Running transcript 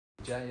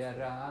Jaya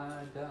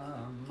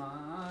Radha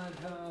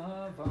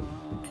Madhava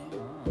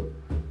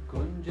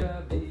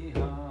Kunja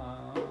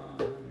Bihari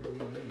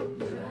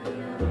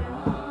Jaya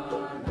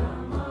Radha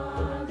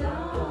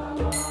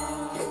Madhava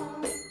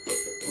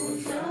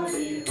Kunja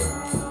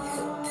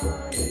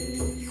Bihari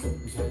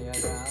Jaya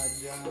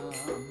Radha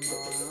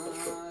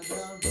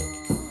Madhava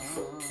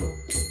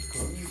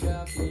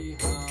Kunja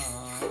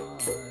Bihari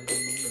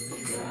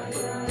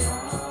Jaya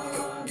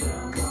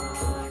Radha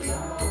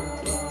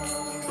Madhava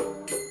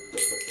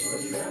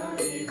Kunja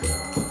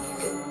Bihari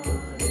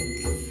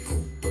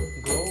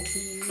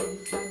Gopi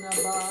Jana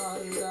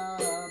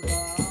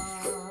Vallabha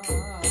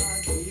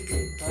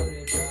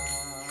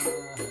Giridharidhari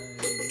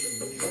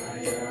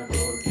Jaya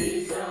Gopi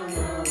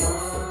Jana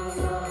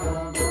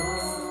Vallabha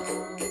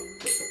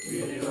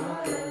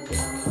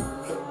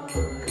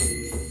Giridharidhari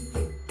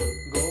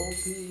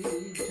Gopi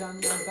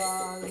Jana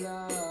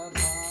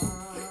Vallabha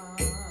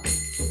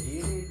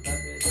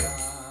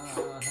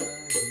Giridharidhari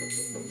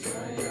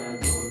Jaya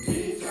Gopi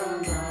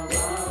Jana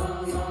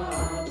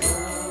Vallabha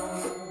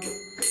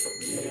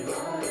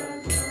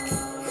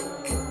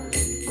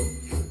Giridharidhari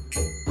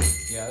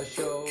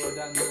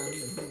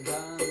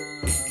Yashodanandana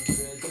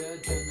Braja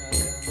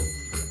Janarandana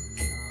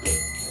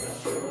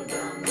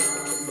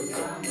Yashodanandana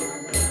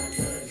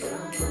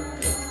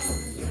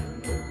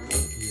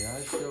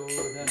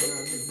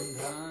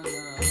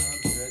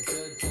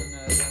Braja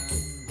Janarandana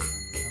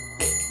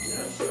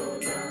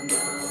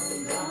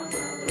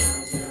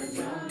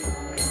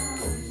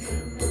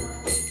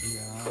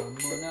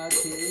Yamuna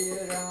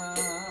Tira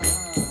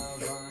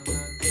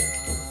Vanachari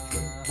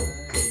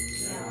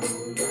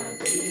Yamuna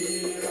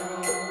Tira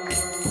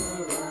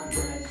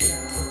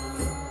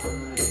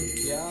Vanachari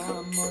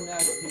Yamuna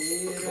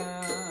Tira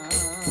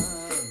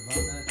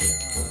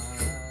Vanachari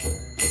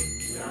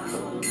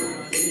Yamuna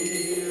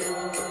Tira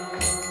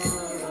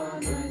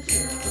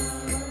Vanachari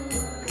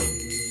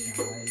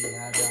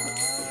Jaya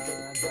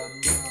Radha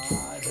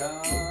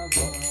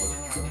Madhava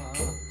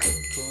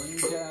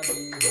Kunja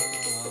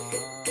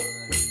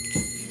Bihari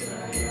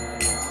Jaya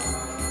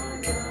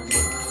Radha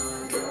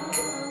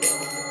Madhava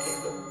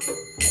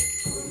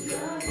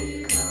Kunja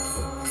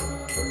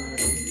Bihari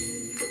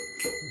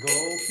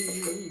Gopi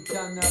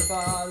Jana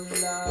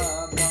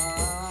Vallabha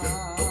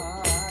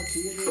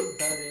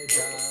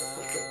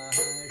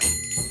Giridharidhari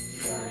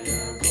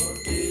Jaya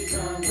Gopi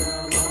Jana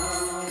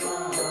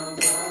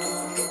Vallabha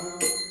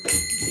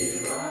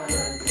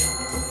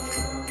Giridharidhari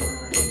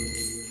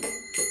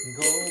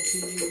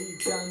Gopi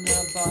Jana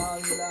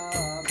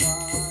Vallabha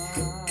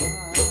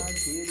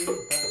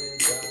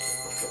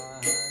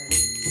Giridharidhari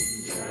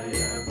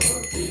Jaya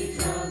Gopi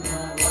Jana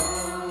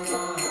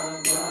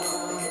Vallabha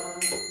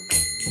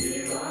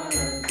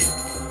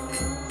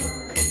Giridharidhari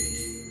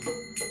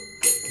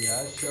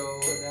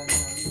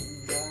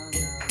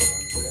Yashodanandana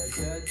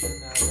Braja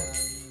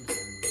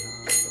Janarandana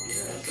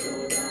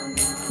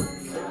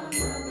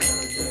Yashodanandana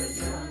Braja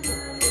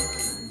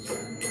Janarandana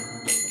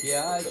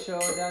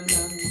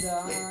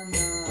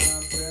Yashodanandana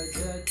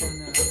Braja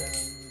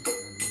Janarandana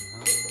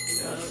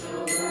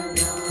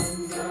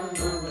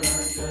Yashodanandana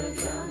Braja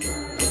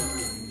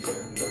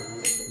Janarandana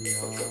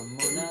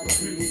Yamuna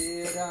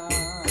Tira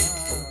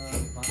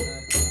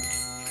Vanachari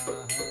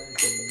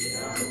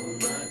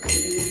Yamuna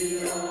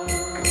Tira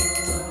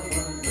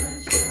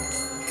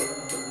Vanachari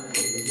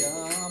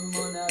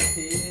Yamuna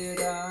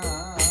Tira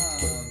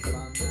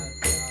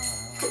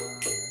Vanachari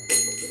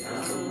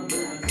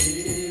Yamuna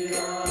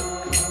Tira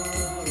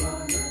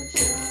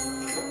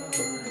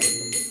Vanachari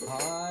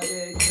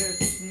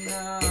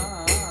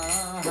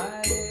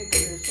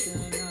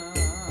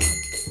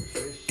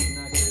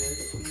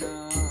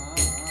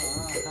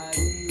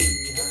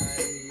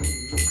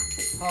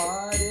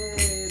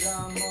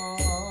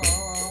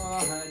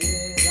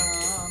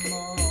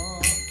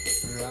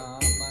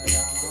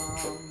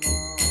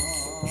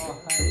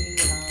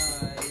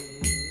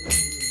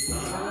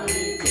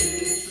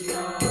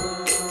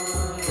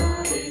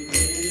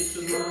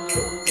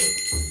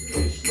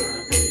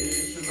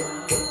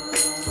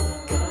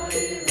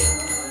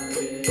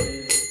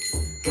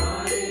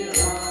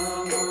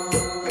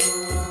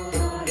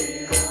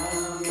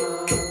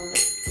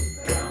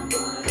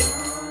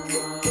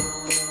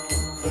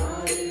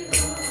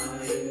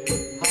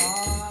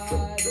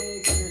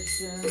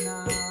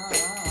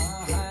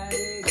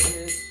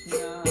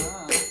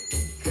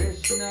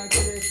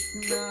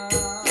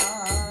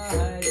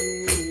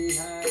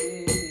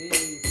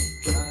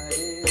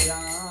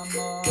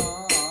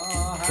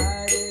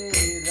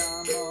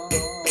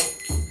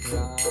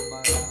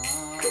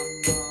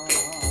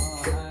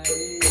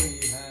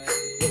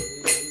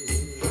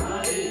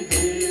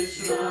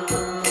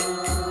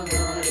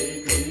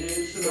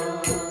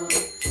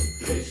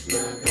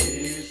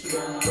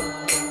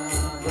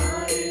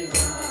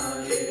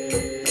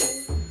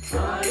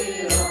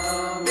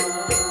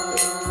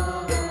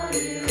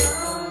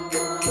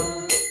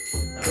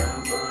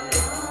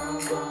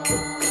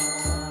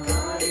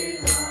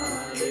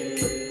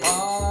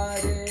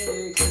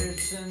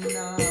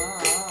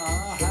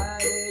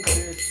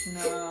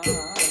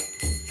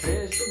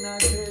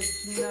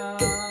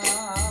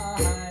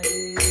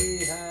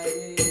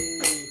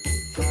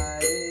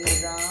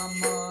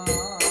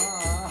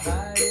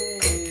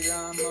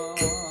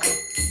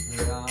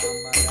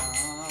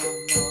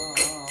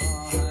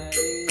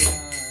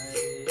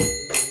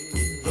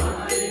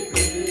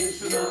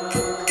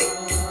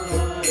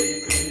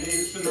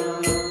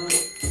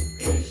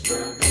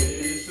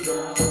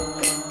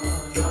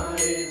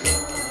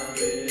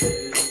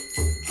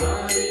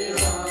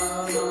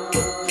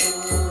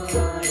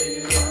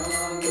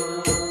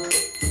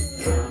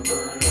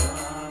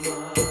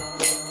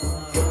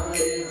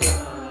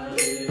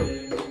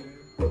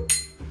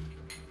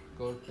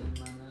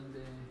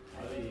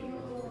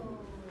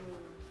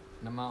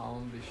Nama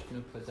Om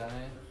Vishnu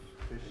Padaya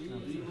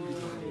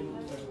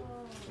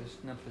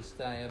Krishna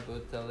Pastaya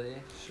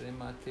Bhutale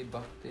Srimati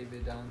Bhakti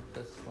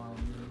Vedanta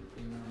Swami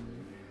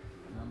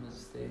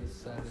Namaste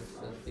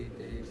Saraswati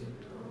Devi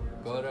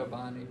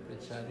Gauravani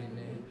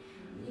Pracharine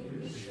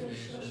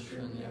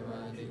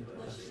Shanyavadi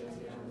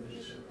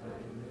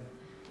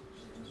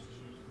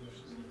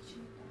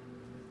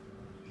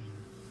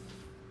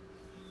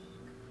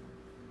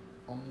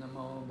Om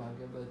Namo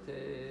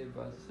Bhagavate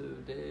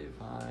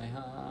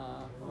Vasudevaya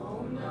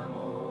Om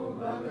Namo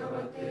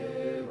Bhagavate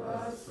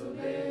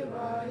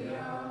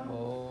Vasudevaya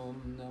Om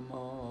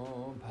Namo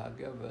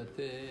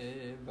Bhagavate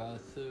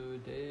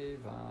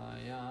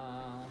Vasudevaya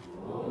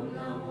Om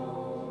Namo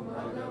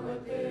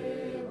Bhagavate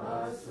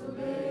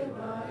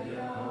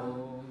Vasudevaya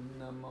Om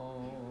Namo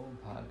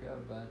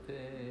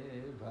Bhagavate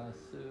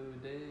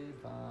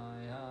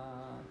Vasudevaya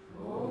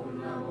Om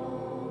Namo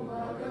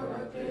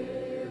Bhagavate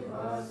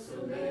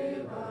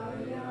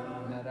Vasudevaya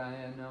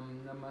Narayanam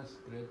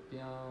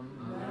Namaskrityam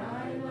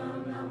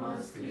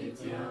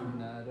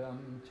Naram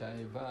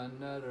Chaiva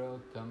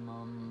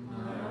Narottamam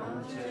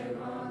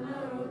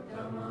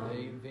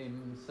Devim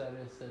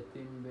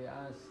Sarasatim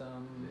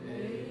Vyasam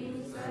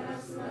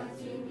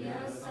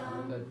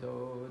Tato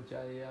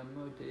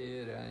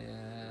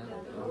Jayamudiraya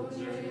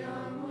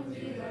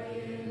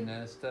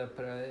Nasta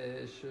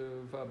Praeshu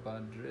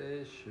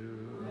Vabhadreshu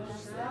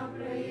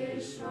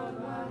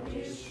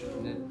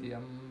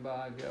Nityam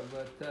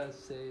Bhagavata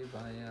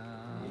Sevaya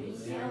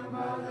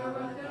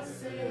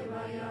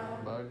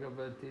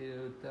Bhagavati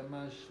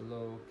Uttama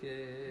Shloke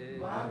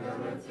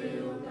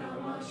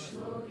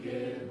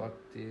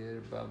Bhaktir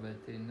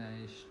Bhavati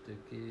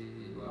Naishtaki.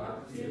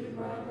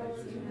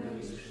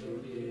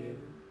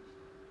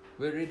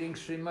 We're reading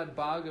Srimad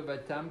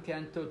Bhagavatam,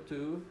 Canto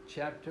 2,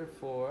 Chapter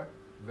 4,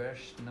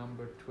 verse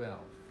number 12.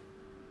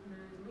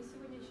 Мы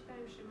сегодня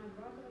читаем Шримад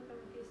Бхагаватам,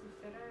 песня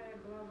 2,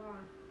 глава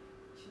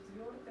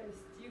 4,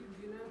 стих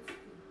 12.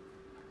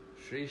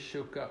 Shri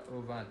Shuka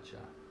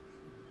Uvacha.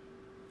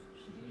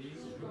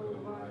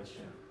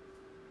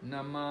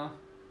 Nama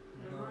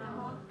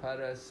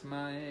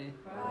Parasmai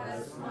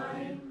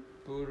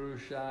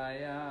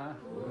Purushaya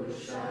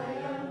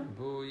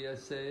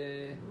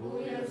Bhuyase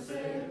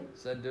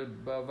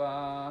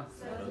Sadudbhava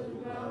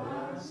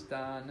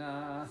Stana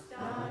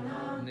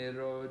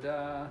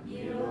Nirodha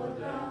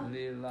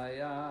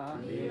Lilaya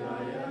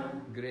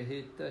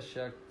Grihita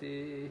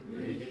Shakti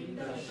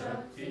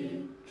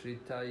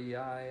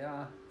Tritayaya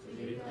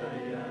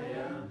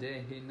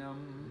Dehinam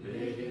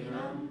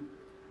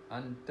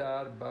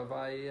Antar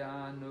Bhavaya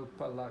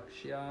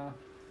Nupalakshya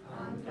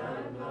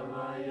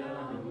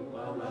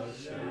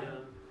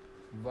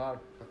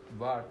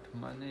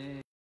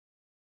Vartmane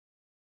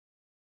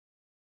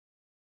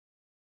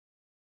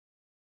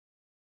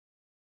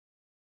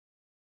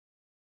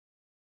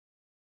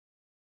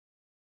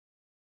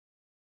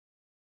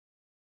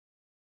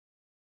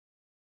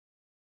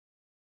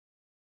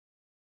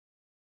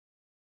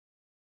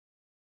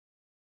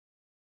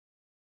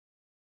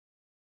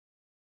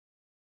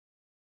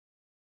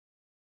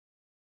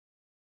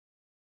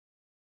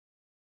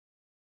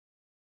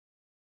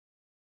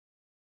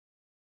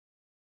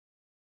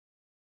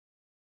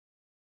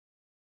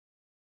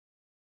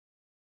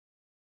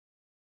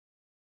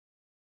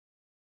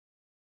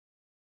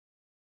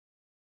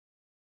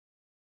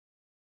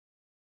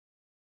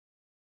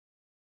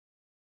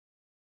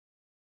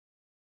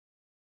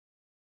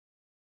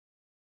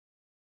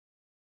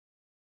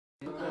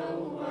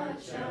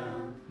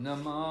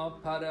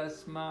Namo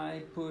Parasmai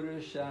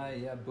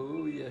Purushaya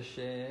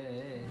Bhuyashe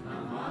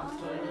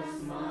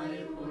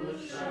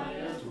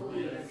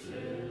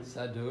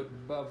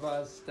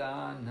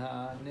Sadudbhavastana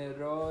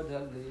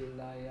Nirodha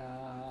Lilaya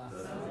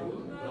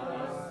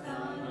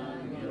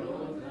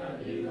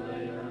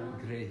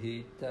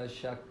Grihita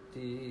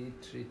Shakti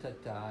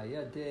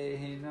Tritataya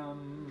Dehinam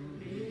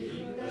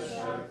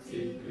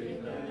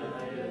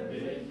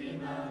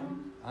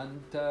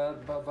Antar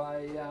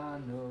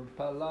Bhavayanu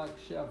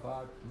Palaksha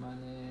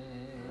Vartmane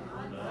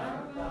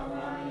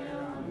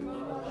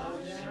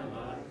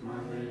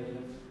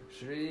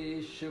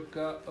Shri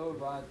Shuka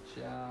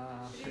Uvacha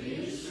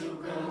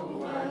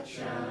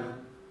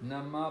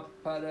Nama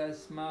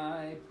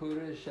Parasmai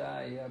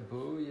Purushaya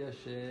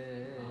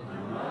Bhuyashe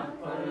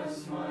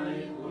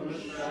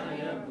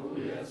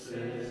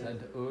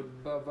Sad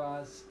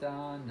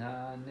Udbhavastana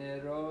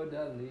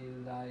Nirodha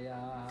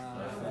Lilaya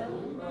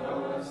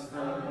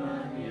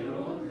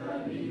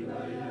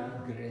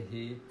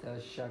Grihita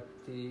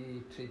Shakti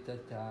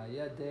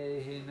Tritataya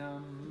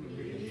Dehinam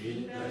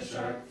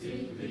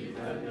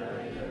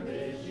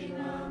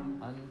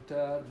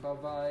Antar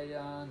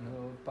Bhavayanu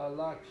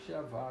Palaksha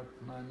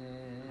Vartmane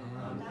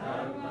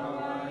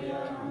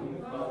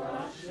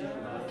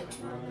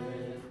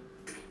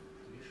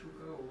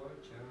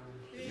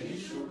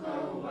Shuka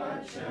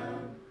Uvacha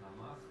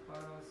Namah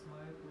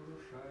Parasmai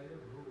Purushaya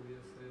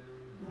Bhuyase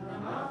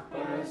Namah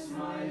Parasmai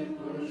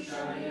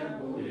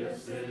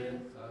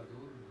Bhuyase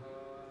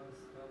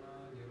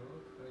Sadudbhavasthana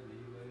Nirodha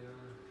Lilaya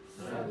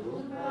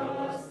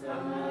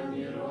Sadudbhavasthana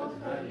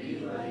Nirodha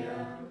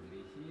Lilaya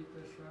Grihita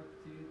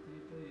Shakti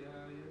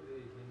Tritayaya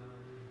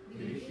Dehinam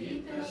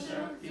Grihita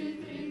Shakti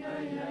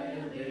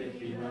Tritayaya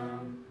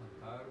Dehinam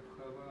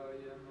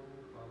Antarbhavaya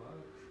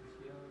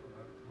Nupalakshya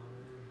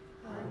Vartmane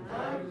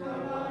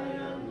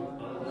Antarbhavaya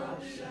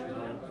Nupalakshya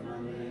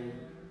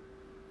Vartmane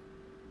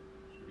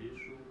Shri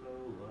Shuka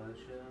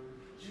Uvacha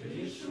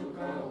Shri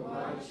Shuka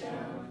Uvacha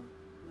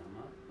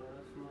Namah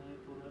Parasmai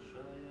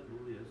Purashaya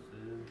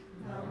Bhuyase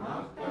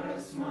Namah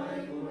Parasmai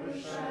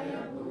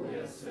Purushaya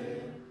Bhuyase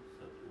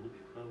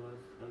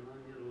Sadudbhavasthana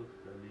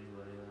Nirodha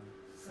Lilaya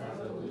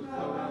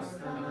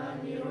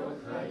Sadudbhavasthana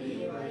Nirodha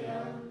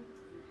Lilaya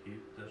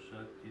Grihita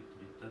Shakti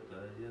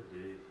Tritataya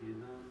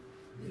Dehinam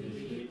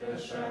Grihita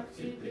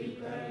Shakti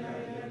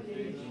Tritayaya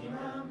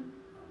Dehinam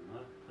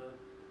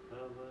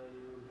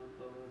Anarthabhavayu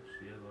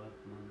Nupalakshya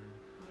Vartmane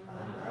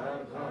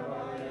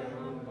Antarbhavaya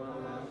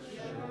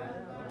Nupalakshya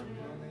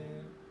Vartmane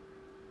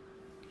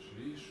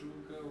Shri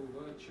Shuka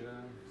Uvacha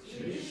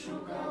Shri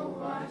Shuka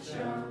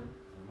Uvacha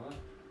Namah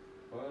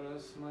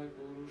Parasmai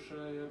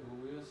Purushaya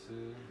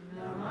Bhuyase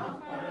Namah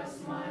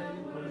Parasmai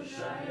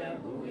Purushaya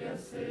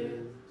Bhuyase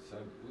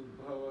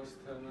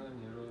Sadudbhavasthana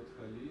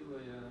Nirodha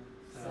Lilaya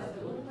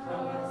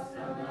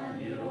Sadudbhavasthana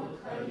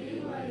Nirodha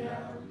Lilaya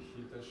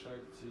Grihita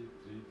Shakti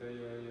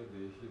Tritayaya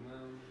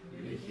Dehinam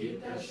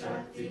Grihita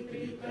Shakti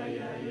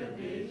Tritayaya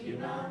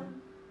Dehinam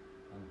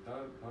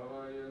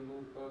Antarbhavaya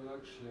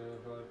Nupalakshya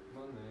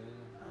Vartmane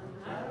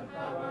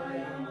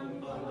Antarbhavaya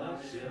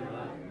Nupalakshya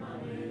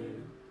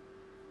Vartmane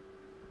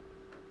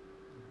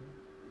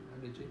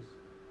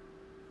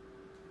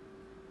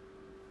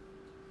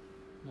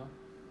No?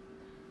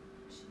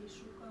 Shri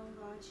Shuka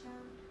Uvacha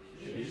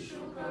Shri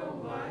Shuka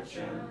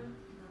Uvacha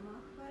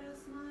Namah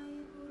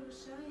Parasmai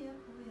Purushaya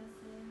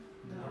Bhuyase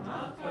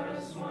Namah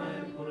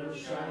Parasmai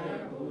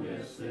Purushaya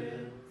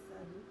Bhuyase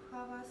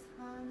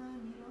Sadudbhavasthana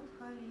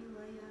Nirodha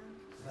Lilaya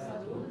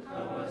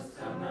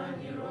Sadudbhavasthana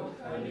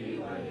Nirodha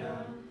Lilaya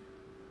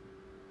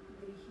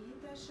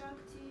Grihita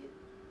Shakti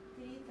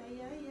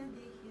Tritayaya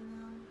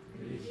Dehinam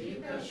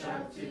Grihita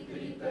Shakti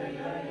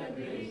Tritayaya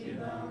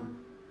Dehinam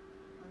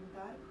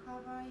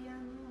Antarbhavaya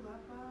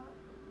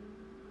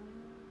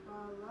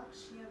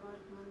Nupalakshya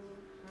Vartmane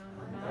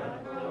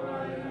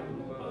Antarbhavaya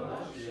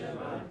Nupalakshya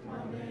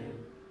Vartmane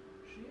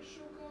Shri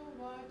Shuka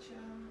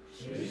Uvacha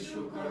Shri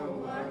Shuka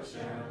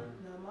Uvacha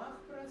Namah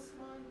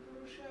Parasmai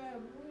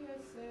Purushaya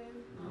Bhuyase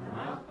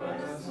Namah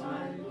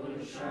Parasmai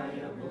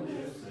Purushaya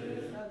Bhuyase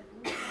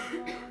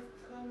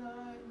Sadudbhavasthana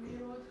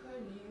Nirodha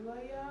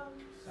Lilaya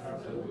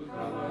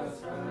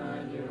Sadudbhavasthana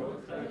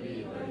Nirodha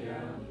Lilaya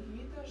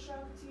Grihita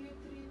Shakti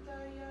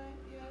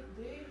Tritayaya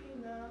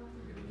Dehinam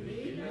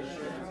Grihita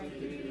Shakti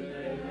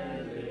Tritayaya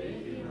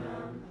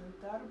Dehinam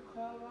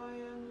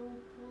Antarbhavaya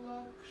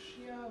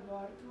Nupalakshya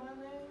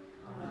Vartmane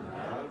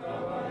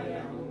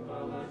Antarbhavaya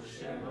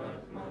Nupalakshya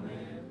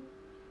Vartmane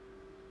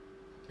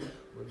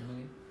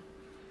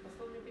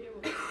Дословный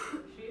перевод.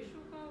 Шри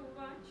Шука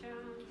Увача.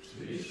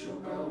 Shri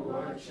Shuka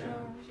Uvacha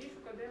Шри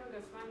Шукадева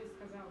Госвами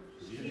сказал.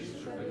 Shri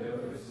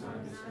Shukadeva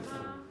Swami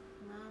сказал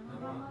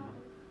Намах.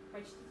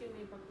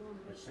 Почтительные поклоны.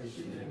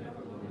 Почтительные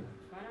поклоны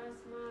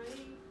Парасмай.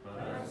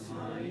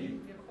 Парасмай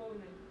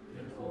Верховной.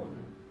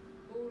 Верховным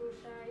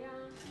Пурушая.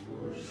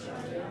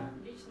 Пурушая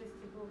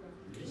Личности Бога.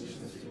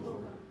 Личности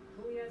Бога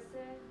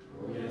Бхуясе.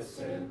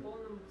 Бхуясе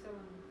Полному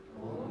целому.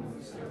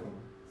 полному целому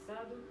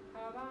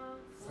Садудхава.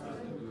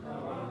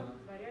 Садудхава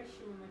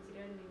Творящему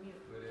материальный мир.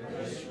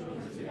 творящему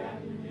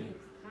материальный мир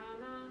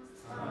Стхана.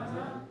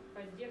 Стхана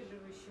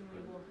Поддерживающему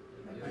его.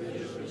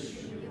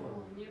 поддерживающим его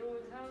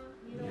Ниродха.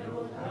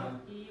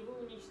 Ниродха И его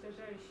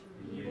уничтожающему.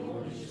 его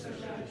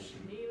уничтожающим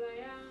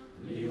Лилая.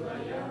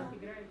 Лилая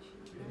Играющим.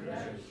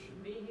 играющим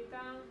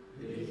Вигита.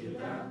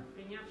 Вигна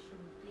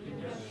Принявшему.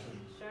 принявшим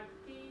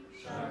Шакти.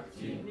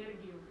 Шакти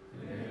Энергию.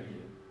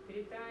 энергию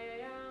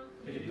Тритаяя.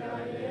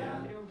 Тритаяя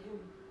Трех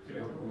гун.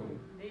 трех гун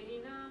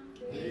Дегина.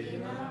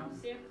 Дегина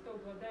Всех, кто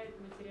обладает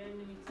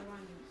материальными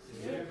телами.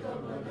 все, кто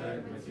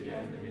обладает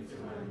материальными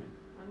телами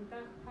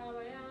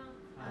Антахбхавая.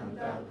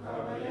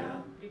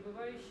 Антарбхавая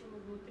Пребывающему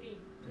внутри.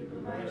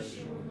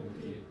 пребывающему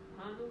внутри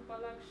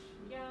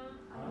Анупалакшья.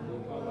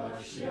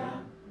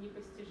 Анупалакшья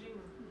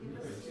Непостижимо.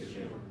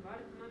 непостижимо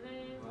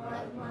Вартмане.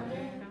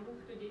 Вартмане Тому,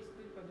 кто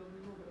действует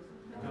подобным образом.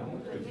 тому,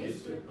 кто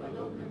действует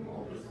подобным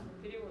образом.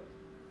 Перевод.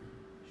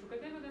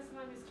 Шукадева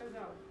Госвами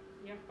сказал: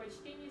 «Я в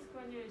почтении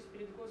склоняюсь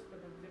перед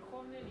Господом,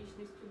 Верховной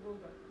Личностью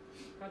Бога,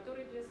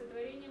 который для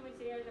сотворения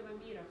материального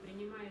мира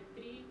принимает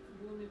три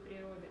гуны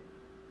природы.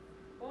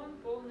 Он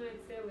 — полное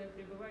целое,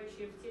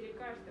 пребывающее в теле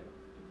каждого,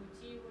 и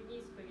пути его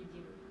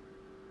неисповедимы».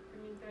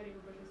 Комментарий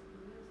в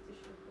Божественной милости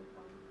Шри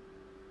Прабхупады.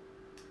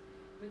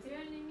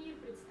 Материальный мир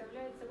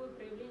представляет собой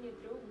проявление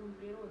трех гун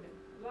природы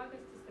 –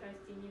 благости,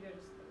 страсти и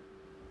невежества.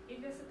 И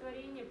для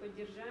сотворения,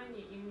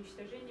 поддержания и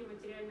уничтожения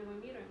материального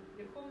мира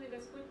Верховный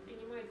Господь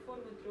принимает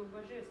формы трех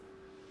божеств,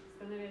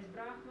 становясь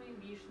Брахмой,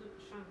 Вишну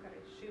и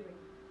Шанкарой, Шивой.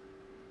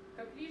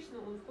 Как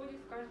Вишну, он входит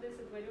в каждое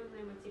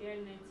сотворенное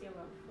материальное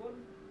тело, В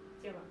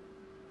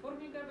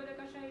форме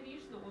Гарбхадакашая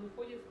Вишну он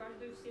входит в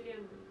каждую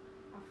вселенную,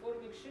 а в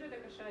форме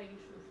Кширадакашая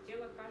Вишну в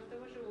тело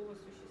каждого живого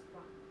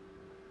существа.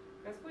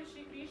 Господь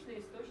Шри Кришна –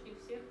 источник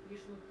всех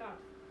Вишну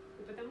Татв,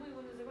 и потому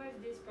его называют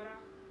здесь Парах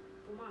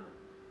Пумана.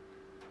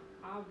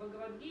 А в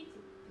Бхагавад-гите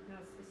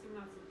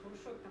 15.18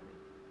 Пурушоттамы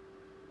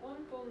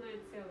он полное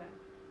целое,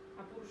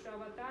 а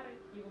Пуруша-аватары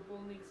 – его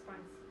полные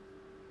экспансии.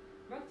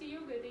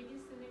 Бхакти-йога – это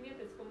единственный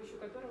метод, с помощью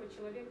которого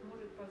человек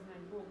может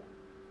познать Бога.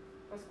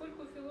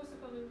 Поскольку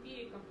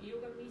философам-эмпирикам и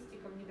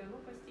йогам-мистикам не дано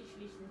постичь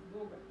личность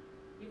Бога,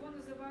 его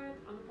называют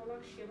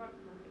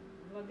Анупалакшья-вартманой,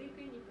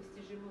 владыкой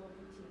непостижимого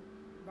пути,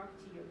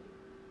 Бхакти-йоги.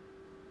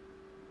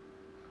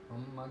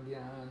 Om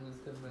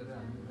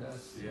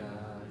Agyanatamarandasya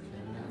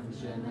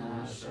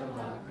Jananjana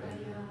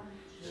Shalakaya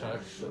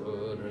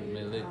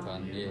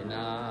Chakshurmilitam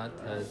Yena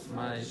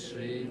Tasmai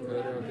Shri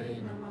Gurave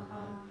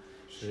Namaha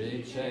Shri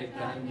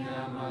Chaitanya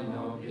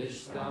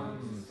Manobishtam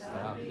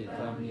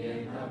Stapitam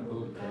Yena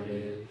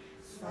Bhutale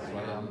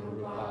Swayam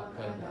Rupa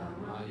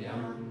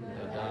Kadamayam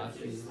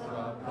Dadati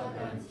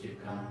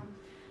Swapadantikam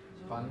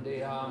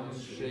Pandeyam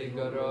Shri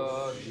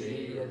Guru Shri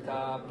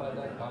Yata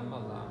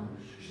Padakamalam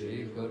Shri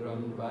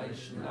Gurum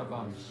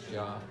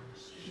Vaishnavamsya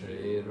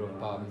Shri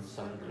Rupam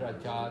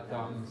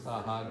Sakrajatam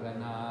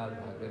Sahagana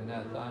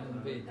Raghunatam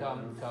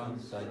Vitam Tam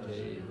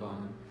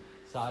Sajevam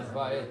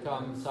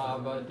Sadvaitam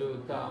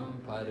Savadutam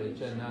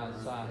Parijana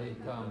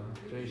Sahitam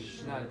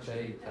Krishna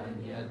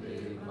Chaitanya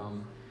Devam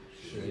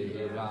Shri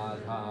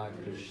Radha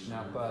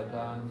Krishna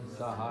Padam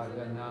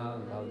Sahagana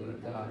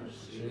Lalita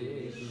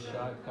Shri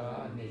Shaka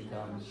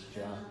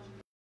Nitamscha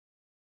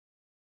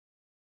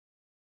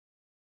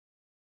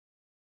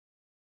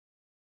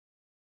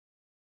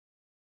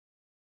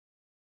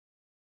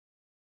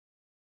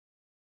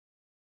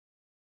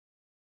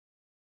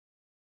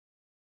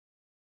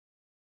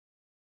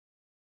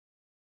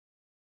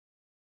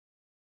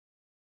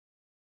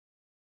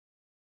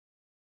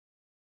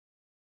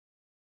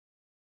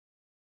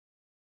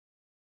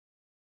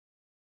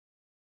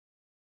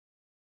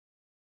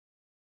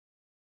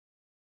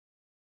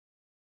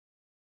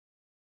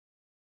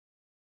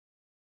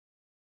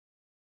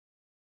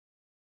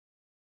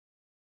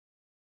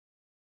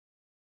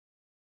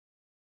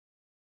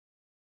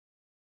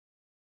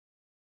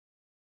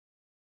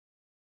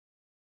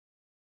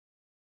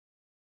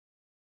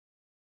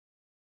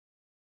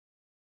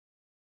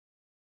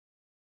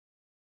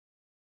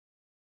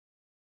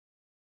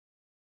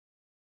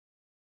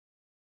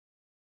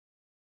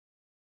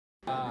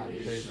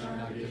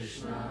Krishna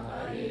Krishna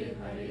Hare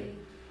Hare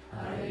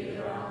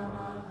Hare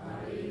Rama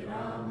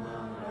Rama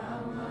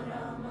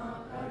Rama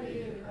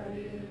Hare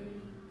Hare.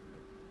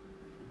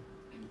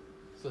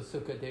 So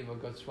Sukadeva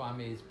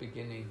Goswami is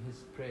beginning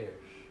his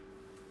prayers.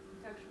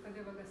 Так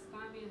Шукадева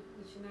Госвами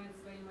начинает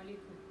свои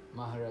молитвы.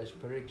 Maharaj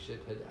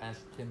Parikshit had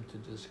asked him to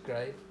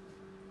describe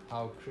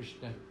how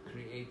Krishna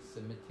creates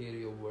the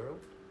material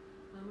world.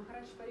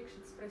 Махарадж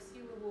Парикшит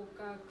спросил его,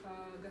 как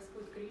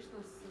Господь Кришна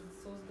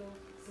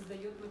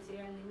создает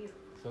материальный мир.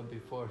 So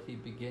before he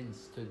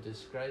begins to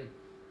describe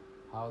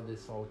how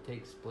this all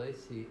takes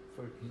place, he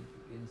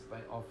begins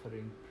by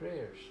offering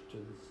prayers to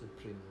the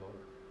Supreme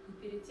Lord. И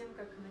перед тем,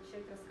 как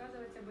начать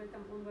рассказывать об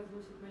этом, он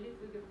возносит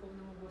молитвы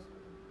Верховному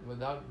Господу.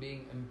 Without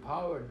being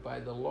empowered by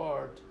the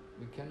Lord,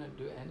 we cannot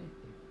do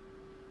anything.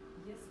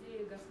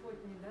 Если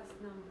Господь не даст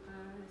нам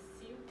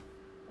сил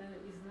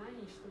и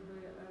знаний,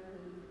 чтобы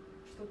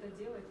что-то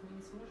делать, мы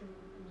не сможем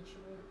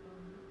ничего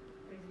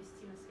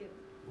произвести на свет.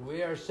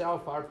 We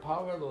ourselves are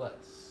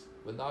powerless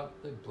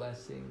without the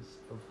blessings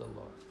of the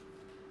Lord.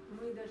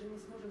 Мы даже не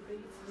сможем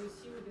проявить свою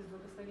силу без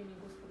благословения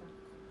Господа.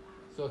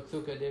 So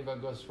Sukadeva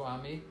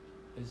Goswami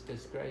is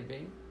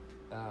describing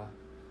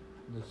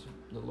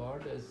the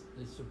Lord as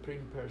the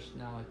Supreme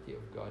Personality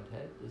of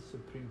Godhead, the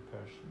Supreme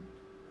Person.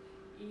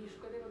 И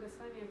Шукадева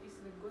Госвами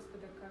описывает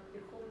Господа как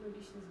верховную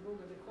личность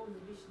Бога,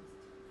 верховную личность.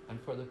 And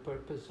for the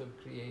purpose of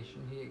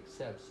creation, he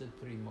accepts the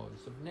three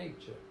modes of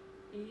nature.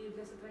 И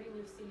для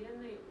сотворения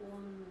Вселенной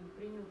он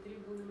принял три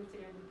гуны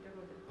материальной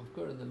природы. Of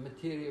course, the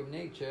material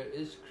nature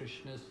is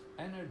Krishna's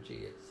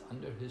energy. It's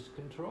under his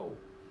control.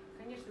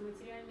 Конечно,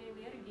 материальные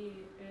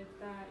энергии –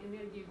 это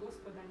энергии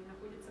Господа, они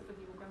находятся под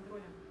его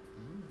контролем.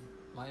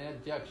 Maya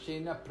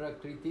Jakshena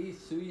Prakriti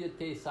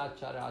Suyate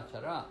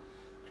Sacharachara.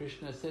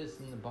 Krishna says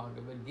in the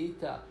Bhagavad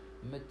Gita,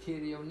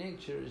 material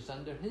nature is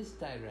under his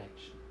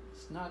direction.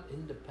 It's not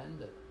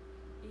independent.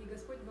 И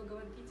Господь в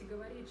Бхагавад-гите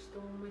говорит,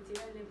 что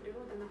материальная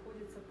природа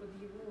находится под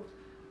его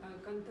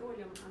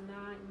контролем,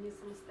 она не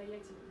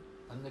самостоятельна.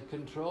 And the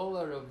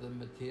controller of the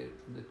material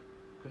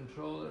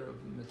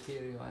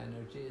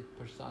energy is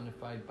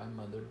personified by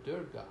Mother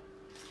Durga.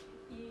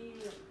 И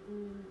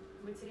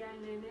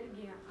материальная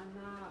энергия,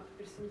 она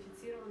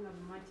персонифицирована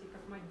в мати,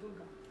 как мать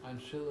Дурга.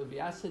 And Srila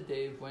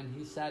Vyasadeva, when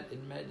he sat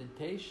in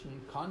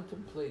meditation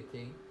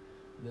contemplating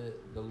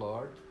the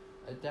Lord,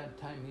 at that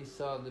time he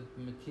saw the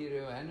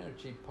material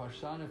energy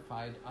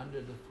personified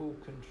under the full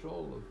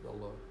control of the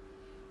Lord.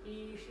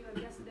 И Шрила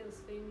Вьясадева в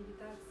своей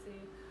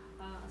медитации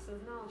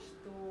осознал,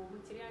 что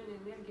материальная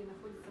энергия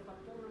находится под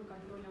полным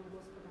контролем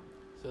Господа.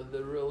 So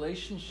the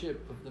relationship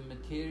of the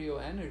material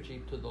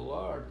energy to the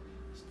Lord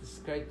is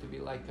described to be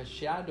like a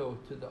shadow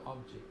to the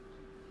object.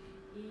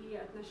 И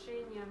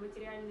отношение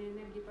материальной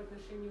энергии по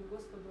отношению к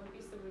Господу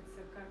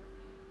описывается как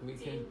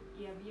тень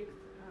и объект,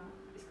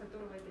 из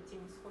которого эта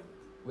тень исходит.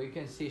 We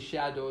can see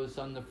shadows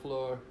on the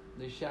floor.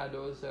 The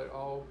shadows are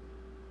all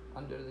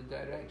under the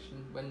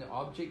direction. When the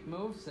object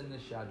moves, then the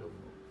shadow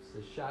moves.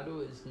 The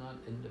shadow is not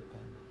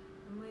independent.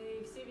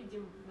 Мы все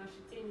видим наши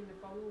тени на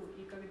полу,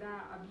 и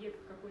когда объект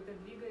какой-то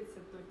двигается,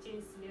 то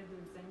тень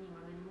следует за ним,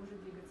 она не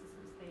может двигаться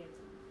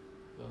самостоятельно.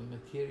 So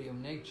material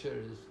nature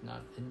is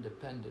not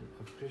independent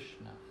of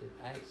Krishna. It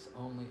acts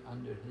only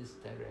under his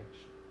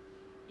direction.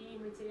 И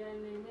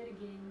материальная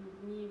энергия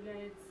не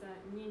является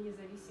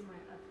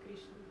независимой от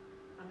Кришны.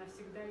 Она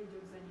всегда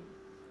идет за ним.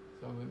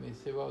 So we may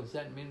say, well, does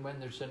that mean when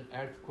there's an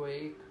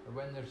earthquake or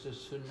when there's a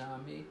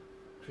tsunami,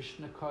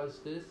 Krishna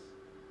caused this?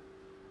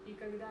 И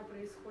когда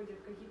происходят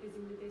какие-то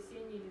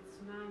землетрясения или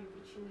цунами,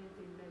 причиной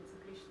это является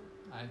Кришна.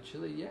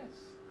 Actually, yes.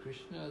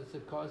 Krishna is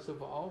the cause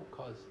of all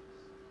causes.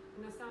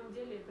 На самом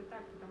деле это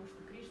так, потому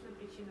что Кришна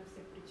причина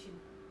всех причин.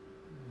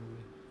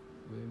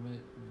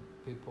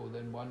 People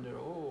then wonder,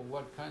 oh,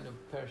 what kind of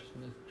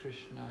person is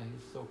Krishna?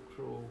 He's so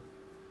cruel.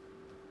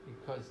 He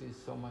causes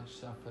so much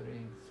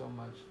suffering, so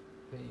much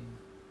pain.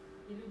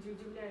 И люди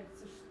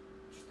удивляются,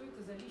 что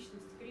это за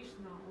личность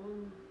Кришна?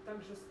 Он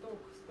так жесток,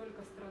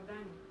 столько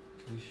страданий.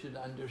 We should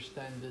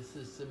understand this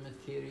is the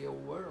material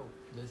world.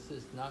 This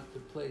is not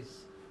the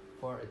place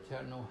for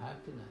eternal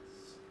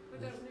happiness. Вы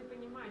должны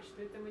понимать,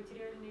 что это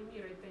материальный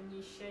мир, это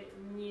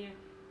не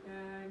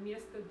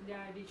место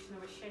для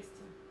вечного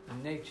счастья. The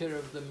nature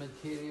of the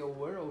material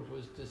world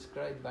was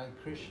described by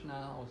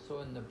Krishna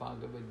also in the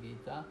Bhagavad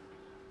Gita.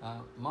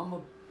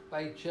 Mama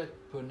paichat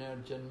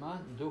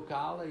punarjanma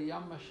dukala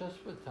yama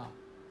shasvatam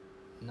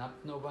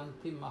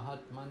napnovanti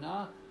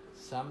mahatmana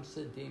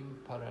samsadim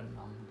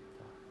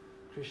paranamgita.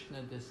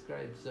 Krishna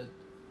describes that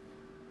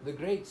the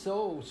great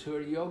souls who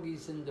are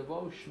yogis in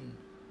devotion,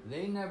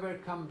 they never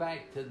come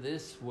back to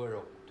this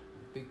world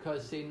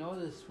because they know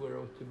this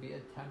world to be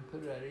a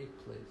temporary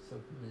place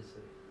of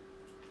misery.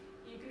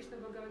 И Кришна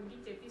в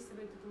Бхагавад-гите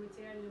описывает эту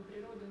материальную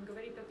природу. Он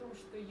говорит о том,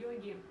 что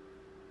йоги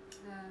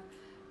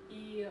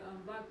и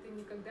бхакты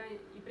никогда,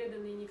 и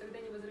преданные никогда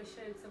не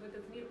возвращаются в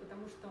этот мир,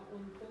 потому что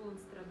он полон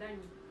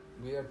страданий.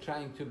 We are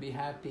trying to be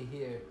happy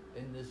here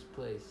in this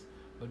place,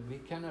 but we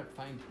cannot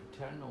find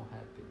eternal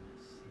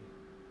happiness here.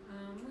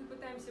 Мы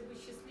пытаемся быть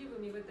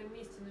счастливыми в этом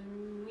месте,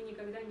 но мы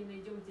никогда не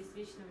найдем здесь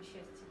вечного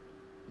счастья.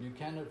 You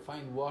cannot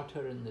find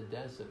water in the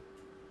desert.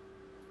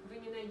 Вы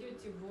не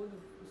найдете воду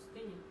в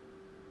пустыне.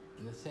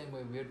 In the same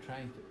way, we're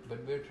trying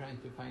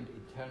to find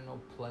eternal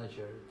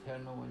pleasure,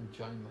 eternal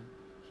enjoyment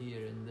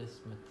here in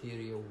this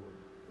material world.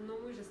 Но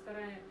мы же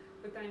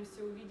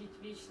пытаемся увидеть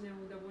вечное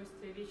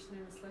удовольствие,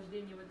 вечное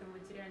наслаждение в этом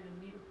материальном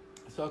мире.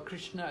 So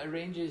Krishna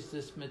arranges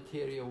this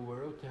material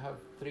world to have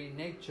three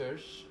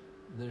natures.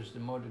 There's the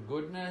mode of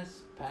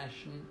goodness,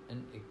 passion,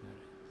 and ignorance.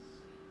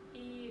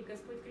 И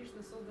Господь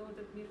Кришна создал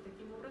этот мир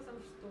таким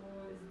образом, что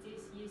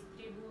здесь есть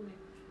три гуны: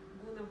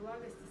 гуна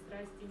благости,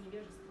 страсти и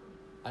невежества.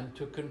 And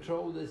to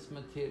control this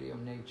material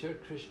nature,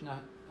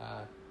 Krishna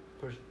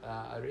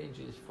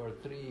arranges for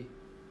three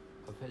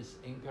of his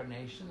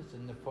incarnations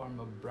in the form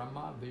of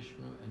Brahma,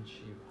 Vishnu, and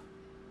Shiva.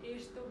 И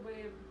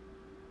чтобы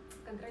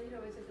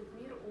контролировать этот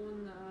мир,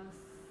 он,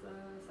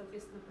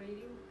 соответственно,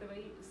 проявил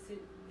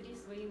три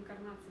свои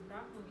инкарнации: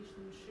 Брахму,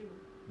 Вишну и Шиву.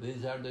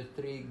 These are the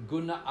three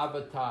guna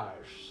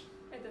avatars.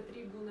 Это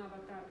три гуна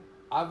аватара.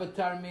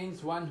 Avatar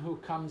means one who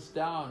comes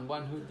down,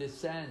 one who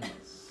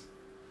descends.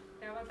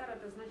 И аватар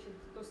это значит,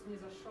 кто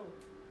снизошел.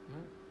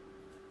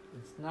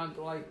 It's not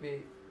like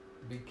they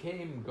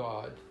became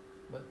God,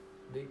 but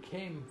they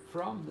came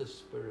from the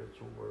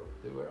spiritual world.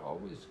 They were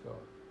always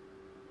God.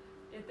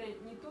 Это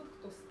не тот,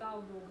 кто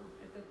стал Богом,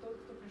 это тот,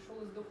 кто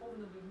пришел из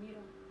духовного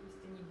мира, то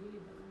есть они были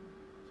богами.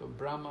 So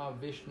Brahma,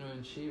 Vishnu,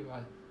 and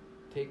Shiva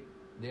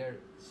they're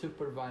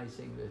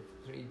supervising the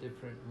three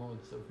different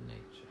modes of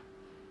nature.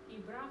 И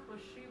Брахма,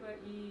 Шива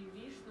и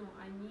Вишну,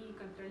 они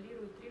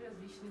контролируют три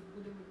различных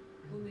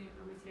гуны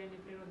материальной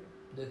природы.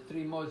 The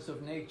three modes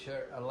of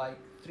nature are like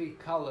three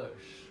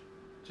colors,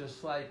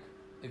 just like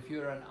if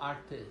you're an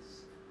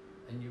artist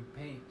and you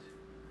paint.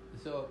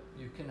 So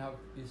you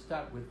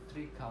start with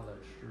three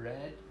colors: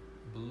 red,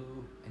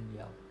 blue, and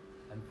yellow.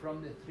 And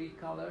from the three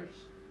colors,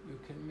 you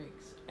can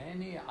mix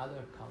any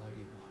other color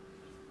you want.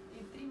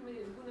 И три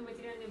гуны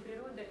материальной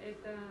природы,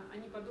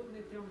 они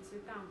подобны трем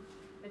цветам.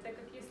 Это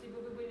как если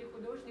бы вы были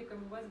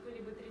художником, у вас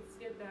были бы три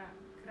цвета: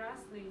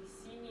 красный,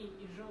 синий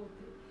и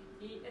желтый.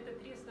 И это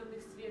три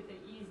основных цвета,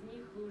 и из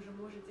них вы уже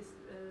можете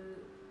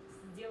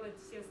сделать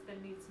все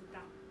остальные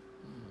цвета.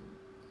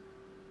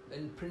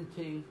 In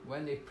printing,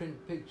 when they print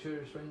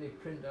pictures, when they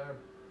print our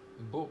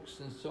books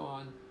and so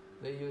on,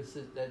 they use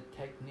that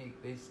technique.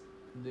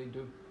 They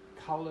do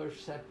color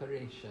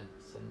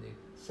separations, and they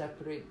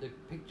separate the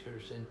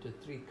pictures into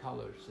three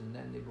colors, and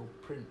then they will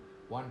print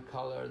one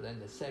color, then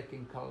the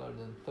second color,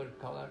 then third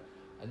color,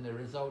 And the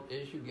result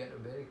is you get a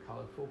very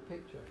colorful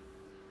picture.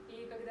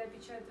 И когда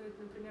печатают,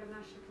 например,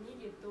 наши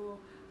книги, то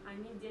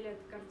они делят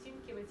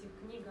картинки в этих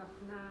книгах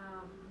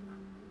на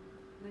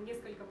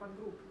несколько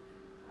подгрупп.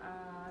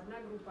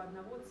 Одна группа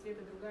одного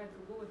цвета, другая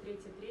другого,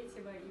 третья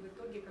третьего, и в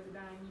итоге,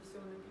 когда они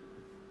все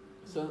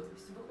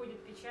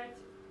выходит печать,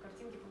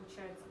 картинки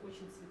получаются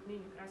очень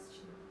цветными,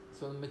 красочными.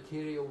 So the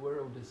material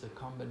world is a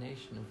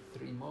combination of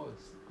three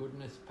modes: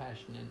 goodness,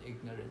 passion, and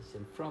ignorance.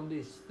 And from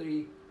these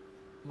three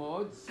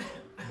modes,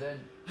 then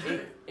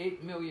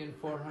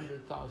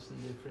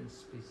 8,400,000 different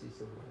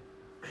species of life.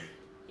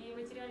 И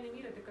материальный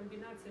мир — это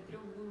комбинация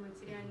трех гун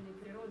материальной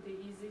природы,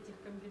 и из этих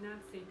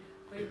комбинаций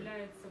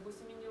появляется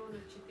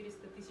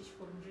 8,400,000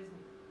 форм жизни.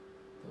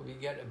 So we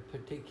get a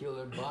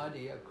particular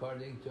body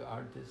according to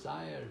our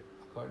desire,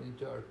 according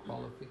to our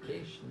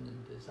qualification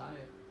and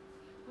desire.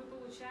 Мы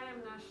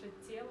получаем наше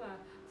тело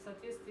в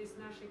соответствии с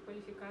нашей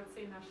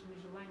квалификацией и нашими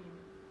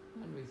желаниями.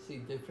 And we see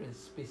different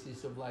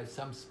species of life.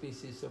 Some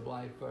species of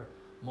life are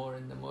more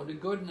in the mode of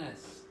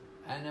goodness.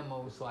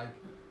 Animals like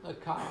the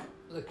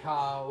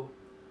cow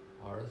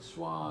or a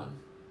swan.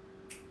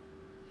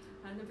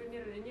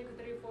 Например,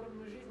 некоторые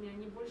формы жизни,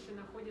 они больше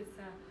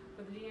находятся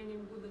под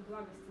влиянием Будды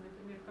благости,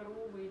 например,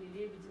 коровы или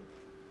лебеди.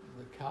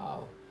 The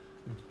cow,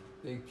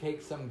 they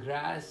take some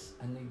grass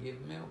and they give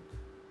milk.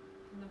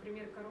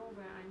 Например,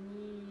 коровы,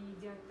 они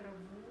едят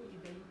траву и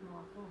дают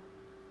молоко.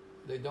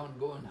 They don't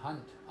go and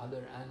hunt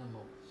other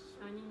animals.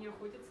 Они не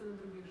охотятся на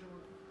других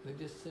животных. They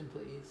just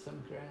simply eat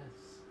some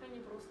grass. Они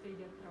просто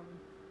едят траву.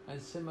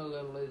 And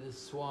similarly, the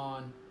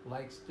swan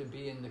likes to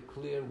be in the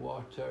clear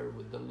water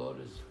with the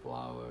lotus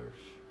flowers.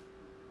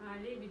 А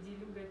лебеди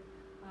любят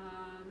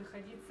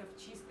находиться в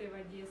чистой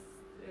воде,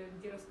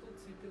 где растут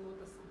цветы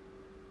лотоса.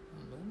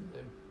 And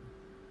then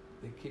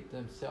they keep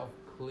themselves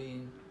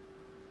clean.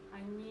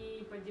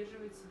 Они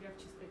поддерживают себя в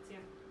чистоте.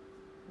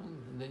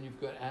 And then you've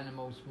got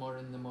animals more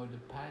in the mode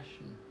of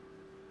passion,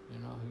 you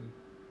know,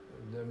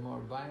 they're more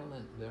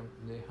violent,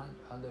 they hunt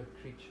other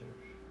creatures.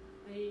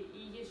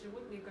 И есть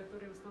животные,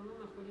 которые в основном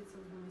находятся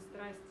в гуне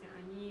страсти.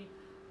 Они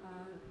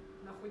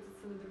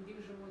находятся на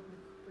других животных,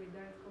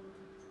 поедают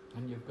кого-то.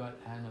 And you've got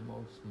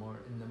animals more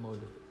in the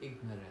mode of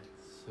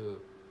ignorance, who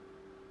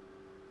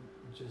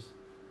just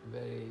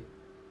very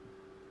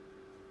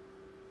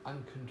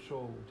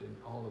uncontrolled in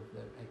all of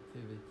their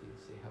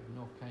activities. They have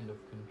no kind of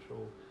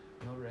control,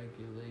 no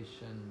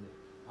regulation,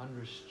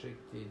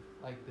 unrestricted,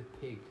 like the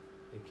pig.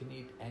 They can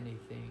eat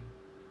anything,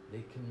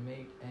 they can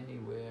mate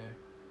anywhere,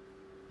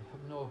 they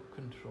have no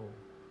control.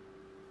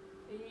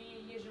 И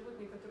есть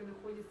животные, которые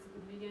находятся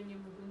под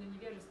влиянием гуна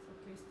невежества,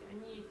 то есть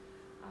они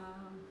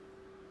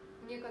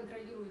не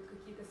контролируют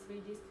какие-то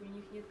свои действия, у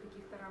них нет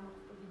каких-то рамок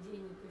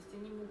поведения, то есть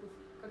они могут,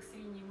 как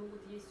свиньи,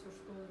 могут есть все,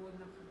 что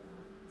угодно,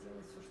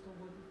 делать все, что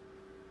угодно.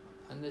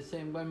 And the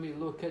same when we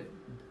look at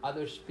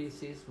other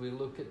species, we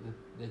look at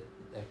the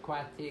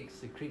aquatics,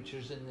 the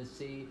creatures in the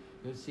sea,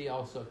 you'll see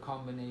also a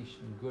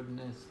combination,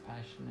 goodness,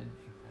 passion and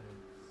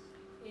ignorance.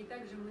 И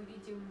также мы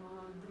видим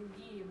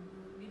другие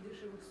виды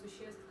живых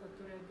существ,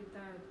 которые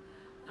обитают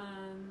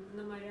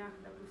на морях,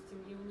 допустим,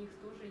 и у них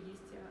тоже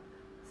есть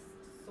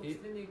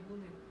собственные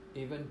гуны.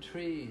 Even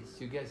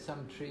trees, you get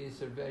some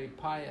trees are very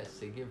pious,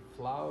 they give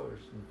flowers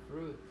and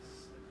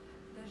fruits.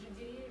 Даже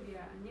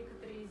деревья,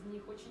 некоторые из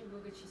них очень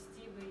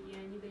благочестивы, и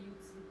они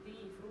дают цветы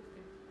и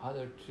фрукты.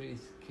 Other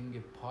trees can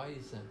give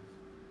poison.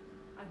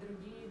 А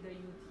другие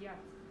дают яд.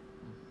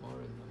 More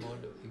in the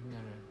mode of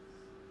ignorance.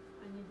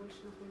 Они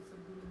больше находятся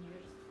в гуне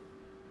невежества.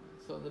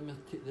 So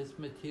this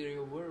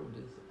material world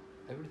is,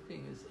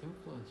 everything is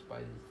influenced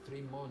by these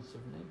three modes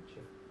of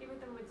nature. И в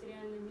этом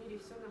материальном мире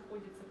все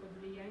находится под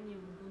влиянием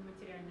гун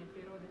материальной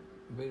природы.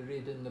 We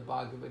read in the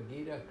Bhagavad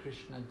Gita,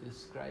 Krishna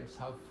describes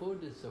how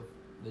food is of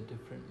the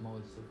different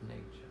modes of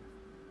nature.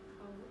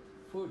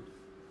 Food,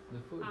 the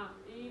food.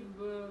 И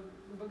в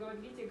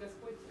Бхагавадгите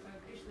Господь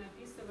Кришна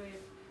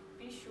описывает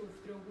пищу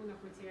в трех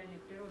гунах материальной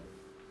природы.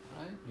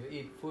 Right? You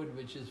eat food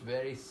which is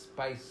very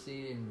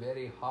spicy and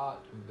very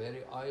hot and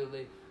very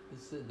oily.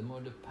 This is the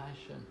mode of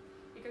passion.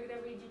 И когда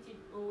вы едите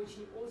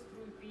очень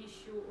острую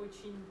пищу,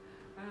 очень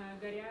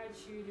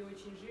горячую или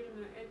очень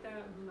жирную,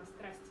 это гуна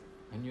страсти.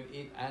 And you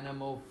eat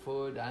animal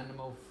food,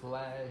 animal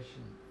flesh,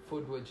 and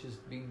food which is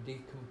being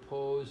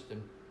decomposed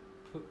and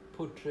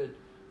putrid.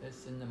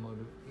 That's in the mode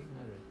of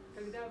ignorance.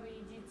 Когда вы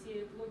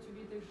едите плоть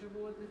убитых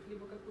животных,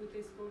 либо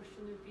какую-то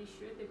испорченную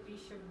пищу, это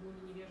пища в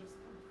гуне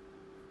невежества.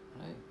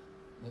 Right?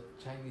 The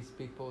Chinese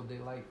people, they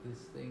like this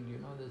thing, you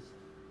know, this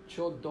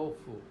chou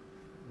tofu.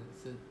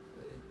 It's a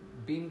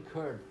bean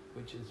curd,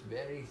 which is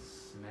very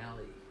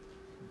smelly,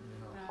 you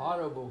know,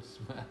 horrible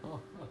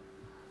smell.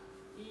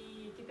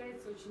 И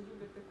китайцы очень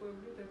любят такое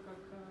блюдо, как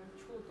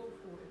чоу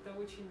тофу. Это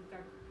очень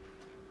так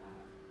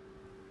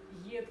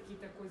едкий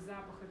такой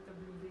запах это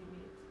блюдо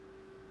имеет.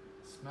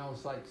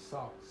 Smells like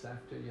socks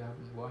after you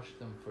haven't washed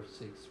them for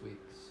 6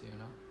 weeks, you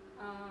know.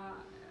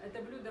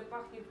 Это блюдо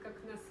пахнет как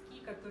носки,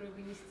 которые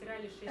вы не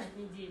стирали 6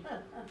 недель.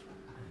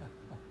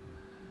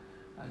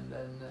 And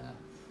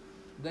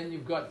then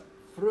you've got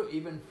fruit,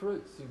 even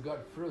fruits. You've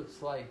got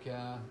fruits like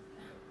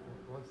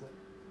what's it?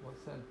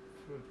 what's that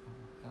fruit?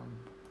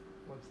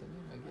 What's the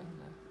name again?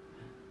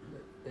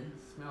 It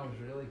smells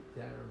really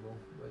terrible,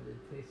 but it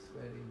tastes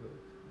very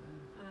good.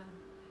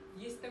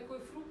 Есть такой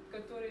фрукт,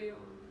 который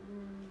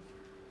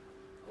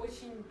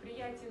очень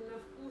приятен на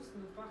вкус,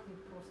 но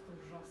пахнет просто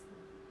ужасно.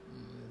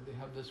 They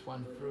have this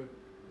one fruit.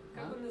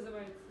 Как он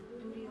называется?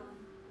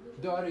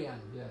 Durian,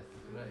 yes,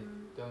 right,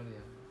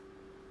 durian.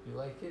 You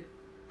like it?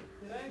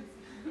 Нравится?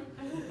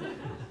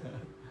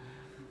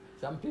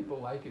 Some people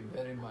like it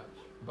very much.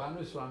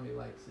 B.V.V. Swami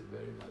likes it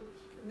very much.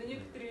 Но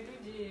некоторые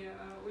люди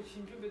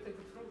очень любят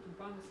этот фрукт,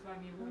 Бхакти с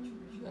вами его очень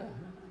любят.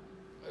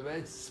 But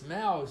it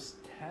smells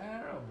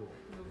terrible.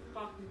 Но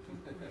пахнет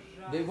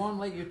ужасно. They won't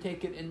let you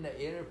take it in the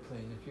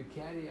airplane. If you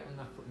carry it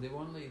they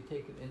won't let you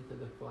take it into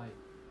the flight.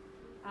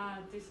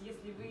 То есть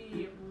если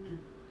вы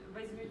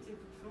возьмете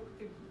этот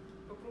фрукт и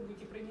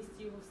попробуйте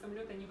пронести его в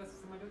самолет, они вас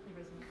в самолет не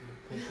возьмут.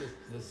 Because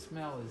the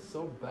smell is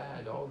so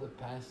bad, all the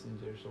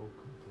passengers will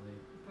complain.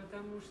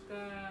 Потому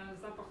что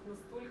запах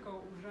настолько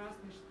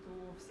ужасный,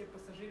 что все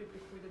пассажиры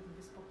приходят в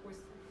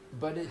беспокойство.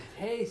 But it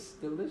tastes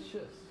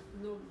delicious.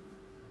 Но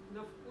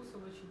на вкус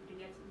он очень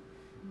приятен.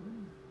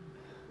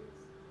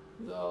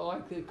 So I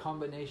like the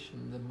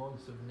combination, the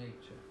modes of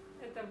nature.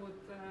 Это вот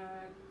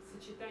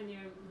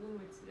сочетание гун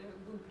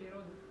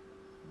природы.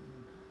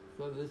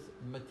 So this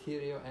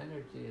material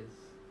energy is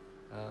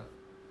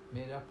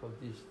made up of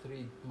these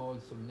three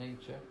modes of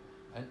nature,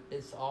 and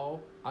it's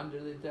all under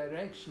the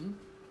direction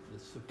of the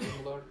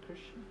Supreme Lord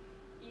Krishna.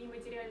 И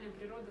материальная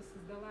природа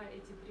создала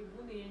эти три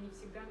гуны, и они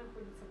всегда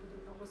находятся под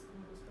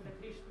руководством Господа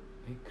Кришны.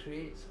 He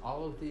creates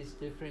all of these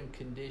different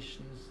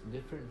conditions,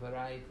 different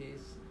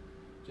varieties,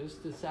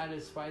 just to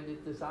satisfy the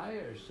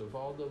desires of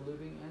all the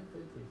living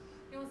entities.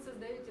 И он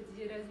создает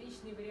эти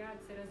различные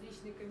вариации,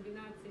 различные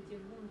комбинации этих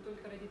гун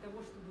только ради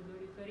того, чтобы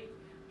удовлетворить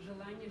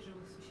желания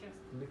живых существ.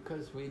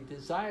 Because we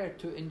desire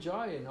to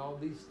enjoy in all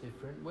these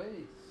different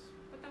ways.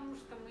 Потому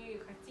что мы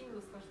хотим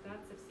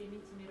наслаждаться всеми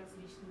этими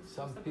различными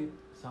способами.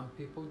 Some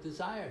people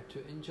desire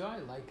to enjoy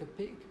like a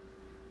pig.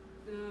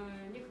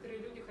 Некоторые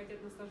люди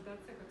хотят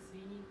наслаждаться как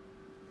свиньи.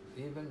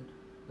 Even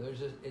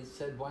it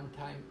said one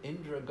time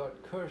Indra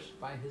got cursed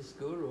by his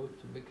guru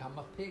to become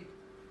a pig.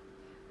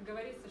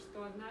 Говорится,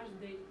 что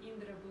однажды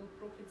Индра был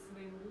проклят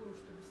своим гуру,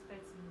 чтобы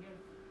стать свиньей.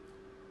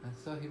 And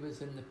so he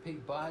was in the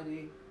pig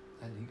body,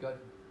 and he got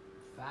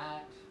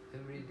fat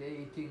every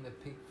day eating the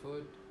pig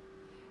food.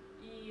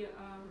 И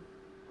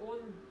он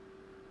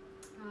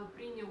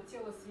принял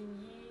тело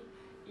свиньи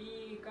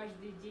и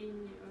каждый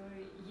день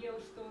ел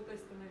что-то,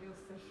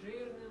 становился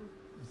жирным.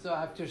 So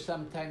after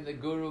some time the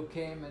guru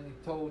came and he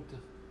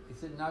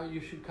said, now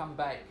you should come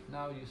back.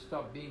 Now you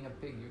stop being a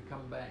pig, you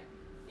come back.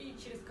 И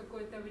через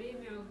какое-то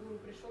время гуру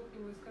пришел к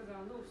нему и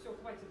сказал, ну все,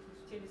 хватит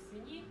в теле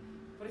свиньи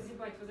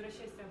прозябать,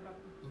 возвращайся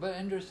обратно. But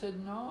Indra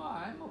said, no,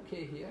 I'm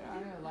okay here,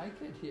 I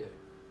like it here.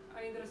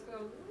 А Индра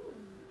сказал, ну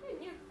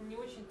нет, не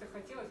очень-то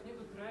хотелось, мне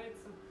тут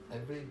нравится.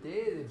 Every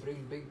day they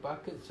bring big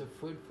buckets of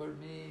food for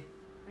me.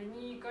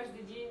 Они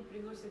каждый день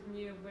приносят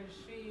мне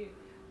большие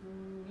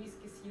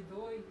миски с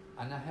едой.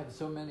 And I have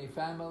so many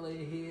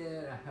family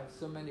here, I have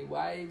so many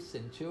wives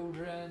and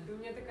children. И у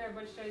меня такая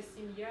большая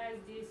семья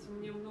здесь, у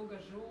меня много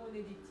жен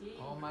и детей.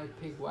 All my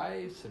pig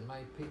wives and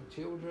my pig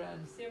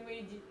children. Все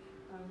мои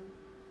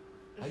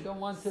I don't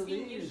want to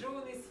свиньи, leave.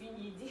 жены,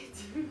 свиньи,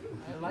 дети.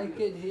 I like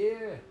it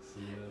here.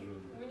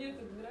 Мне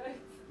тут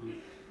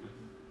нравится.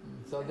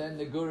 So then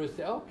the guru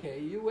said, okay,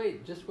 you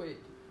wait, just wait.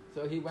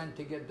 So he went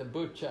to get the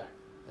butcher,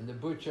 and the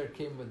butcher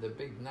came with a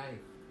big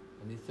knife.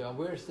 And he said,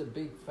 where's the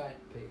big fat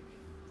pig?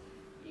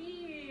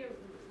 И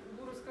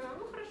гуру сказал,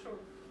 ну хорошо,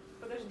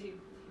 подожди.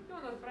 И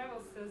он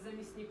отправился за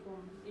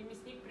мясником. И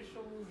мясник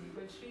пришел с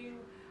большим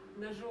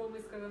ножом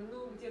и сказал,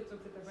 ну где тут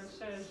эта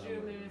большая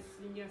жирная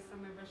свинья,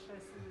 самая большая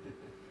свинья.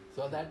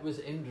 So that was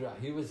Indra.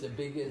 He was the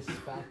biggest,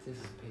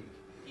 fattest pig.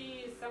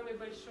 И самой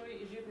большой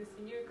и жирной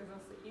свиньей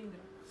оказался Индра.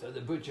 So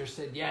the butcher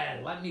said,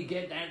 yeah, let me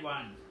get that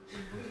one.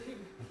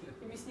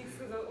 И мясник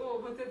сказал, о,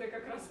 вот это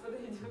как раз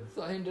подойдет.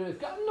 So Indra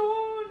said,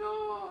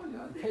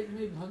 no,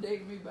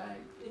 take me back.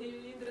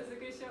 И Индра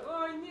закричал,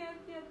 о, нет,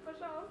 нет,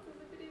 пожалуйста,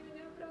 забери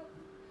меня обратно.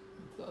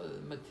 So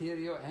the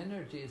material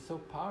energy is so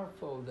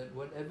powerful that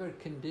whatever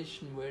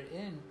condition we're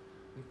in,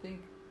 we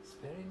think it's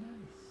very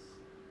nice.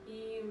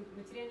 И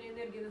материальная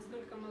энергия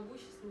настолько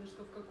могущественна,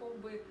 что в какой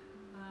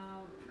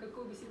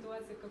бы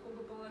ситуации, в каком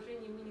бы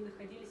положении мы ни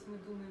находились, мы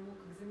думаем, о,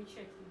 как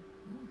замечательно.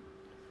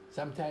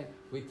 Sometimes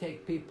we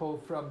take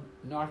people from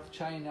North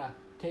China,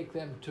 take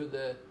them to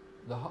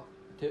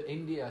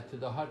India, to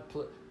the hot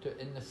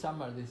in the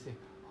summer. They say,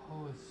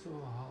 oh, it's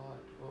so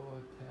hot, oh,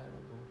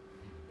 terrible.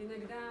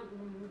 Иногда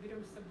мы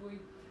берем с собой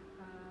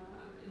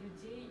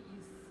людей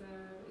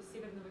из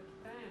Северного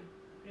Китая,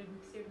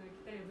 преданных Северного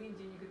Китая в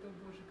Индию, они говорят,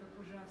 о, боже, как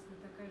ужасно,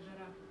 такая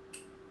жара.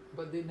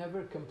 But they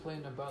never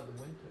complain about the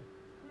winter.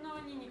 Но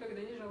они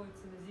никогда не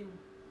жалуются на зиму.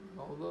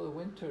 Although the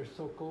winter is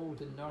so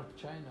cold in North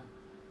China,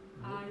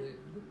 they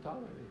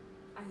tolerate.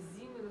 А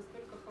зимы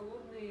настолько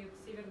холодные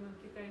в Северном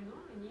Китае, но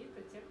они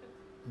это терпят.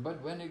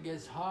 But when it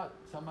gets hot,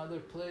 some other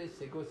place,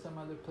 they go some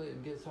other place,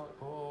 it gets hot,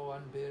 oh,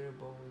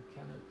 unbearable, we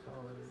cannot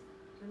tolerate.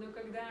 Но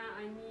когда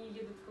они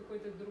едут в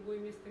какое-то другое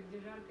место, где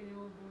жарко, они,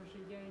 о боже,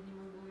 я не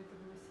могу это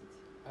выносить.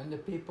 And the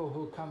people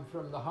who come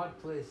from the hot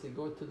place, they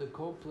go to the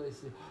cold place,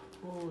 they,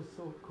 oh,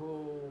 so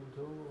cold,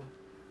 oh.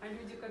 А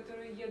люди,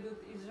 которые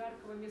едут из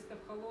жаркого места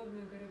в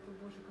холодное, говорят, о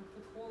боже, как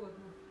тут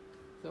холодно.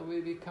 So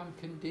we become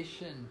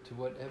conditioned to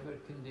whatever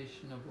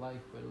condition of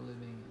life we're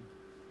living in.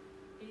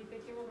 И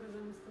таким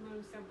образом мы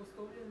становимся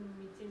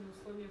обусловленными теми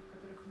условиями, в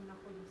которых мы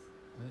находимся.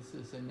 This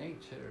is the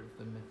nature of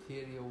the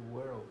material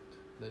world,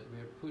 that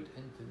we're put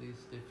into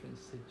these different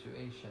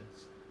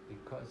situations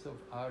because of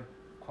our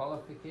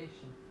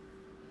qualification.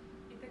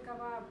 И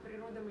такова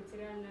природа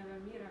материального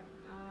мира.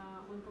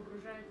 Он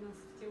погружает нас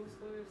в те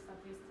условия в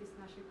соответствии с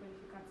нашей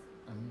квалификацией.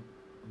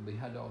 And we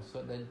had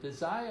also the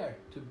desire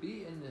to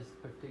be in this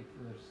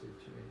particular И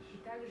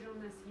situation. также у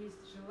нас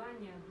есть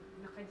желание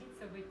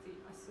находиться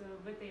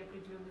в этой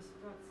определенной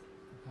ситуации.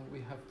 And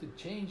we have to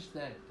change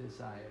that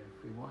desire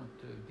if we want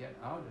to get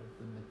out of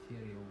the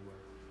material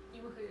world. И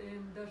мы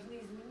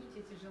должны изменить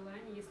эти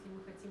желания, если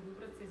мы хотим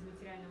выбраться из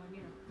материального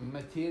мира.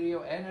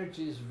 Material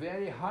energy is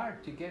very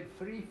hard to get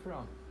free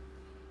from.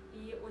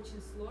 И очень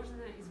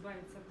сложно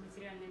избавиться от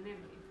материальной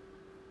энергии.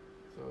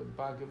 So in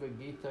Bhagavad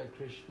Gita,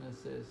 Krishna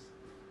says,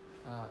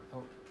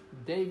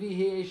 Devi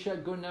hi esha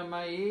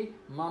gunamayi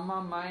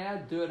mama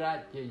maya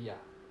duratyaya.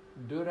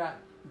 Durga.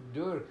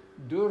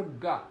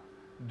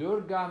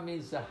 Durga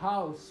means the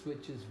house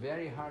which is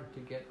very hard to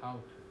get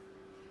out.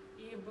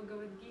 И в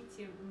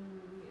Бхагавад-гите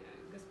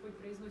Господь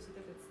произносит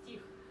этот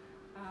стих.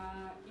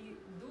 И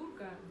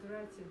Дурга,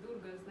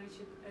 Дурга,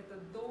 значит, это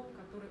дом,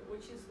 который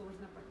очень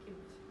сложно покинуть.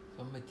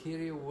 The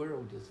material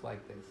world is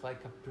like that. It's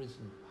like a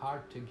prison,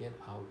 hard to get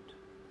out.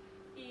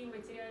 И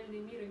материальный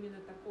мир именно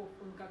таков,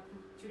 он как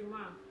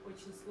тюрьма,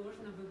 очень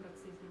сложно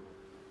выбраться из него.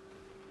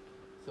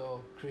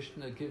 So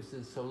Krishna gives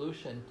a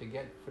solution to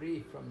get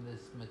free from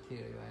this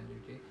material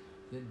energy.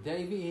 The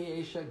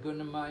Devi esha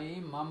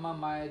gunamayi mama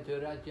maya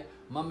duratya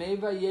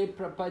mameva ye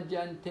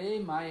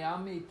prapadyante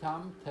mayami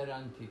tam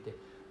tarantite.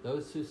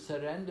 Those who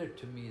surrender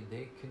to me,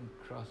 they can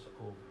cross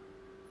over.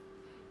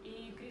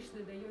 И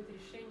Кришна дает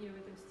решение в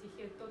этом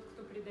стихе: тот,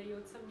 кто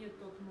предается мне,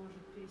 тот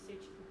может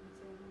пересечь этот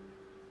материальный мир.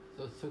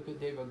 So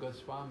Sukadeva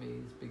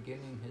Goswami is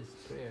beginning his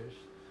prayers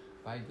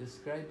by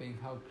describing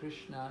how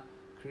Krishna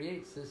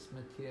creates this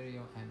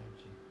material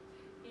energy.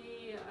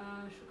 И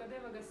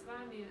Шукадева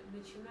Госвами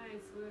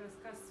начинает свой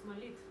рассказ с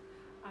молитв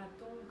о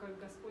том, как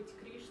Господь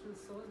Кришна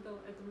создал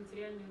эту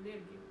материальную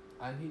энергию.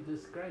 And he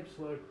describes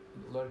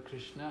Lord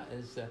Krishna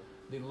as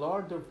the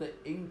Lord of the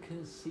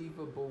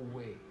inconceivable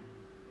way.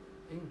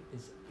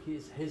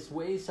 His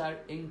ways are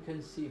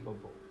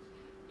inconceivable.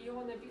 И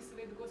он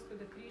описывает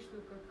Господа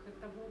Кришну как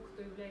того,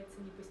 кто является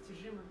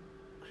непостижимым.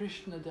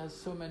 Krishna does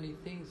so many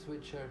things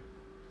which are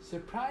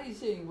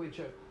surprising, which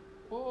are,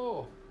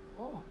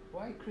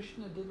 why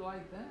Krishna did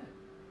like that?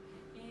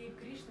 И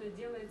Кришна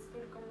делает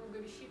столько много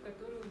вещей,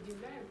 которые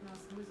удивляют нас.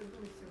 Мы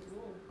задумаемся,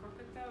 как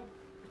это,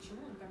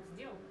 почему он так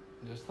сделал?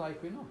 Just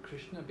like we know,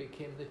 Krishna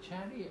became the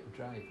chariot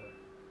driver.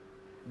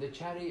 The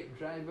chariot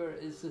driver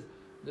is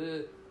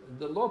the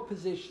low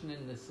position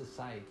in the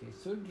society,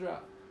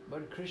 Sudra.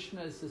 But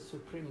Krishna is the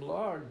Supreme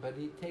Lord, but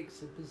he takes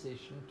the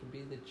position to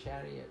be the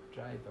chariot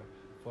driver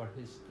for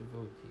his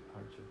devotee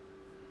Arjuna.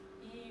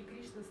 И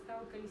Кришна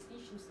стал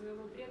колесничим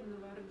своего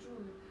преданного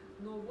Арджуны,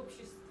 но в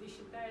обществе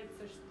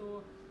считается,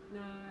 что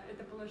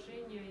это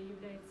положение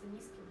является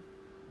низким.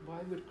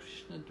 Why would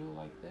Krishna do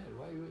like that?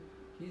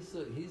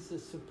 He's the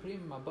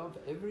supreme above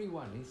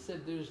everyone. He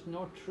said, "There's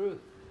no truth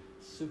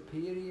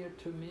superior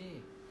to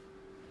me."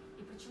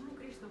 И почему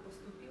Кришна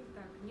поступил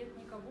так? Нет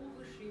никого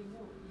выше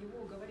его.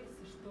 Его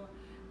говорится, что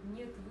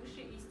нет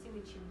выше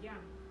истины, чем я.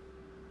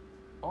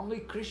 Only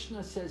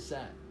Krishna says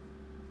that.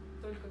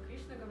 Только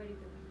Кришна говорит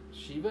это.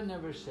 Shiva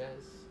never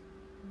says.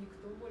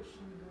 Никто больше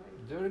не говорит.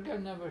 Durga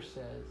never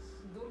says.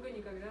 Дурга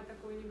никогда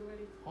такое не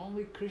говорит.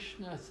 Only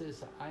Krishna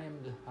says, "I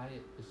am the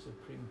highest, the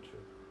supreme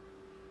truth."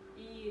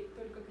 И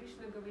только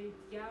Кришна говорит,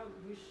 я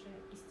высшая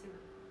истина.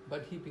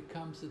 But he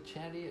becomes the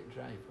chariot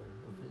driver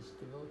of his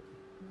devotee.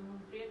 Но он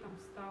при этом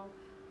стал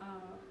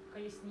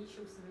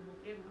колесничим своего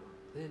преданного.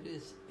 That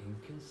is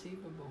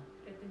inconceivable.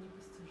 Это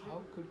непостижимо.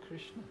 How could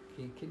Krishna?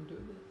 He can do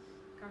this.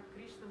 Как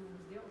Кришна мог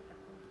сделать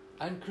такое?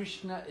 And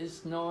Krishna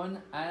is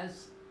known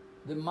as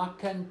the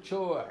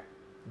Makanchor,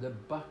 the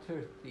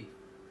butter thief.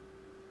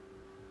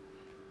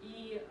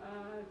 И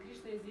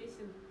Кришна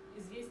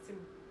известен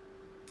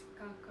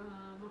как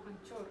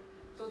Маханчор,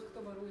 тот,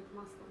 кто ворует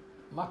масло.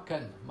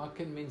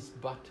 Makan means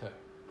butter.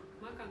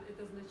 Макан –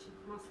 это значит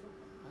масло.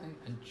 Right?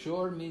 And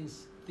chor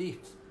means thief.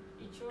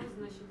 И чор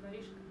значит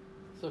воришка.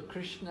 So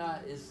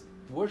Krishna is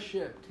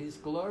worshipped, he's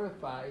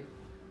glorified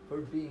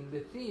for being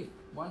the thief,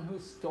 one who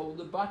stole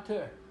the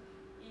butter.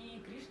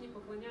 И Кришне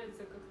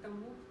поклоняются как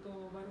тому,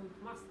 кто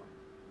ворует масло.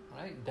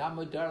 Right?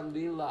 Damodar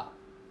Lila.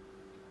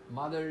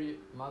 Mother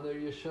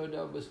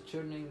Yashoda was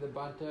churning the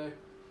butter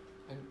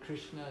and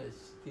Krishna is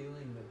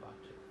stealing the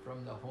butter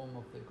from the home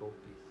of the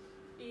gopis.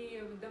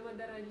 И в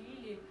Дамодара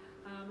Лили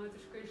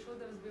матушка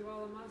Ишода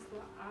взбивала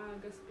масло, а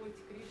Господь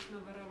Кришна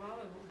воровал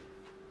его.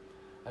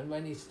 And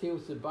when he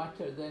steals the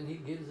butter, then he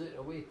gives it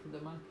away to the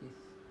monkeys.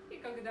 И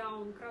когда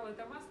он крал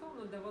это масло,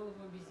 он отдавал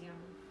его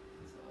обезьянам.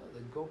 So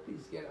the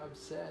gopis get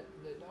upset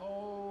that,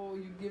 oh,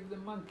 you give the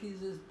monkeys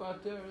this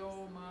butter,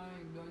 oh my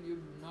God,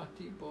 you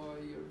naughty boy,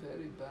 you're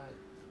very bad.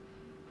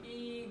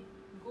 И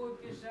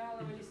гопи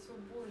жаловались: о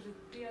Боже,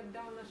 ты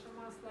отдал наше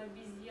масло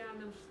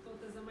обезьянам, что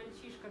ты за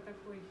мальчишка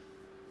такой?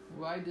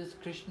 Why does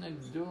Krishna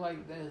do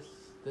like this?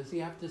 Does he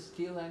have to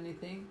steal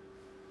anything?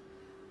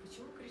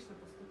 Почему Кришна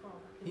поступал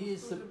так? He Ему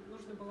is тоже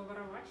нужно было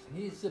воровать?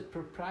 He is the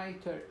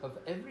proprietor of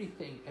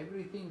everything.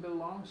 Everything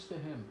belongs to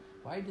him.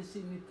 Why does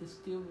he need to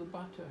steal the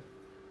butter?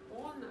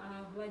 Он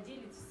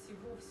владелец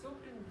всего, все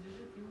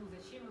принадлежит ему.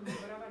 Зачем ему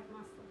воровать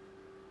масло?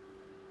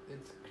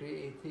 It's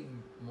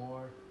creating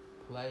more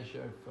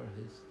pleasure for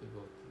his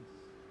devotees.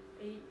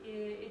 И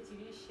эти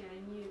вещи,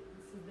 они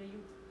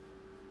создают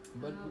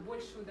But дают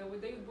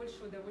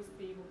больше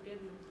удовольствия его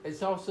преданным.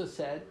 it's also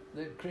said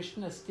that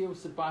Krishna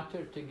steals the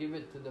butter to give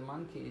it to the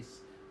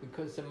monkeys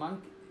because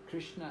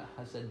Krishna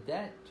has a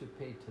debt to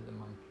pay to the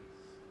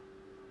monkeys.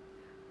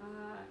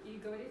 И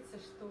говорится,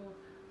 что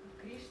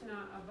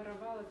Кришна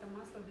воровал это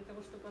масло для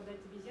того, чтобы отдать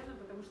обезьянам,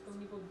 потому что у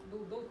него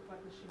был долг по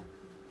отношению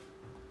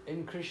к ним.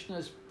 In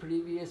Krishna's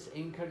previous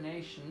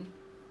incarnation,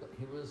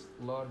 he was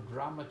Lord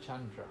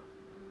Ramachandra.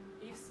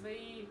 И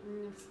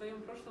в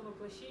своем прошлом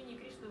воплощении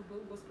Кришна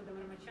был Господом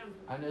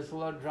Рамачандрой. And as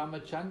Lord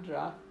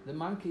Ramachandra, the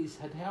monkeys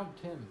had helped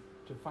him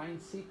to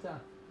find Sita.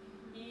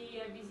 И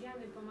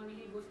обезьяны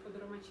помогли Господу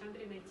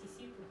Рамачандре найти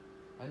Ситу.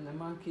 And the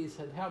monkeys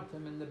had helped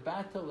him in the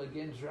battle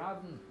against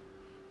Ravan.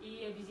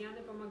 И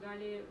обезьяны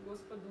помогали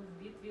Господу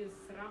в битве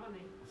с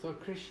Раваной. So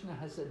Krishna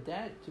has a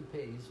debt to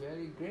pay. He's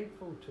very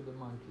grateful to the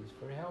monkeys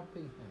for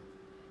helping him.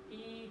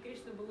 И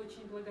Кришна был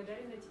очень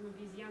благодарен этим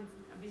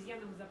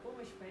обезьянам за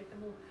помощь,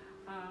 поэтому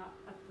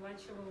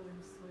отплачивал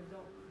им свой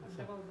долг,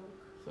 отдавал долг.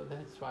 So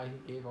that's why he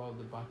gave all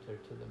the butter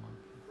to the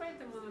monkeys.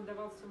 Поэтому он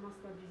отдавал все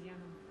масло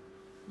обезьянам.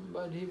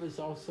 But he was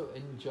also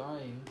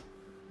enjoying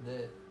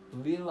the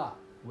lila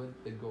with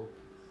the gopis.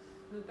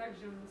 Но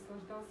также он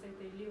наслаждался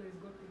этой лилой с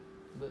гопи.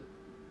 But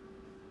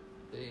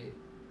they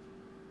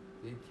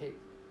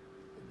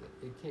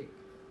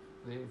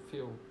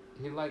feel,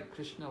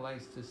 Krishna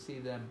likes to see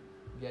them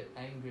get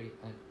angry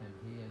at him.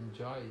 He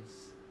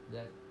enjoys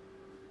that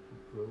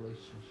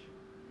relationship.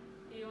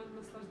 И он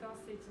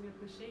наслаждался этими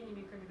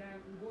отношениями, когда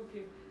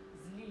гопи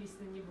злились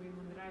на него,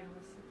 ему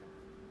нравилось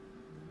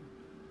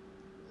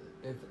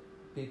это.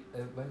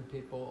 When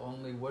people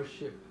only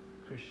worship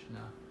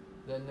Krishna,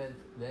 then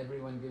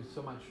everyone gives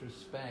so much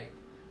respect,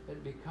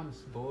 it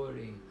becomes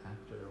boring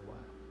after a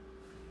while.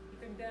 И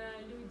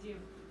когда люди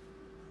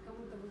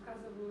кому-то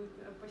выказывают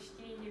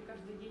почтение,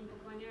 каждый день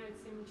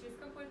поклоняются ему, через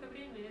какое-то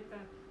время это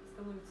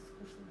становится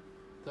скучно.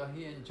 So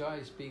he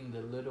enjoys being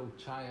the little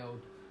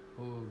child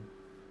who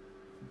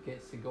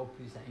gets the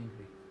gopis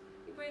angry.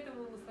 И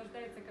поэтому он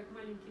наслаждается как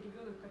маленький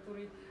ребенок,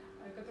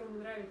 которому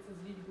нравится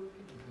злить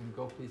гопи. And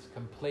gopis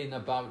complain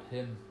about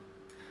him.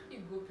 И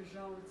гопи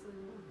жалуются на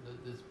него.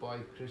 That this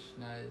boy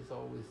Krishna is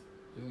always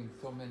doing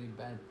so many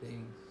bad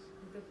things.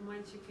 Этот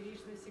мальчик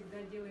Кришна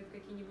всегда делает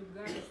какие-нибудь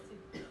гадости.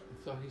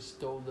 So he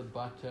stole the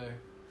butter,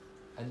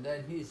 and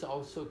then he's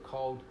also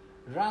called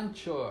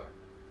Ranchor.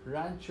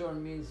 Ranchor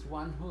means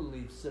one who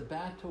leaves the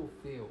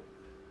battlefield.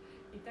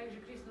 И также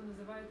Кришну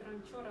называют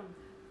ранчором,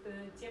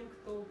 тем,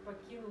 кто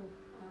покинул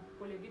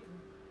поле битвы.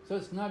 So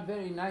it's not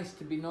very nice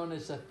to be known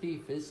as a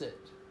thief, is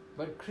it?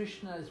 But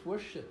Krishna is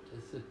worshipped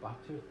as the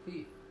butter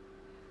thief.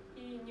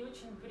 И не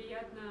очень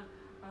приятно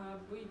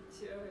быть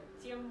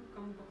тем,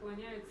 кому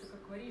поклоняются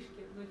как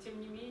воришки, но тем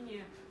не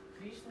менее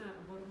Кришна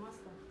вор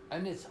масла.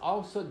 And it's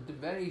also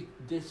very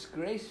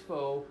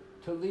disgraceful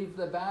to leave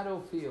the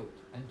battlefield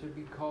and to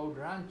be called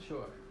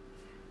Ranchor.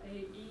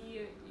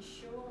 И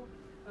еще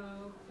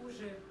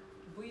хуже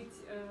быть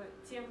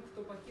тем,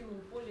 кто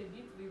покинул поле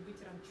битвы, и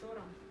быть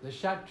ранчором. The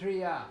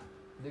Kshatriya,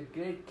 the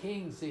great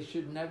kings, they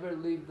should never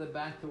leave the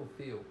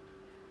battlefield.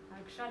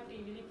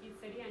 Кшатрии, великие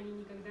цари, они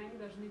никогда не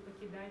должны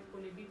покидать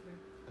поле битвы.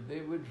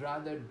 They would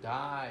rather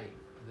die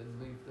than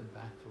leave the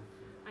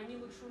battlefield. Они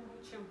лучше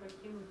умрут, чем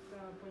покинут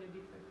поле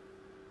битвы.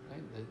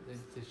 Right?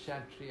 It's the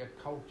Kshatriya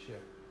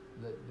culture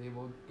that they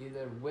will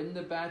either win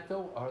the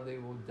battle or they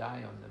will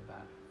die on the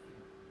battlefield.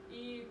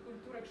 И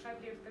культура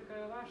кшатриев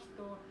такова,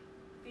 что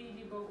ты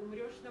либо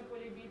умрешь на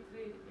поле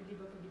битвы,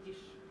 либо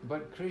победишь.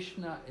 But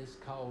Krishna is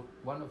called,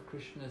 one of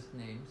Krishna's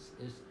names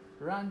is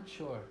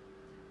Ranchor.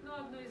 Но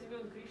одно из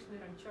имен Кришны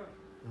ранчор.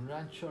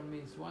 Ranchor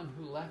means one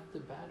who left the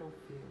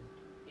battlefield.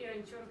 И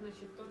ранчор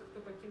значит тот,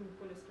 кто покинул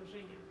поле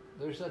сражения.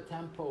 There's a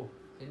temple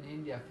in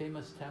India, a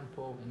famous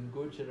temple in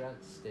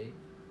Gujarat state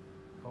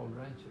called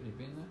Ranchor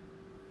Vigna.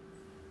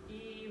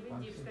 И в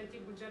Индии, в штате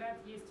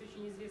Гуджарат, есть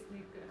очень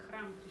известный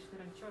храм Кришны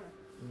ранчора.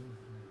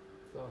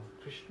 So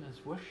Krishna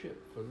is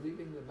worshipped for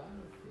leaving the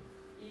battlefield.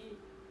 И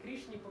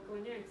Кришне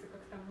поклоняются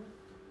как тому,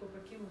 кто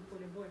покинул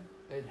поле боя.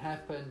 It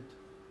happened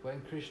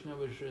when Krishna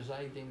was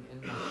residing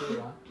in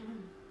Mathura.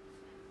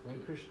 When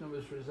Krishna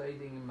was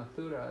residing in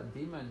Mathura, a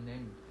demon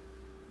named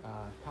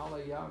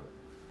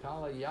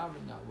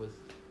Kalayavana was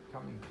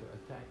coming to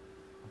attack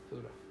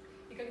Mathura.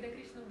 И когда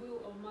Кришна был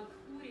в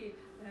Мадхуре,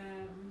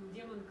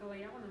 демон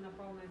Калаявана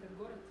напал на этот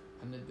город.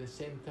 And at the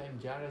same time,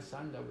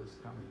 Jarasandha was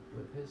coming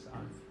with his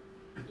army.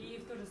 И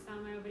в то же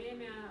самое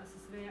время со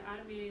своей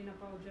армией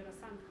напал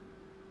Джарасандха.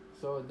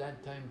 So at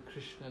that time,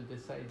 Krishna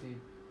decided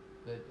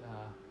that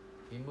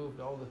he moved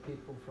all the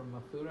people from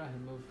Mathura, he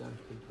moved them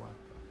to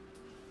Dwarka.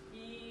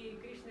 И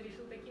Кришна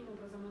решил таким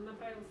образом, он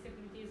направил всех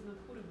людей из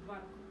Мадхуры в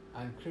Дварку.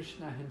 And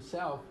Krishna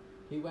himself,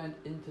 he went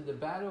into the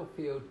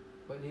battlefield,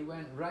 but he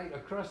went right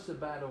across the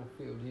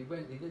battlefield. He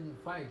didn't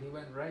fight, he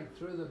went right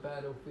through the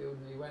battlefield,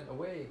 and he went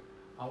away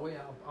up,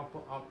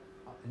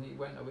 and he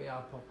went away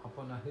up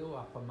on a hill,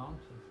 up a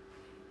mountain.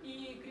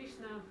 И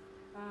Кришна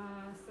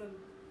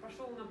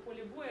пошел на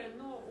поле боя,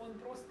 но он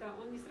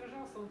не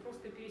сражался, он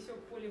просто пересек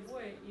поле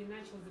боя и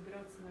начал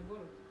забираться на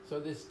город. So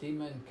this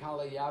demon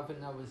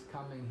Kalayavana was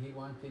coming, he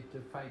wanted to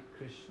fight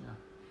Krishna.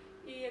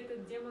 И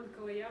этот демон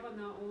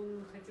Калаявана,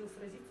 он хотел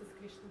сразиться с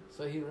Кришной.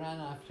 So he ran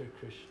after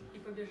Krishna, И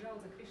побежал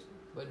за Кришной.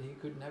 but he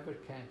could never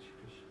catch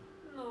Krishna.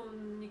 Но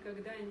он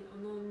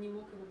не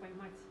мог его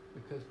поймать.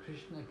 Because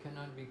Krishna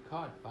cannot be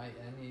caught by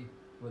any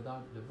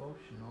without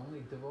devotion.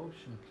 Only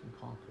devotion can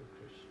conquer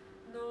Krishna.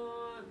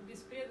 Но без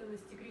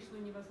преданности Кришну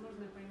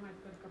невозможно поймать,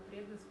 только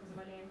преданность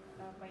позволяет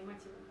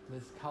поймать его.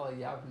 This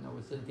Kalayavana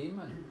was a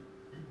demon.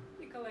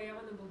 И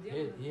Калаявана был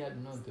демоном, He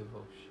had no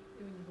devotion.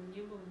 и у него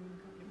не было ни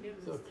капли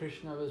So преданности.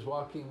 Krishna was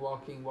walking,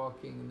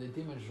 and the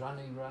demon's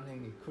running,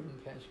 he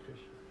couldn't catch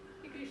Krishna.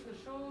 И Кришна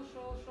шел,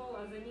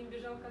 а за ним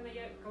бежал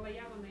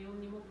Калаявана, и он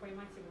не мог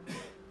поймать его.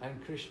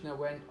 And Krishna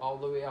went all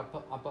the way up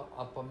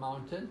a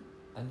mountain,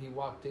 and he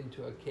walked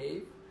into a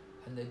cave,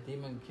 and the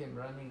demon came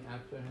running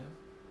after him.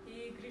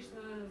 И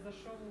Кришна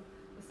зашел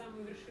на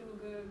самую вершину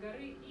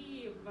горы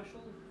и вошел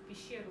в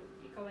пещеру,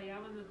 и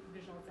Калаявана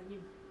бежал за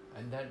ним.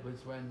 And that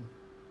was when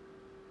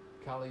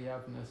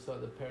Kalayavana saw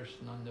the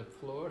person on the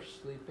floor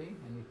sleeping,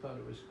 and he thought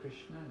it was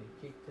Krishna, and he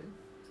kicked him.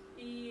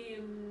 И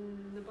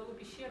на полу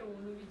пещеры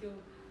он увидел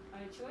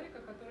человека,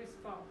 который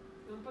спал.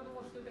 И он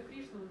подумал, что это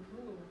Кришна, он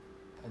пнул его.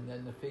 And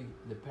then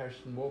the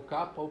person woke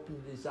up,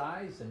 opened his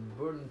eyes, and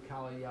burned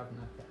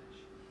Kalayavana cash.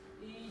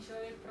 И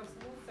человек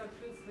проснулся,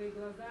 открыл свои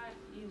глаза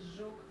и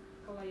сжег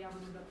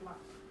Калаявану дотла.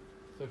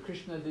 So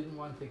Krishna didn't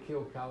want to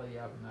kill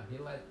Kalayavana. He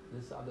let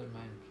this other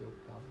man kill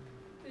Kalayavana.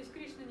 То есть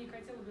Кришна не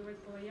хотел убивать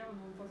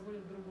Калаявану, он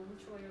позволил другому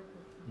человеку.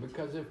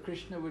 Because if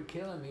Krishna would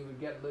kill him, he would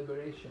get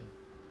liberation.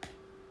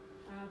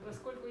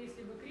 Поскольку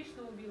если бы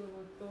Кришна убил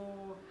его,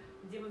 то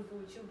демон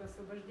получил бы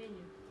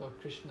освобождение. So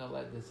Krishna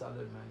let this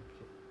other man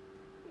kill.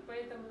 И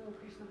поэтому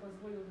Кришна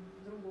позволил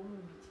другому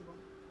убить его.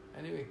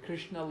 Anyway,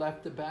 Krishna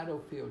left the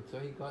battlefield, so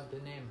he got the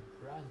name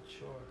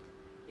Ranchor.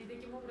 И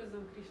таким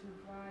образом Кришна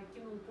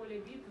покинул поле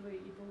битвы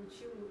и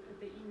получил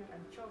это имя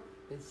Ранчор.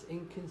 It's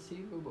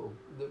inconceivable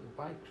that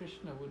why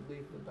Krishna would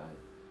leave the battle.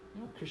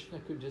 You know, Krishna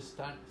could just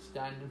stand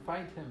and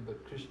fight him,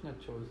 but Krishna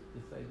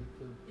decided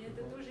to. И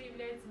это тоже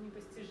является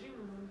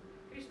непостижимым.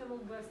 Кришна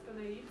мог бы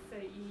остановиться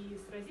и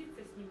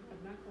сразиться с ним,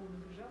 однако он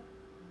убежал.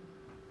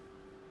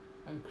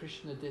 And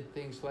Krishna did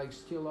things like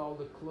steal all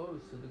the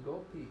clothes of the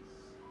gopis.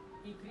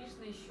 И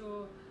Кришна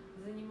еще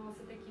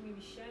занимался такими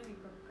вещами,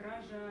 как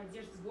кража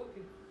одежд с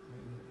гопи.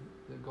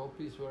 The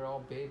gopis were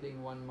all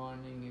bathing one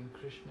morning, and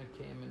Krishna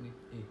came and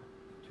he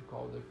took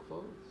all their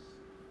clothes.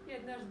 И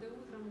однажды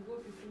утром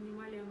гопи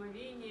принимали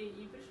омовение,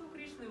 и пришел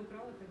Кришна и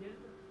украл их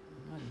одежду.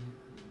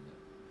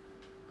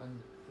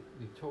 And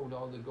he told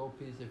all the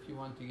gopis, if you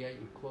want to get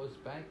your clothes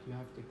back, you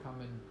have to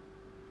come and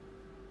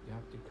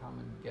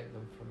get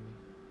them from me.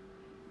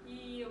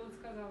 И он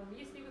сказал им,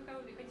 если вы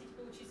хотите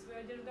получить свою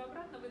одежду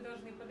обратно, вы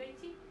должны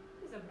подойти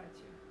и забрать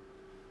ее.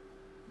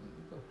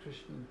 So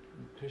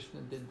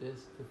Krishna did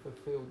this to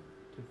fulfill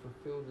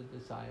the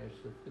desires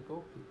of the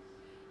gopis.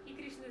 И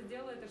Кришна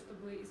сделал это,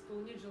 чтобы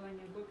исполнить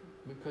желание гопи.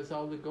 Because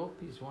all the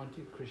gopis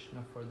wanted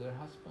Krishna for their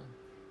husband.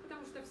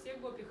 Потому что все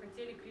гопи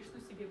хотели Кришну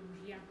себе в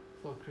мужья.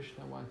 So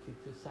Krishna wanted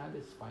to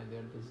satisfy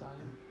their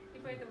desires. И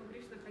поэтому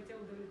Кришна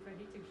хотел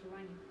удовлетворить их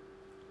желание.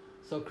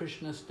 So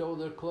Krishna stole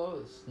their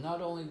clothes.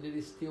 Not only did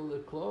he steal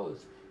their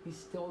clothes, he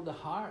stole the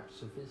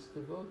hearts of his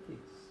devotees.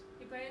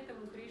 И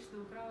поэтому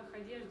Кришна украл их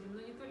одежду, но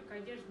не только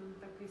одежду, но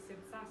так и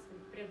сердца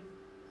своих преданных.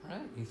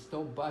 Right? He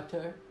stole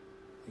butter,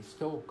 he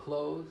stole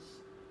clothes,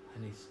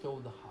 and he stole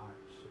the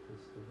hearts of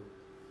his devotees.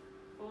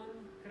 Он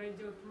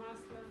крадет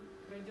масло,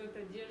 крадет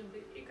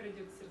одежды и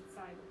крадет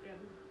сердца его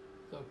преданных.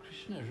 So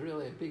Krishna is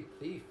really a big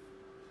thief.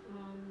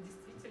 Он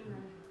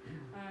действительно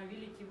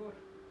великий вор.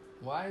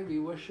 Why are we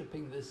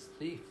worshipping this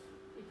thief?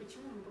 И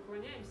почему мы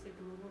поклоняемся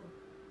этому вору?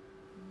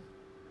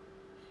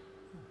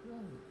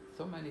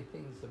 So many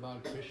things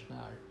about Krishna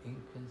are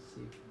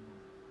inconceivable.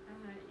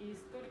 И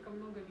столько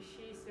много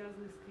вещей,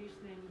 связанных с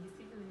Кришной, они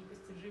действительно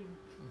непостижимы.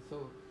 And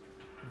so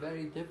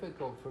very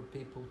difficult for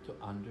people to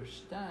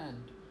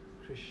understand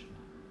Krishna.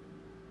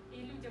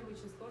 И людям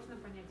очень сложно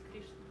понять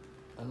Кришну.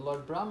 And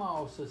Lord Brahma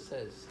also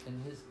says in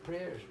his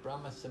prayers,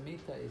 Brahma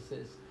Samhita, he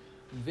says,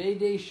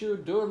 Vedeshu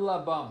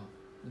durlabham.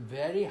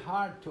 Very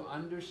hard to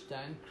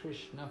understand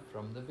Krishna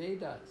from the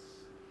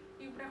Vedas.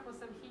 И в Брахма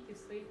Самхите, в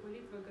своих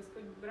молитвах,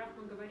 Господь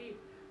Брахма говорит,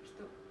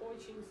 что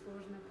очень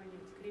сложно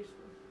понять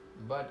Кришну.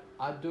 But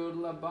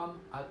adurlabham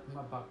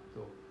atma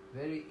bhakto.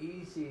 Very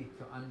easy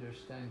to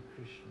understand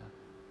Krishna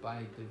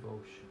by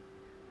devotion.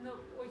 Но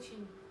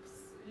очень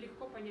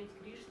легко понять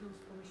Кришну с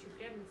помощью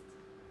преданности.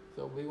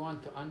 So we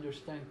want to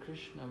understand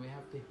Krishna, we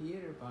have to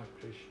hear about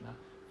Krishna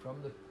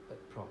from the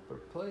proper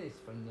place,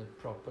 from the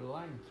proper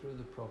line, through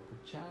the proper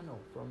channel,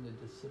 from the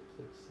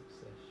disciplic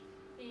succession.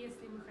 И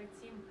если мы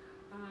хотим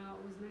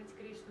узнать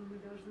Кришну, мы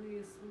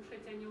должны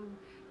слушать о нем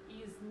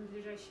из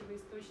надлежащего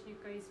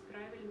источника, из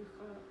правильных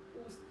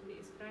уст,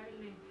 из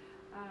правильной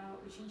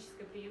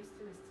ученической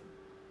преемственности.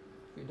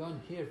 If we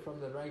don't hear from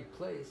the right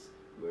place,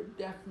 we'll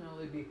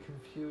definitely be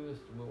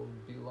confused, we'll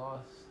be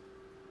lost.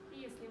 И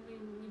если мы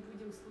не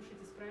будем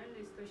слушать из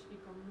правильного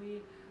источника,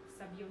 мы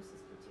собьемся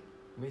с пути.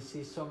 We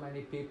see so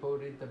many people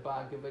read the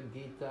Bhagavad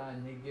Gita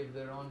and they give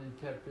their own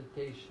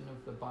interpretation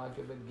of the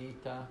Bhagavad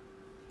Gita.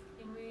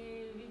 И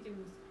мы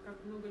видим,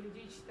 как много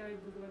людей читают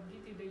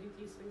Бхагавад-гиту и дают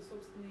ей свои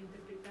собственные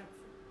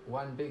интерпретации.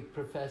 One big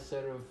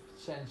professor of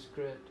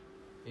Sanskrit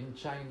in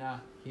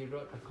China, he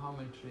wrote a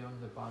commentary on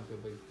the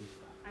Bhagavad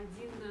Gita.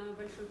 Один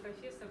большой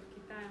профессор в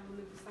Китае, он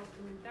написал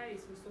комментарий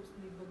свой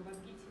собственный к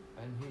Бхагавад-гите.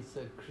 And he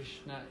said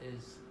Krishna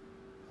is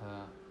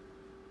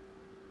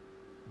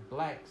the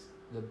black,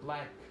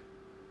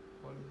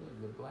 what is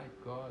it, the black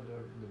god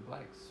or the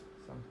black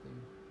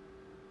something,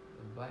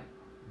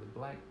 the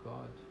black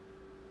god.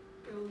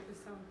 И он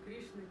писал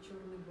Кришна,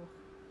 черный бог.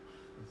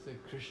 He said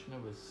Krishna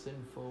was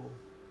sinful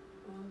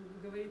Он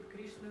говорит,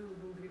 Кришна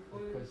был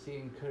греховен, because he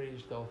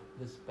encouraged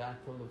this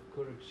battle of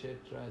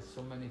Kurukshetra. As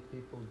so many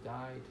people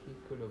died, he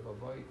could have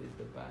avoided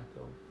the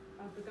battle.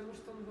 потому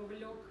что он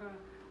вовлек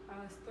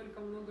столько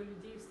много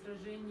людей в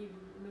сражении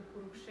на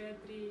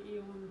Курукшетре, и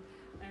он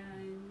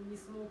не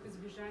смог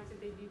избежать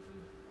этой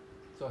битвы.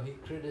 So he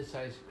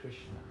criticized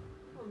Krishna.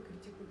 Он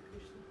критикует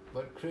Кришну.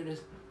 But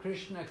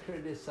Krishna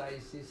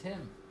criticizes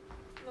him.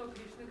 Но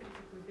Кришна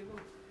критикует его.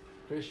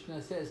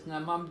 Krishna says,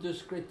 Namam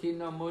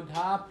duskritina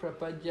mudha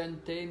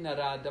prapajante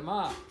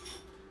naradama.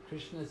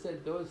 Krishna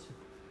said,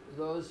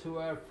 those who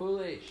are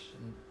foolish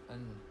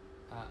and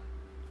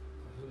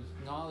whose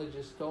knowledge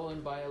is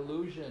stolen by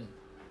illusion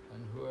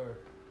and who are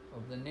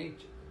of the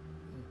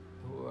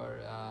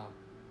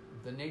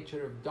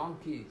nature of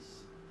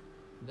donkeys,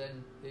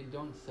 then they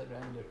don't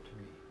surrender to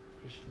me.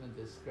 Krishna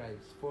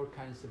describes 4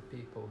 kinds of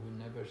people who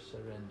never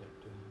surrender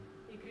to him.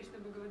 И Кришна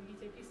в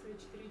Бхагавад-гите описывает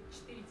 4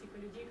 типа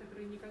людей,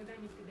 которые никогда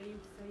не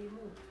предаются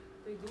ему.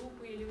 То есть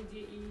глупые люди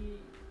и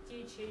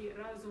те, чей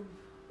разум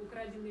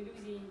украден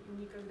иллюзией,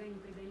 никогда не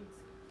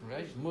предаются.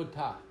 Right?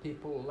 Mudha,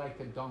 people like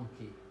a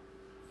donkey,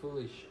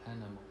 foolish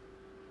animal.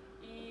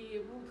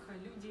 И мудха,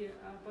 люди,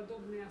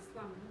 подобные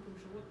ослам, глупым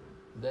животным.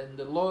 Then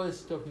the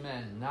lowest of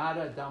men,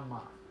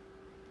 Naradama.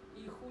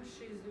 И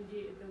худшие из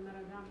людей это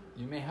Нарадама.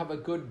 You may have a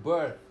good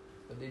birth,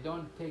 but they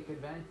don't take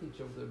advantage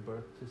of their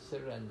birth to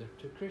surrender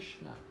to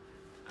Krishna.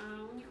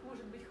 У них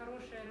может быть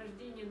хорошее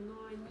рождение,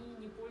 но они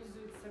не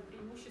пользуются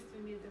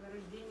преимуществами этого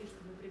рождения,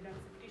 чтобы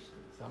предаться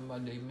Кришне.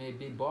 Somebody may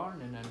be born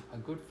in a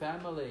good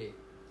family,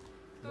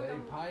 very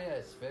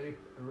pious, very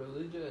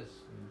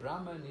religious,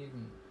 Brahman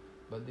even,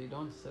 but they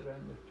don't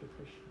surrender to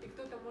Krishna. И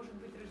кто-то может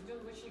быть рожден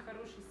в очень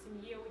хорошей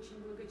семье,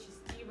 очень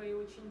благочестивой,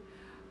 очень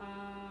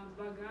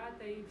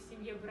богатой, в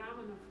семье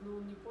браманов, но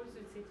он не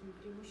пользуется этими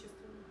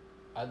преимуществами.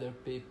 Other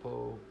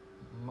people,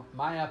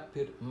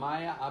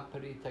 Maya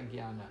aparita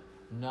jnana,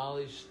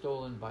 knowledge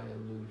stolen by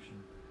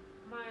illusion.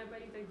 Майя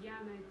парита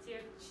гьяна,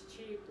 те,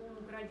 чей ум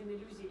украден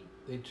иллюзией.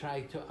 They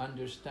try to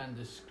understand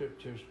the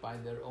scriptures by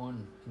their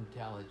own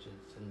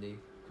intelligence and they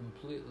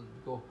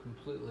go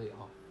completely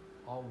off,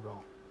 all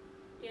wrong.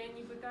 И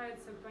они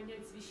пытаются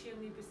понять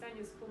священные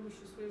писания с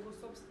помощью своего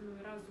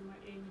собственного разума,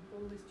 и они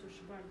полностью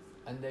ошибаются.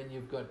 And then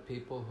you've got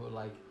people who are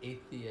like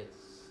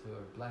atheists, who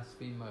are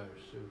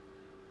blasphemers, who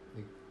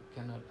they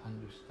cannot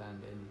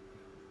understand anything.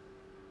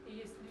 И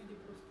есть люди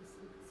просто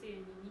слепцы,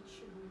 они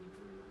ничего не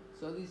понимают.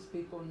 So these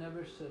people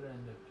never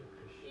surrender to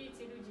Krishna. И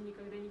эти люди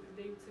никогда не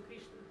предаются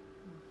Кришне.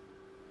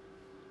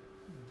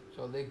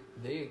 So they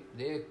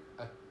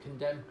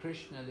condemn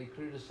Krishna, they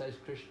criticize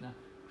Krishna,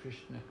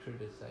 Krishna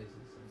criticizes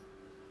them.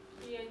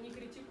 И они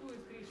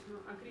критикуют Кришну,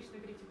 а Кришна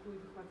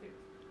критикует их в ответ.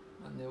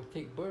 And they'll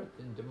take birth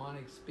in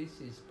demonic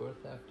species,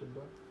 birth after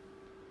birth.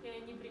 И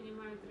они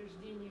принимают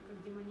рождение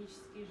как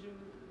демонические,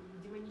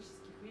 в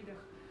демонических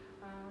видах,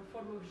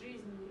 формах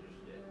жизни,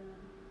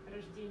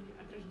 рождения,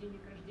 от рождения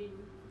к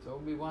рождению. So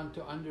we want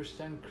to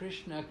understand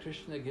Krishna.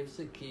 Krishna gives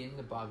the key in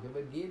the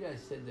Bhagavad Gita. I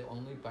said that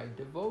only by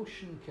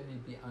devotion can he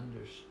be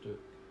understood.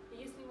 И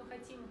если мы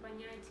хотим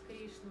понять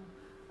Кришну,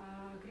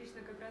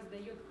 Кришна как раз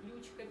дает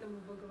ключ к этому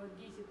в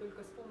Бхагавад-гите,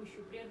 только с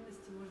помощью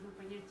преданности можно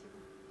понять его.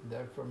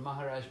 Therefore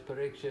Maharaj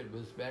Parikshit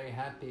was very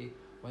happy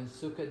when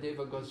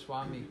Sukadeva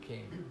Goswami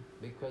came,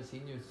 because he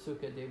knew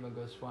Sukadeva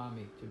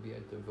Goswami to be a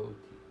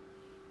devotee.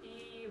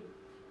 И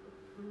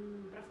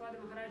Прохлада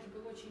Махарадж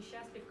был очень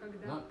счастлив,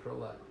 когда... Not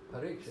Prahlad,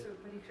 Parikshit.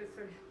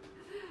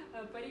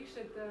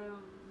 Парикшит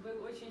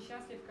был очень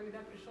счастлив, когда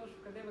пришел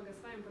Шукадева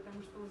Госвами,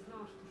 потому что он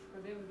знал, что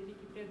Шукадева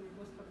великий преданный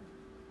Господа.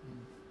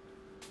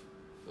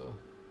 So,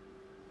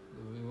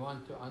 we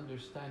want to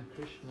understand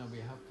Krishna, we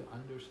have to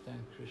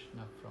understand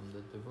Krishna from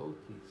the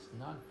devotees,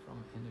 not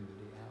from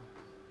anybody else.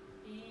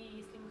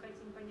 И если мы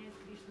хотим понять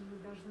Кришну, мы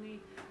должны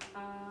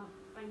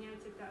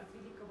понять это от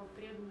великого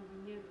преданного,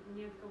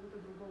 не от кого-то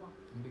другого.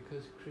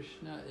 Because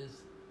Krishna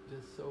is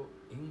just so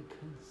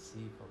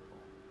inconceivable.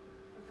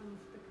 Потому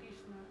что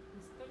Кришна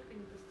настолько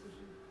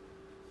непостижим.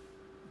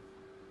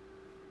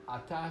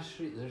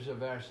 Atashri, there's a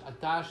verse,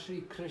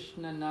 Atashri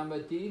Krishna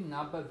Navati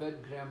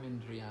Nabhavad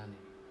Gramindriyani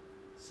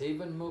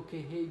Sevan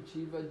Mukhe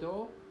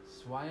Jivado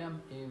Swayam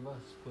Eva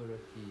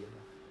Spuratiya.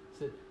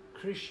 So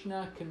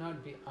Krishna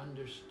cannot be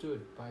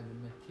understood by the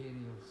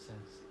material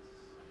senses.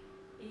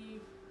 И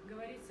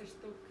говорится,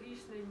 что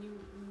Кришну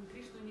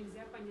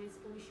нельзя понять с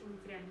помощью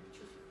материальных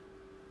чувств.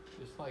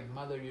 Just like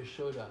Mother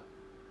Yashoda,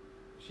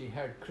 she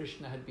heard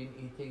Krishna had been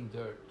eating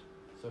dirt.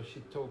 So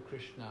she told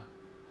Krishna,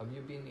 have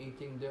you been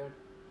eating dirt?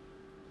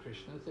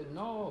 Krishna said,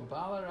 no,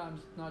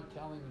 Balaram's not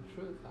telling the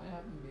truth. I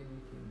haven't been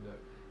eating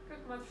dirt.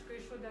 Как матушка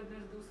Ишода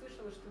однажды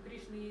услышала, что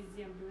Кришна ест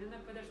землю, и она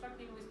подошла к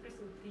нему и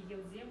спросила, ты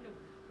ел землю?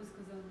 Он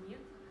сказал, нет.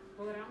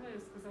 Баларама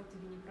сказал,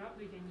 тебе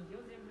неправду, я не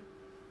ел землю.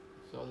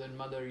 So then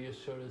Mother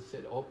Yashoda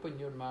said, open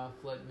your mouth,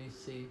 let me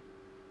see.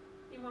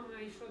 И мама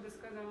Ишода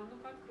сказала,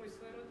 ну-ка, открой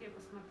свой рот, я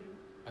посмотрю.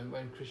 And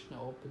when Krishna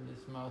opened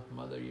his mouth,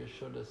 Mother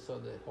Yashoda saw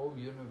the whole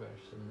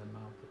universe in the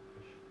mouth of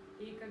Krishna.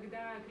 И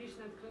когда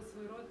Кришна открыл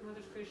свой рот,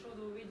 матушка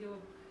Ишода увидела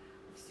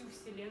всю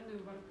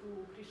вселенную во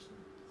рту Кришны.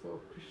 So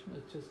Krishna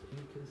is just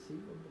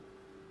inconceivable.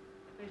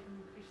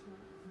 Поэтому Кришна...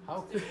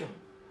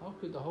 How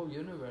could the whole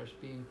universe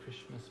be in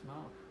Krishna's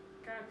mouth?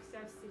 Как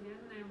вся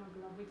вселенная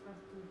могла быть во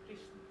рту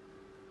Кришны?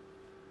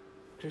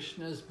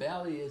 Krishna's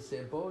belly is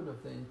the abode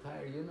of the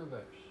entire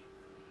universe.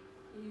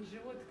 И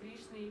живот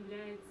Кришны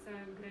является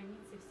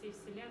границей всей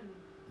вселенной.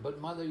 But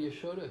Mother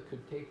Yashoda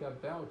could take a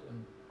belt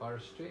or a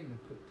string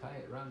and tie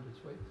it around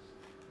his waist.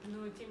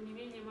 Но тем не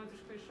менее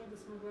матушка Ишода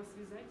смогла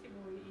связать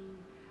его и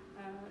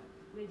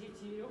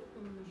надеть веревку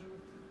ему на живот.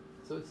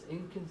 So it's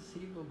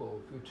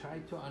inconceivable if you try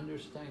to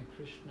understand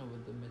Krishna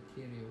with the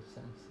material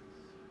senses.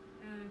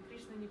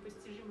 Кришна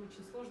непостижим,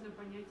 очень сложно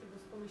понять его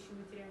с помощью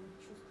материальных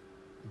чувств.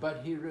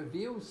 But he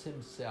reveals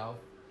himself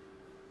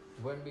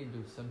when we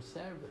do some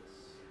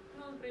service.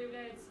 Но он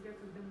проявляет себя,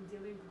 когда мы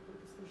делаем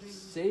какое-то служение.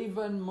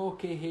 Sevan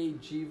mukhe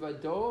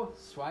jivado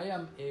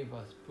swayam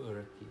eva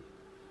spurati.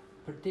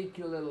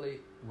 Particularly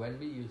when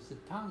we use the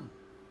tongue.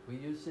 We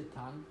use the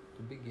tongue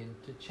to begin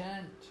to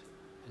chant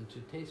and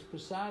to taste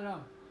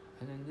prasadam.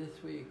 And in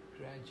this way,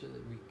 gradually,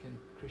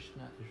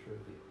 Krishna is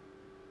revealed.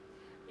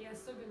 И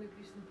особенно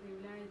Кришна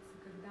проявляется,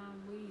 когда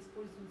мы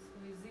используем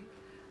свой язык,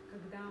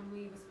 когда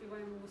мы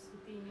воспеваем его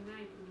святые имена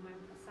и принимаем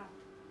прасад.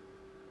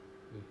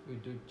 We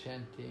do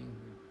chanting,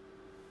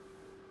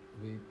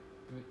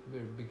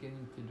 we're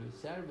beginning to do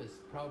service.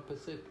 Prabhupada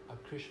said, a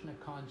Krishna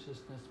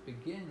consciousness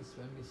begins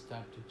when we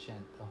start to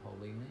chant the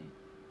holy name.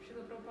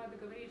 Шрила Прабхупада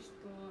говорит,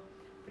 что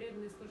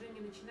преданное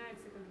служение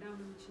начинается, когда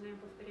мы начинаем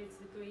повторять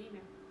святое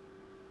имя.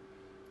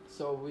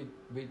 So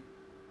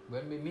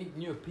when we meet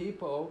new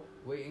people,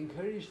 we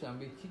encourage them,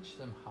 we teach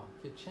them how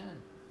to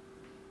chant.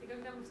 И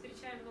когда мы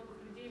встречаем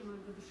новых людей, мы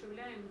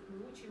воодушевляем их,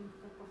 мы учим их,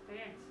 как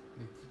повторять.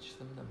 We teach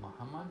them the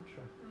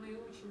Mahamantra. Мы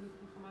учим их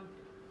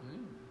Махамантре.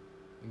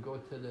 We go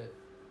to the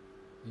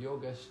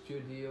yoga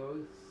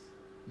studios,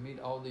 meet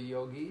all the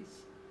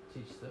yogis,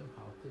 teach them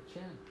how to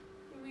chant.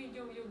 И мы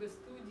идем в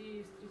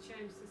йога-студии,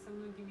 встречаемся со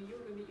многими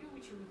йогами и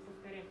учим их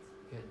повторять.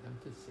 Get them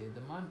to say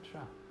the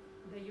mantra.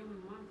 Даем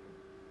им мантру.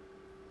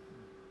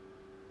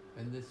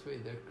 And this way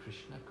their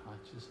Krishna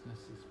consciousness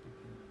is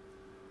beginning.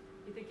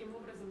 И таким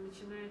образом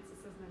начинается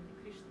сознание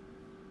Кришны.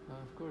 Now,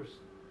 of course,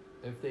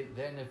 if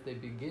they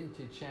begin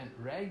to chant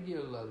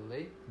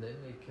regularly, then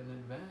they can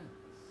advance.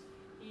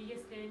 И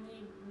если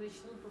они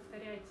начнут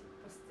повторять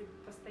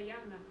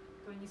постоянно,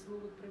 то они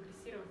смогут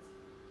прогрессировать.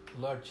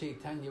 Lord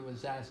Chaitanya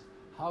was asked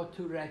how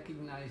to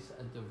recognize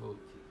a devotee.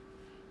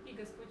 И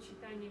Господь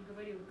Чайтанья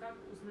говорил, как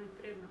узнать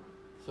преданного.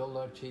 So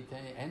Lord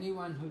Chaitanya,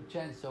 anyone who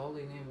chants the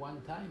holy name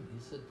one time,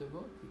 he's a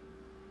devotee.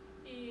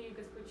 И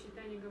Господь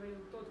Чайтанья говорил,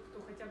 тот,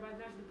 кто хотя бы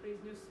однажды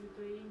произнес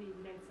святое имя,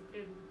 является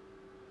преданным.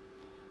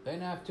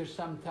 Then after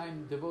some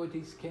time,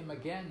 devotees came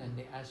again and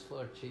they asked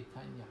Lord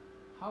Chaitanya,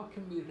 how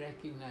can we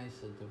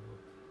recognize a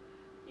devotee?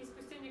 И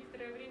спустя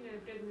некоторое время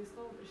преданные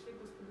снова пришли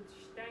к Господу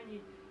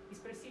Чайтанье и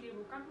спросили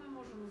его, как мы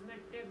можем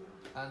узнать преданного?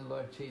 And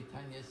Lord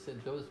Chaitanya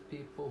said, those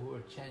people who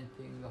are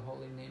chanting the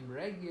holy name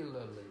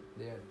regularly,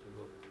 they are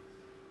devotees.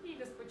 И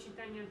Господь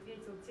Чайтанья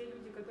ответил, те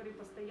люди, которые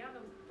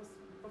постоянно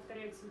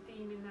повторяют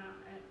святые имена,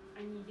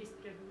 они есть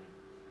преданные.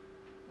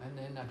 And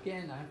then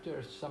again,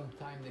 after some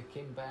time, they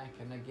came back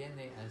and again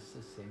they asked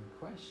the same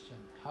question,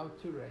 how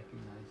to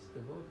recognize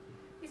devotee.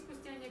 И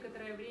спустя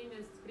некоторое время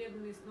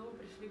преданные снова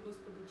пришли к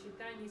Господу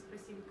Чайтанье и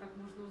спросили, как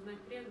можно узнать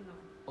преданного.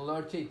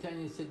 Lord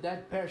Chaitanya said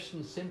that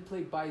person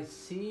simply by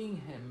seeing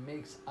him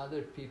makes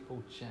other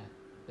people chant.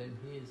 Then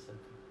he is a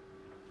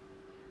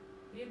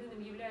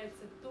Преданным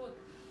является тот,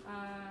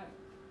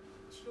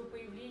 чье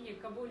появление,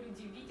 кого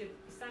люди видят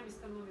и сами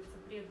становятся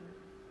преданными.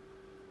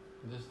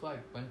 Just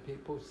like when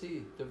people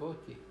see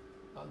devotee,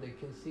 oh, they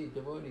can see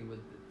devotee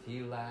with the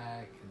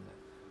tilak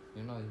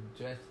and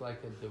dressed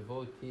like a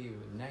devotee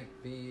with neck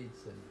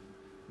beads, and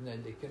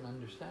then they can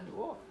understand.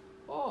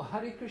 Oh,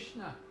 Hare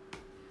Krishna.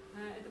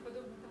 Это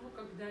подобно тому,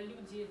 когда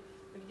люди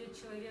видят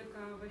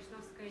человека в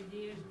вайшнавской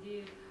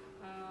одежде,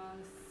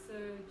 с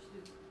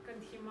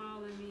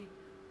кантхималами,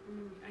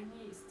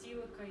 они с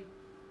тилакой,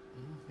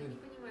 они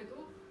понимают,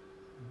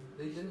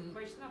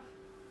 вайшнав.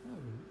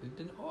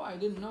 I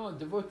didn't know,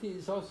 devotee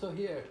is also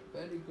here.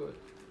 Very good.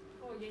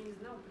 О, я не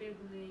знал,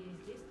 преданные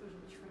здесь тоже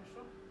очень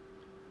хорошо.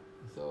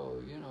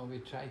 So, we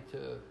try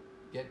to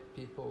get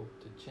people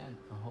to chant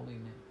the holy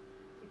name.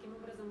 Таким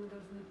образом, мы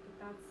должны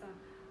пытаться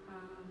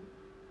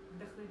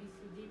вдохновить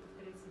людей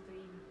повторять Святое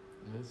Имя.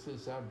 This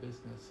is our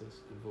business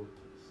as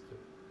devotees, to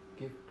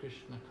give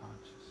Krishna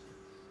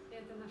consciousness.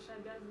 Это наша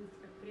обязанность,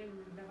 как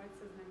преданных, давать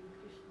сознание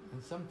Кришны.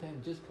 And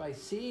sometimes just by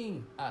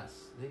seeing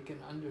us, they can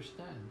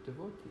understand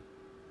devotee.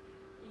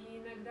 И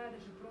иногда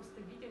даже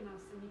просто видя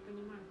нас, они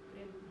понимают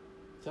преданных.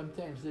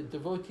 Sometimes the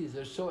devotees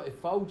are so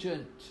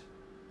effulgent.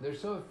 They're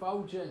so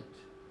effulgent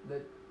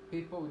that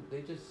people,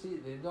 they don't see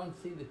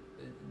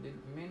they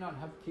may not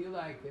have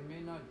tilak, they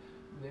may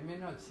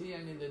not see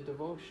any of the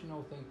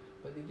devotional thing,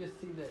 but they just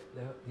see the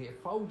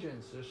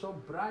effulgence. They're so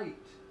bright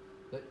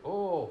that,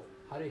 oh,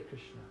 Hare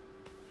Krishna.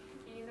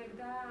 И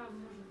иногда,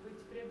 может быть,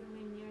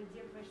 преданный не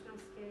одет в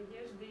вайшнавские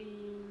одежды,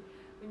 и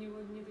у него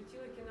нету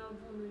тилаки на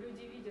лбу, но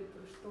люди видят,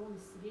 что он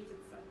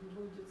светится, от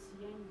него идет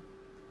сияние.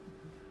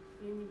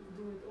 И они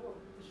думают, о,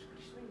 это же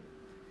Кришна.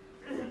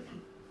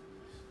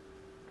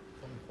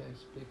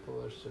 Sometimes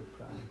people are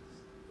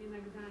surprised.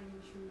 Иногда они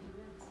очень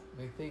удивляются.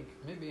 They think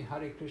maybe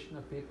Hare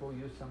Krishna people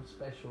use some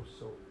special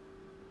soap.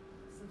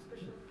 Some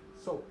special.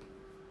 Soap.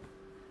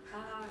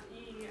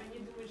 И они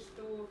думают,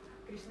 что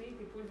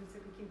кришнаиты пользуются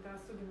каким-то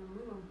особенным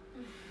мылом.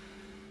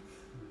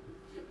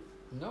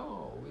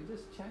 No, we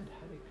just chant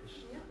Hare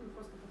Krishna. Нет, мы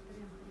просто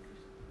повторяем Харе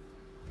Кришна.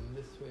 In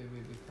this way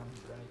we become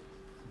bright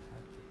and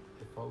happy,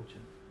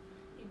 effulgent.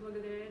 И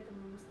благодаря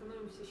этому мы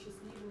становимся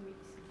счастливыми и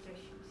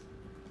светящимися.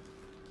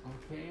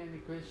 Okay,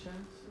 any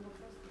questions?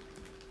 Вопрос?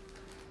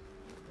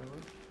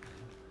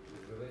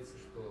 Говорится,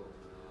 что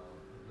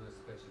одно из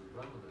качеств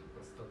Брахмана –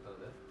 простота,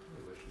 да?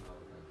 И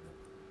Вайшнава также.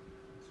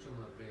 В чем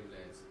она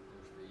проявляется?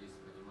 Потому что есть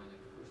понимание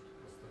такое, что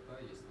простота,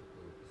 есть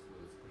такое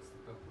пословица,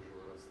 простота хуже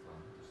воровства,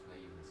 то есть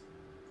наивность.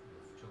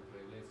 В чем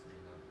проявляется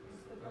именно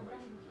простота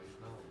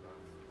Вайшнава,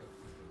 Брахмана? Как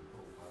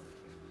Прабхупада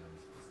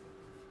проявлялась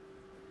простота?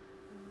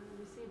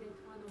 We say that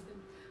one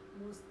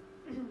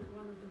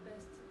of the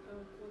best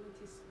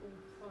qualities of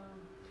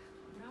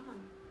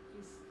Brahman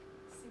is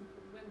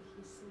simple, when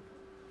he is simple.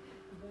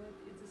 But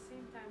at the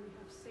same time we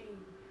have saying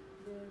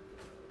that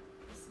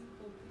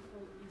simple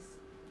people is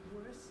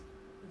worse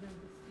than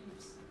the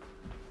thieves.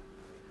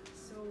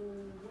 So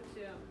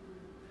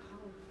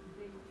how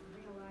they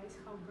realize,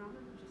 how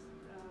Brahman just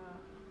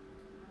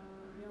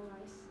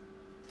realize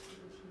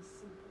that he is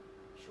simple,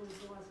 show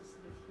to others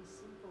that he is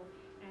simple,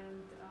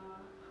 and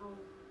how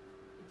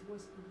it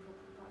was in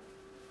Prabhupada.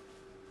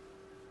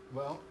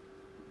 Well,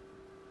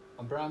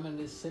 a Brahmin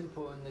is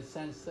simple in the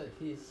sense that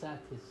he is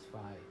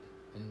satisfied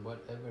in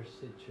whatever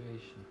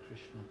situation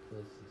Krishna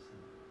places him.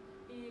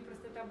 И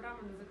простота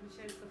Брахмана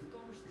заключается в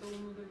том, что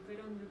он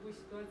удовлетворен в любой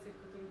ситуации, в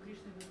которую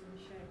Кришна его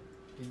помещает.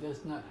 He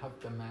does not have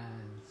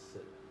demands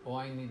that, oh,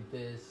 I need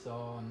this,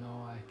 oh,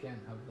 no, I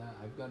can't have that,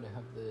 I've got to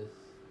have this.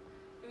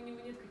 И у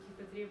него нет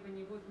каких-то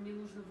требований, вот мне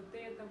нужно вот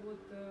это, вот,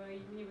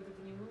 и мне вот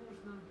это не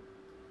нужно.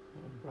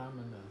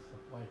 Brahmana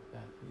is like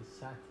that. He's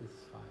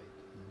satisfied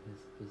in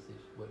his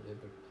position,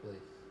 whatever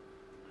place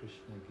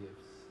Krishna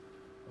gives,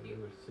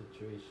 whatever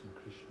situation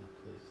Krishna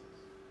places.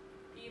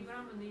 И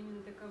браманы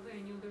именно таковы,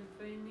 они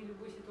удовлетворены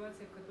любой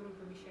ситуацией, в которую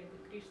помещает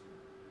их Кришна.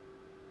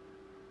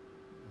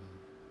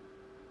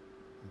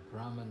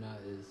 Brahmana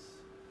is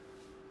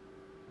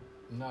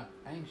not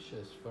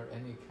anxious for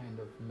any kind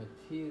of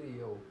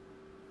material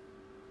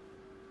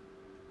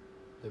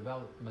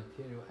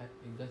material.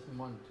 He doesn't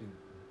want to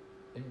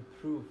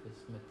improve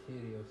his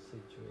material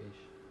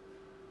situation.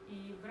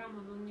 И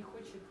Браман, он не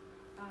хочет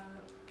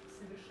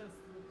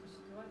совершенствовать ту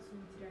ситуацию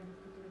материальную,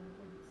 в которой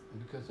находится.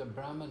 Because a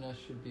Brahmana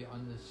should be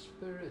on the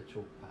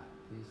spiritual path.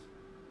 He's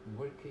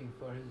working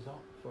for his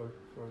own, for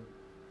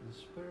the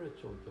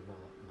spiritual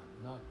development.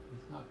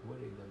 He's not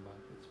worried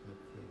about its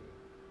material.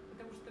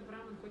 Потому что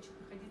Браман хочет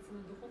находиться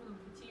на духовном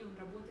пути, и он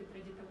работает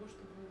ради того,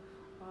 чтобы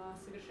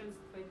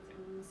совершенствовать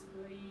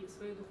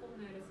свое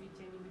духовное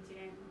развитие, а не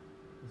материальное.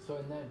 So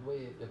in that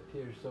way it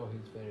appears though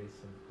he's very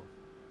simple.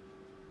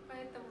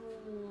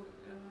 Поэтому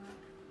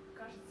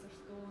кажется,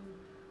 что он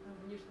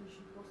внешне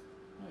очень прост.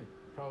 Right.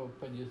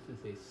 Prabhupada used to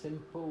say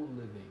simple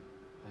living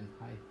and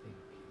high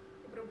thinking.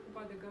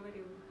 Прабхупада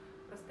говорил,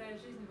 простая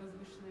жизнь,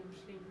 возвышенное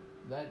мышление.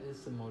 That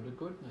is the mode of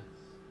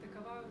goodness.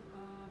 Такова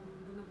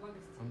гуна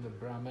благости. And the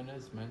Brahmana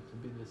is meant to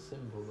be the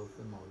symbol of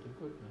the mode of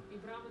goodness. И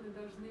браманы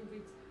должны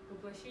быть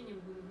воплощением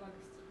гуны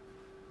благости.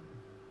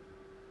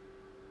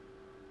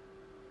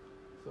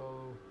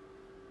 So,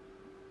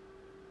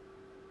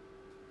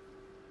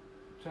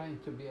 trying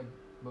to be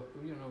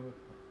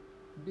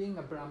being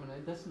a Brahmana,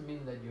 it doesn't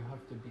mean that you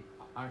have to be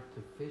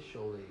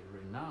artificially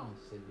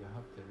renounced, that you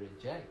have to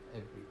reject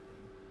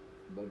everything,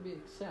 but we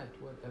accept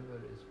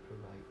whatever is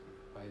provided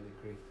by the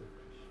grace of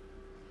Krishna.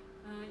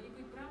 И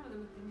быть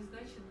браманом это не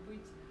значит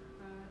быть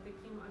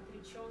таким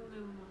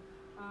отреченным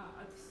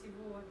от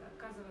всего,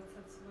 отказываться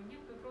от всего. Нет,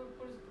 мы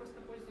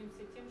просто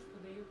пользуемся тем, что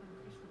дает нам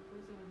Кришна в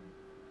пользование.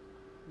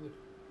 We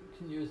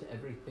can use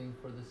everything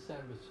for the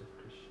service of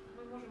Krishna.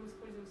 Мы можем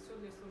использовать все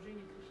для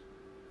служения Кришне.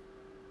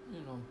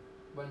 You know,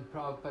 when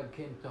Prabhupada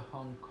came to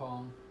Hong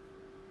Kong,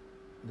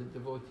 the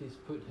devotees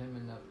put him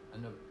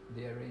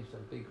they arranged a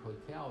big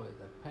hotel,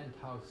 a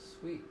penthouse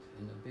suite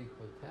in a big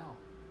hotel.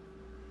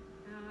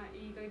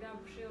 И когда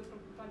Шрила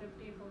Прабхупада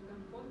приехал в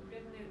Гонконг,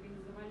 преданные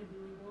организовали для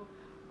него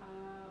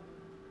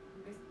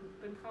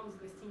пентхаус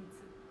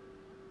гостиницы.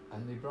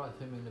 And they brought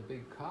him in a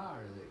big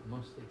car, the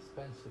most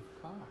expensive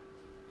car.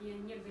 И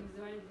они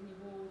организовали для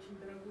него очень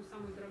дорогую,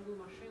 самую дорогую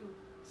машину.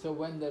 So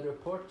when the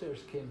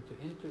reporters came to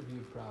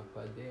interview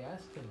Prabhupada, they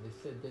asked him, they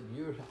said that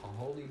you're a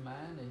holy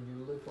man and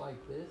you live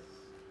like this?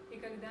 И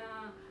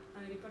когда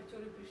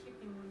репортеры пришли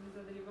к нему, они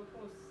задали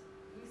вопрос,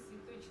 вы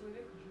святой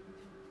человек,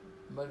 живете?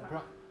 But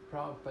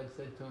Prabhupada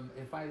said to him,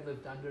 if I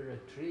lived under a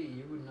tree,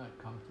 you would not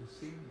come to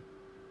see me.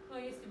 Ну, а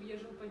если бы я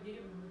жил под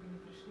деревом, мы бы не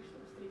пришли,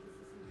 чтобы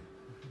встретиться с ним.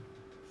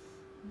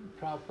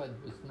 Prabhupada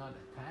was not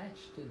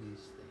attached to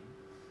these things.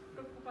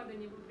 Прабхупада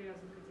не был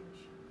привязан к этим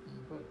вещам.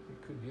 But he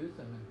could use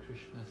them in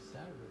Krishna's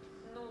service.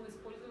 Но он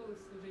использовал их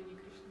в служении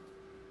Кришне.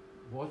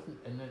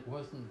 It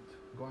wasn't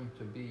going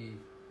to be,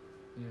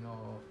 it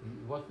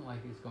wasn't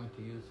like he's going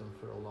to use them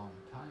for a long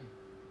time.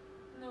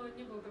 Но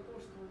не было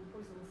такого, что он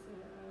пользовался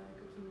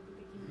какими-то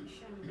такими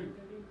вещами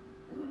долгое время.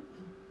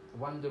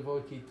 One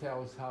devotee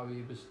tells how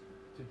he was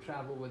to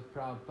travel with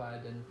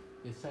Prabhupada and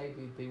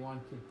decided they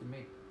wanted to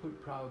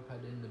put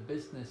Prabhupada in the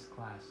business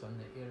class on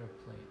the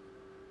aeroplane.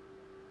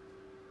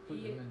 Put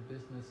him in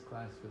business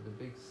class with a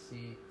big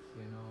seat,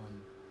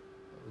 and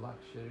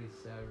luxury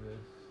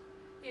service.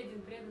 И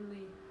один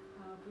преданный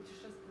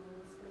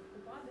путешествовал с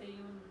Прабхупадой,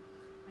 и он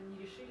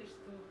решил,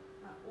 что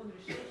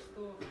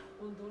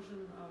он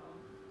должен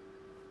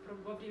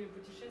во время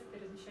путешествия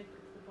размещать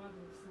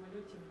Прабхупаду в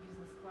самолете в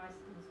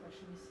бизнес-классе, с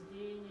большими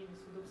сиденьями,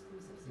 с удобствами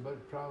совсем. But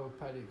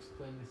Prabhupada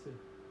explained, he said,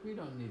 we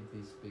don't need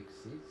these big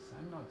seats.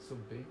 I'm not so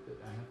big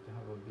that I have to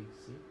have a big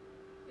seat.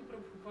 И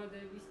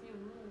Прабхупада объяснил,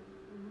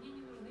 мне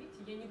не нужны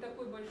эти, я не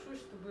такой большой,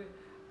 чтобы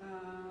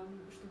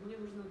мне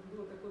нужно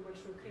было такое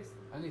большое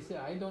кресло. And he said,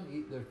 I don't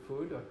eat their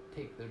food or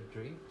take their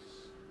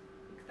drinks.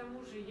 И к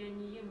тому же я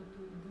не ем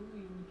эту еду и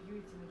не пью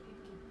эти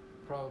напитки.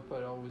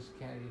 Prabhupada always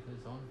carried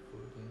his own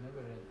food. He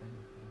never ate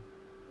anything.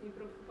 И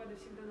Прабхупада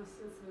всегда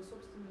носил свою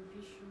собственную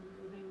пищу,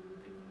 никогда не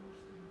принимал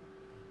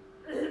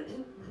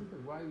что-нибудь.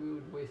 Why we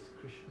would waste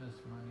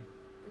Krishna's money?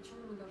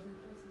 Почему мы должны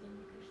тратить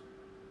деньги Кришны?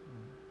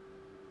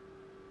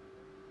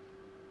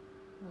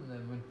 And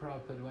then when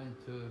Prabhupada went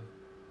to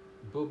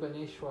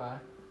Bhubaneswar,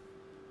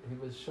 he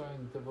was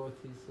showing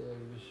devotees there,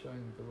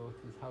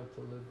 how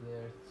to live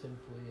there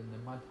simply in the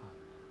mud hut.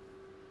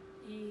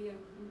 И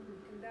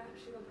когда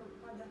Шрила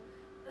Прабхупада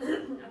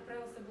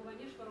отправился в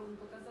Бхуванешвар, он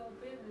показал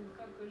преданным,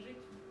 как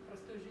жить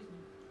простой жизнью.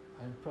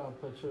 And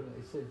Prabhupada showed him,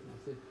 he said,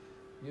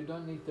 you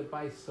don't need to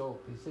buy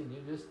soap. He said, you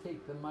just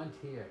take the mud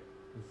here.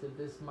 He said,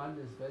 this mud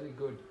is very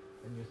good,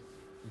 and you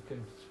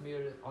can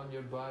smear it on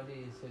your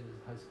body. He said,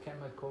 it has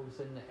chemicals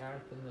in the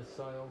earth and the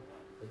soil.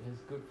 It is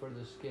good for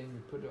the skin.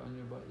 You put it on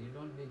your body. You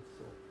don't need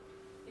soap.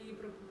 И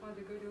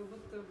Прабхупада говорил,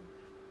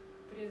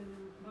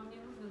 преданным, вам не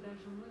нужно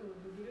даже мыло,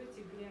 вы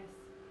берете грязь.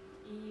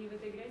 И в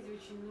этой грязи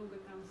очень много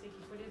там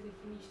всяких полезных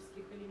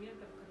химических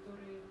элементов,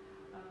 которые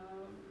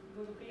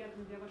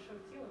благоприятны для вашего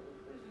тела. Вы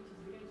пользуетесь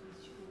грязью, из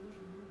чего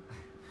нужно мыло.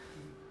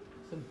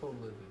 Simple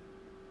living.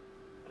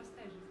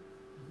 Простая жизнь.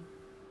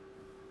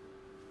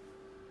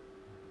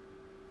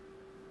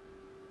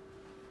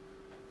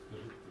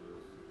 Скажите,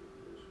 пожалуйста,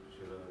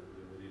 вчера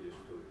говорили,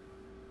 что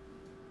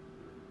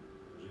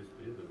жизнь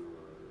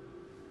преданного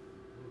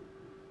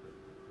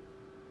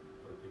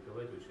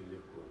практиковать очень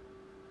легко.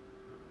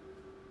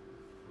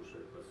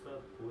 Кушай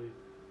постав, пой,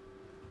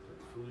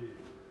 танцуй,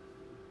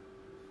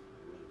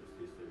 может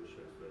достичь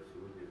совершенства. А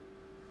сегодня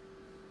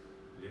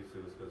в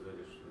лекции вы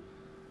сказали, что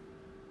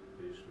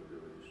Кришна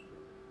говорит, что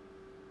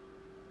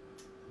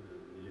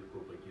нелегко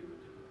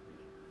покинуть этот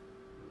мир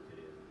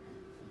материальный.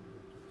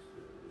 То есть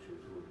очень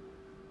трудно,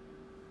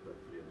 как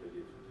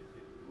преодолеть вот эти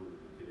годы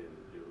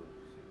материальной природы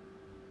все.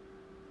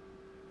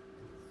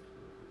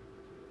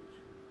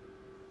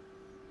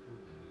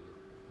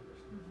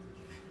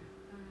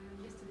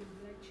 Yesterday in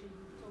the lecture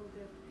you told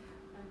that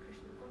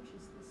Krishna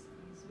consciousness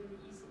is very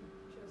easy.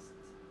 Just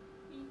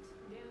eat,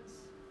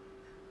 dance,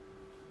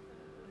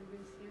 like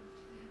this, yeah.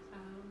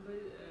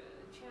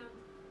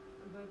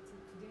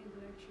 today in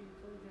the lecture you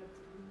told that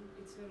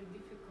it's very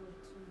difficult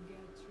to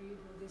get rid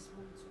of these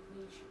modes of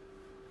nature.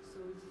 So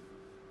it's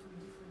two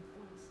different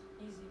points.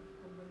 Easy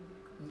or very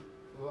difficult.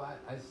 Well,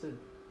 I said,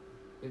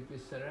 if we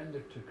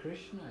surrender to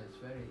Krishna, it's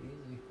very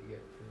easy to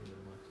get rid of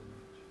modes of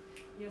nature.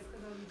 Я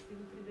сказала, если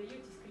вы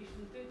предаетесь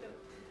Кришне,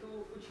 то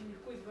очень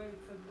легко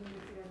избавиться от дум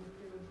материальной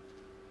природы.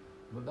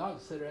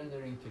 Without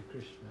surrendering to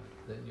Krishna,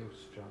 then you'll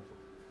struggle.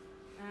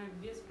 А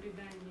без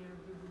предания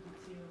вы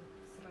будете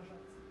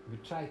сражаться. We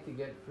try to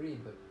get free,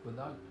 but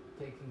without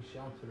taking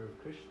shelter of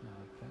Krishna,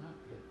 I cannot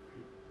get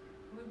free.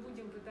 Мы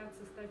будем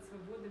пытаться стать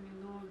свободными,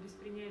 но без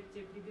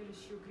принятия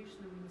прибежища у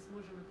Кришны мы не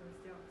сможем этого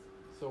сделать.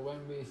 So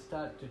when we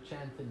start to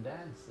chant and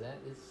dance,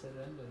 that is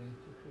surrendering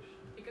to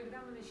Krishna. И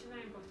когда мы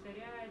начинаем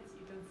повторять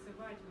и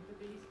танцевать, вот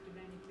это и есть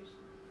предание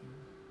Кришне.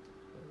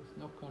 There's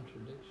no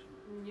contradiction.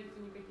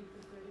 Нету никаких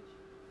противоречий.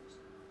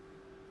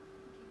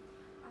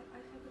 I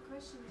have a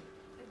question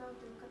about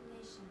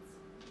incarnations.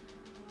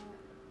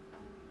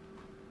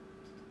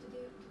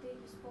 Today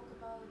you spoke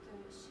about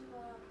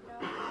Shiva,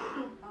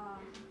 Brahma,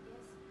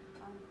 yes,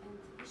 and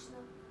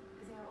Vishnu.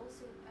 They are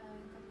also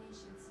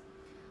incarnations.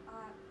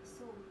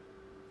 So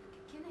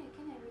can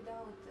I read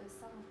out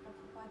some of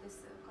Prabhupada's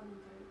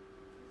commentary?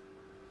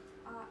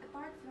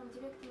 Apart from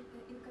direct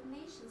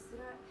incarnations,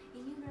 there are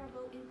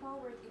innumerable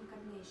empowered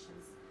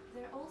incarnations.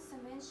 They are also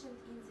mentioned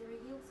in the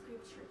revealed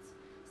scriptures.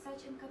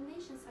 Such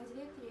incarnations are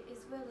directly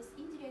as well as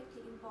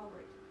indirectly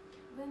empowered.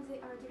 When they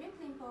are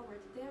directly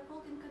empowered, they are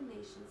called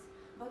incarnations,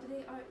 but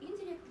they are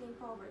indirectly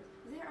empowered,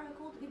 they are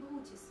called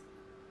vibhutis.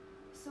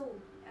 So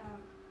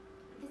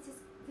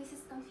this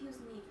is confused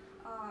me.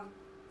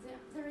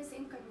 There is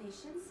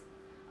incarnations,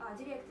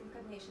 direct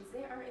incarnations.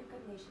 They are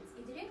incarnations.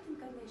 Indirect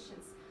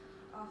incarnations,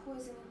 who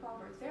is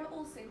empowered, they are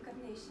also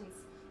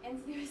incarnations. And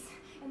there is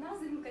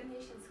another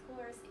incarnations who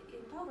are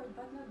empowered,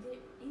 but not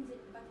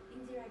but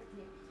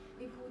indirectly.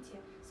 Vibhuti.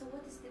 So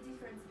what is the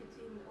difference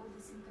between all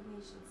these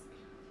incarnations?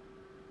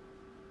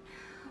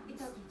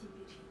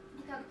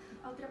 Итак,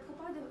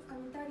 Прабхупада в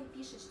комментарии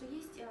пишет, что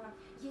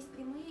есть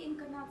прямые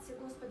инкарнации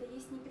Господа,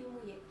 есть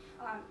непрямые.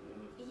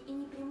 И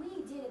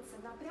непрямые делятся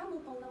на прямо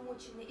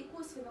уполномоченные и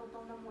косвенно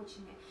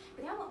уполномоченные.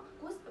 Прямо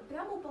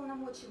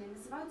уполномоченные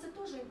называются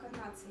тоже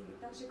инкарнациями,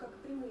 так же как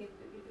прямые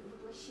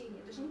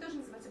воплощения. Даже они тоже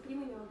называются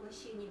прямыми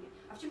воплощениями.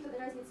 А в чем тогда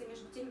разница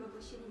между теми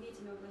воплощениями и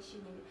этими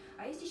воплощениями?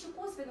 А есть еще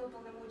косвенно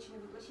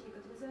уполномоченные воплощения,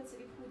 которые называются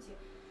вибхути.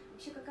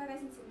 Вообще какая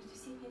разница между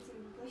всеми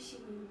этими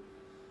воплощениями?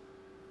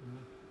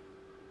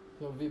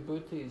 So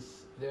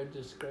vibhutis, they're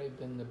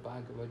described in the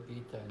Bhagavad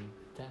Gita in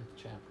the 10th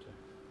chapter.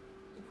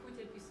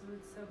 Вибхути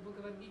описываются в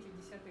Бхагавад-гите в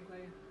 10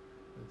 главе.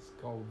 It's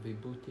called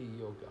Vibhuti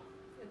Yoga.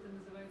 Это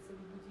называется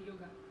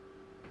вибхути-йога.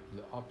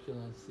 The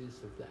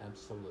opulences of the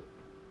Absolute.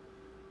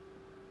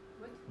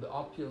 What? The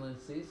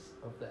opulences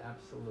of the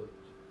Absolute.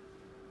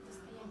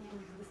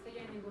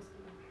 Достояние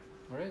Господа.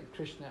 Right?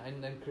 Krishna,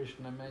 and then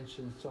Krishna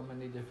mentions so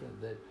many different,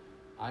 that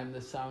I'm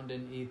the sound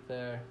in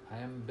ether, I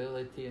am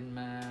ability in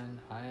man,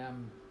 I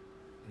am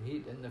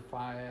heat in the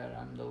fire,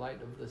 I'm the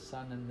light of the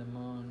sun and the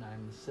moon,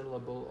 I'm the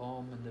syllable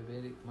Om in the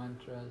Vedic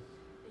mantras.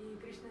 И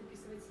Кришна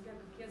описывает себя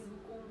как я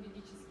звук Ом в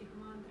ведических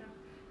мантрах,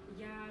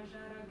 я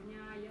жар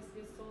огня, я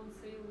свет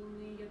солнца и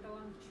луны, я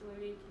талант в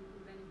человеке и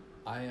так далее.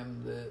 I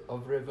am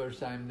of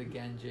rivers, I am the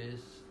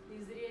Ganges.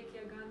 Из рек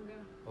я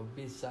Ганга, Of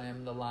beasts, I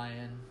am the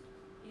lion.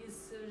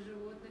 из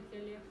животных я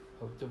лев,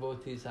 Of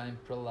devotees, I am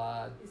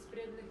Prahlad. из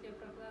преданных я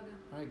Прохлада.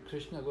 Right?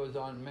 Krishna goes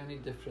on many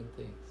different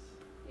things.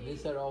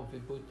 These are all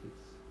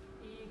vibhutis.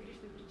 И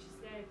Кришна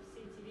перечисляет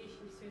все эти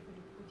вещи, все это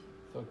вибхути.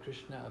 So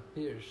Krishna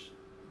appears,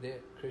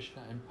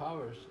 Krishna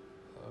empowers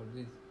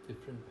these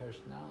different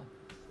personalities.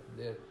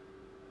 They're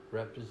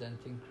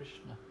representing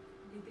Krishna.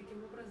 И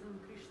таким образом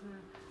Кришна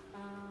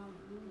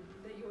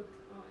дает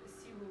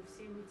силу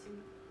всем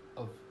этим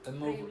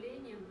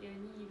проявлениям, и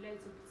они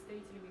являются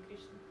представителями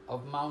Кришны.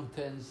 Of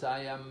mountains,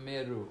 I am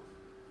Meru.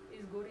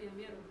 Из гор я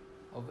Меру.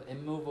 Of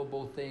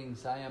immovable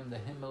things, I am the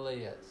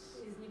Himalayas.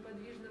 Из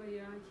неподвижного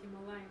я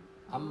Хималай.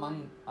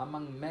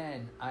 Among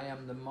men, I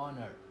am the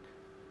monarch.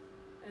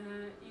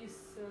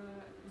 Из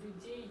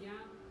людей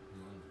я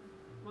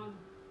Ман.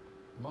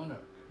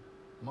 Monarch.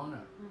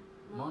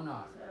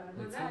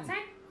 The king.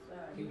 Царь?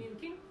 You mean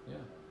king? Yeah.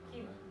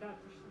 King, да,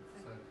 точно,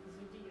 царь. Из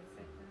людей я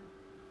царь, да.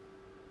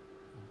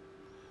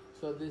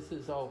 So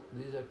these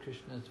are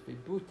Krishna's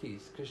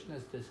vibhutis. Krishna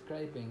is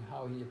describing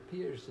how he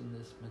appears in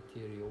this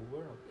material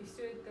world. И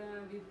все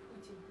это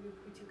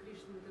вибхути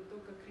Кришны, это то,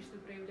 как Кришна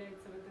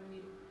проявляется в этом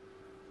мире.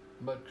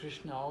 But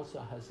Krishna also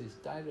has his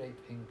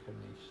direct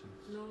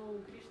incarnations. Но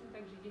у Кришны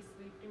также есть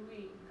свои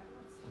прямые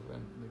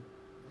инкарнации.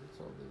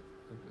 So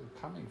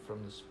they're coming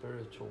from the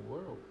spiritual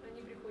world.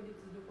 Они приходят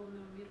из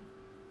духовного мира.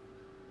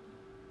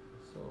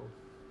 So,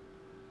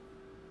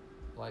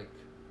 like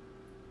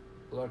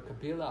Lord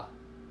Kapila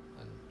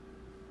and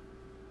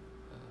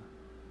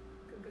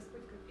Как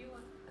Господь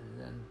Капила,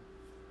 then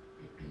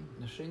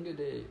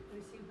Nrsingadev,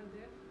 Нарасимха,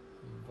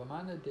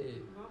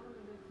 Vamanadev,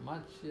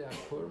 Вамана, Matsya,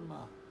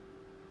 Kurma.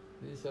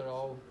 These are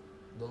all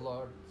the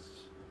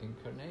Lord's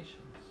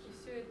incarnations. и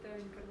все это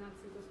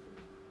инкарнации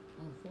Господа.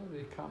 So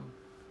they come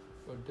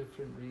for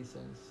different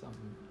reasons.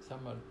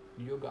 Some are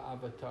yoga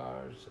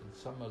avatars and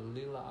some are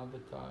lila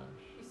avatars.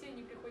 И все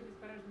они приходят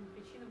по разным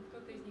причинам.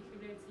 Кто-то из них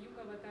является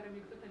юга-аватарами,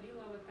 кто-то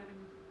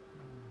лила-аватарами.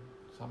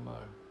 Some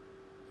are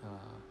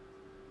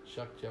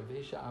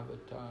Shaktavesha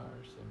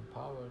avatars,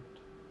 empowered.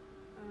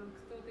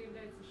 Кто-то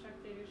является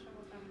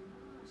Шакти-авеша-аватарами.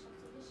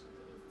 Shakti-Vesha,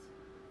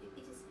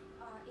 it is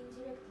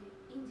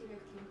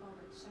indirectly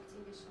empowered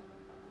Shakti-Vesha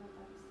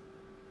avatars.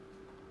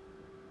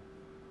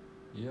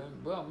 Yeah,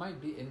 well, might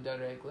be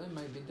indirectly,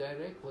 might be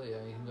directly,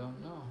 I don't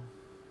know.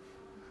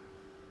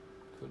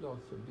 Could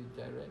also be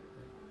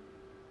directly.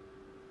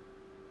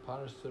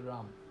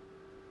 Parasuram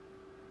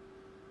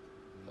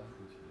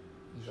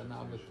is an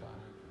avatar.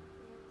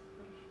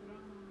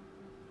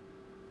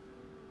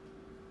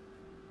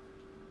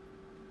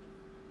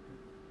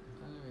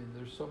 Anyway,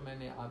 there's so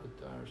many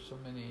avatars, so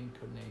many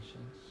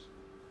incarnations,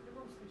 В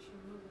любом случае,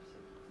 много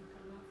всяких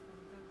инкарнаций,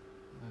 аватаров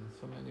and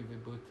so many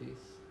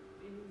vibhutis.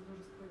 и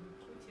множество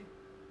вибхути.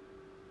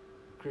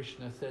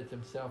 Krishna said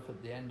himself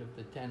at the end of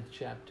the 10th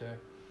chapter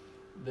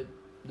that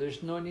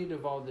there's no need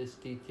of all this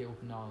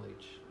detailed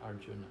knowledge,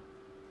 Arjuna.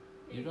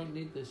 You don't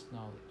need this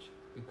knowledge,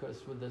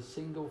 because with a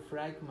single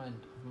fragment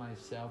of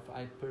myself,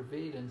 I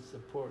pervade and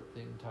support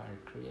the entire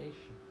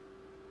creation.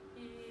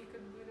 И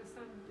как бы на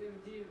самом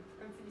деле в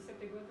конце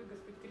 10 главы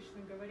Господь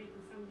Кришна говорит,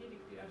 на самом деле,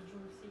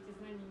 Арджуна, все эти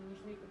знания не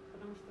нужны,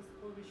 потому что с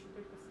помощью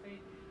только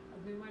своей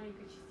одной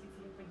маленькой частицы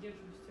я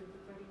поддерживаю все это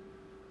творение.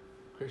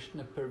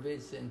 Krishna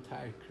pervades the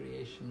entire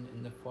creation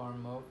in the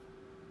form of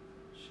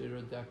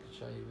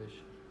Kshirodakashaya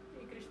Vishnu.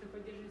 И Кришна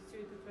поддерживает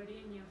все это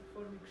творение в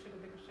форме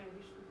Кширадакашая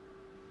Вишну.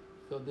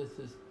 So this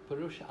is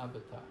Purusha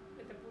avatar,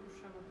 Это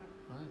Пуруша аватар.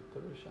 right?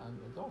 Purusha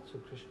avatar is also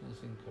Krishna's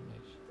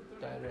incarnation, Это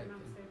тоже directly,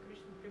 инкарнация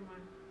Кришны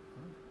прямая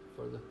right?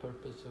 For the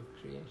purpose of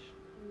creation.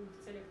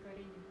 в целях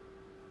творения.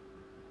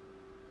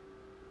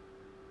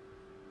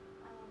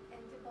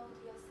 And about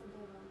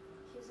Vyasadeva,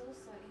 he's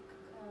also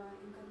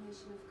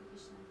incarnation of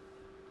Krishna.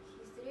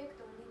 He's direct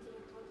or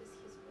indirect, what is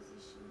his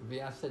position?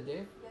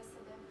 Vyasadeva?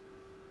 Vyasadeva.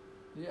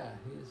 Yeah,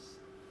 he's,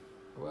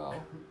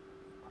 well,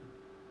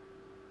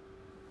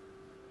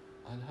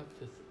 I'd have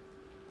to,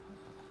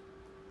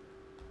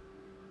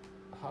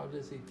 how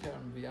does he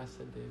term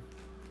Vyasadeva?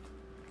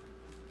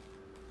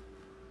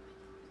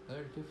 There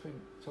are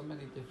so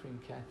many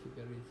different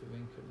categories of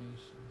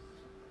incarnations.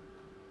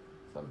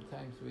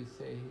 Sometimes we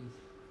say he's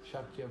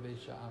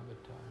Shaktavesha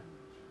avatar.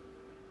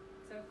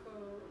 Так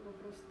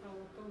вопрос стал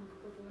о том,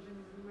 какое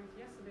положение занимает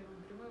Вьясадева,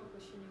 прямое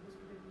воплощение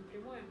Господа или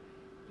непрямое.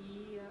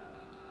 И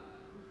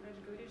Махарадж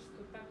говорит,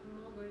 что так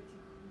много этих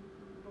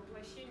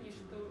воплощений,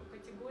 что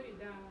категорий,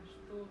 да,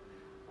 что,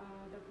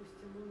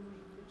 допустим, он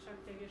может быть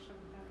Шакти-авеша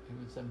аватар. He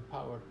was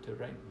empowered to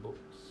write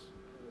books,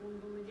 Он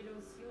был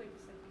наделен силой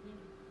писать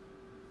книги,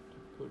 to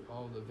put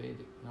all the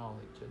Vedic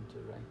knowledge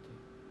into writing.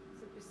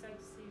 записать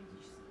все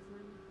ведические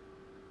знания.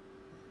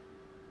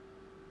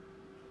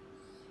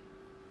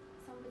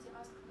 Somebody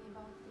asked me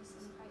about this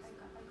and I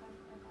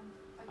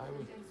I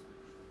would- couldn't answer.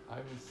 I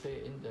would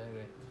say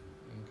indirect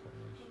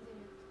incarnation.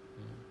 Indirect.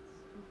 Yeah.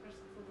 Махарадж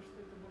сказал бы, что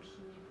это больше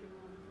не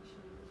прямое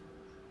воплощение Господа.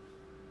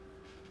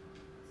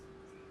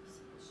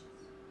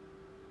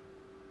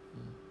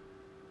 Mm.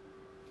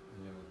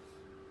 Я вот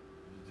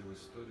видел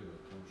историю о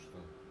том, что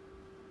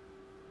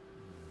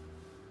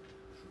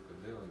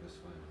Шукадева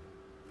Госвами,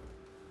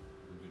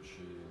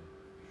 будучи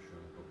еще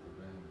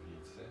попугаем в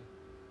яйце,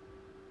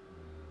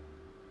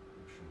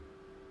 в общем,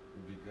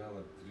 убегал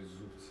от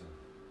трезубца,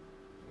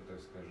 ну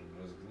так скажем,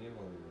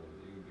 разгневал его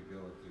и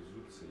убегал от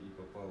трезубца и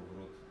попал в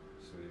рот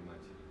своей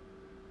матери,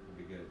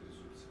 убегая от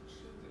трезубца.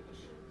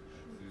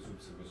 От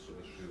трезубца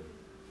Господа Шивы.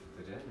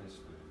 Это реальная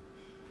история.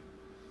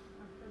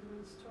 I've heard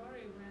one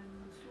story when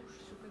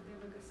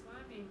Shukadeva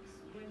Goswami,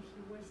 when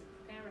he was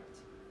a parrot,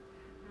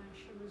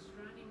 she was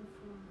running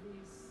from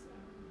this,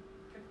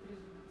 как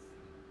трезубец,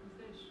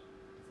 знаешь,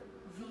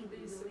 from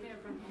this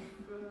parrot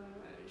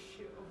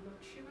of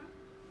Lord Shiva,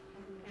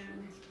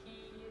 and he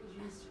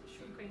used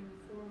Shuka in the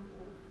form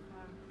of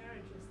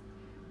parrot just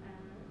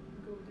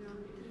go down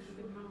into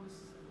the mouth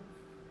of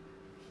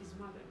his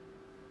mother.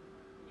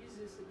 Is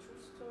this a true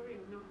story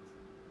or not?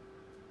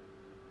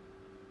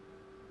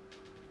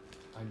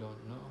 I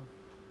don't know.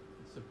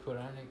 It's a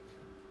Puranic,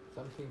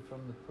 something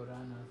from the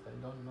Puranas. I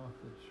don't know if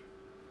it's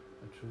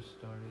a true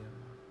story or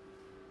not.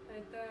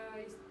 Это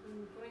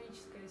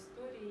пураническая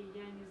история,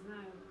 я не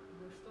знаю,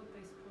 что-то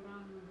из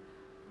Пуран,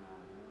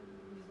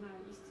 не знаю,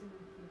 истинно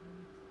или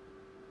нет.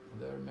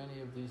 There are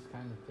many of these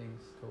kind of things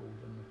told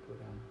in the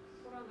Puranas.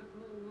 В Пуранах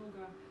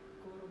много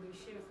такого рода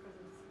вещей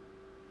рассказывается.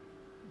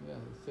 Yeah,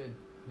 it said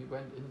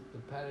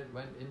the parrot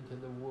went into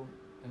the womb,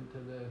 into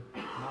the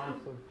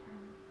mouth of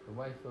the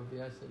wife of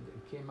Vyasa.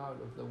 It came out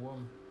of the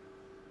womb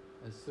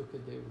as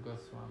Sukadeva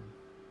Goswami.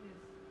 Yes.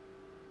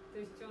 То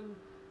есть он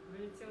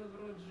влетел в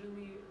рот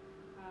жены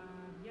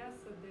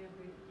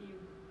Вьясадевы и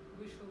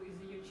вышел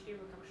из ее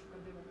чрева, как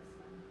Шукадева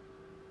Госвами.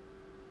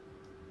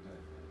 Да,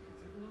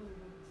 хотя Ну, бы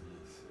вот.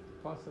 есть.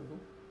 Possible.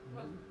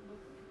 Вот, Mm. вот.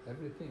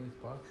 Everything is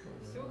possible.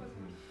 Все yeah.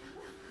 возможно.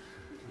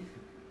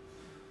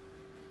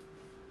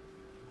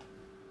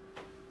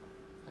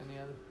 Any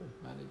other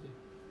Manager?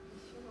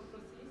 Еще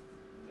вопрос есть?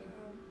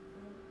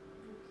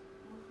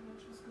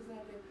 Махарадж, вы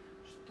сказали,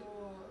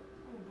 что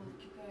был в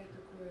Китае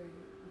такой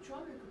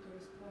ученый,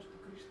 который сказал, что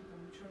Кришна там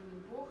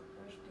черный бог,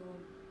 да, что он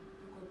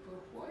такой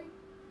плохой.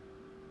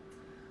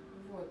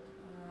 Вот.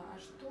 А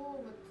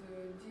что вот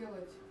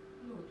делать,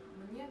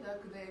 мне, да,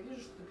 когда я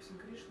вижу, что, допустим,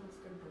 Кришна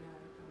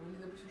оскорбляет,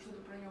 или, допустим, что-то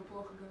про него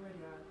плохо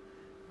говорят.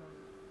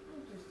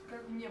 То есть,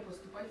 как мне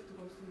поступать в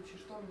таком случае?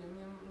 Что мне?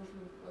 Мне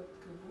нужно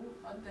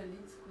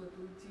отдалиться куда-то,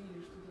 уйти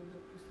или что-то,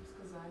 допустим,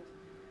 сказать.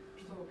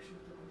 Что вообще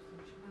в таком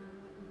случае?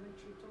 When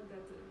she told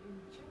that in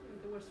China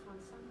there was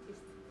one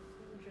scientist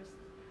who just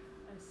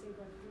said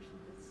about Krishna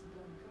that's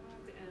blood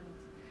God and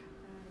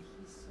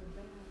he's so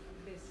bad like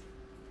this.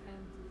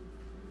 And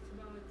it's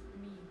about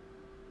me.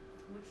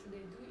 What should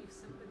I do if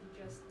somebody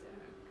just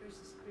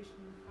curses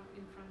Krishna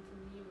in front of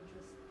me or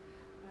just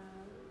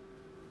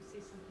say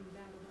something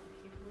bad about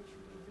him? What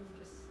should I do?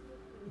 Just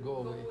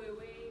Go away. Or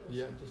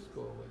Yeah, something? just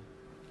go away.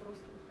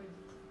 Просто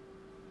уходить.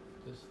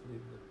 Just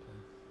leave the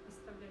place.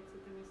 Оставлять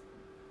это место.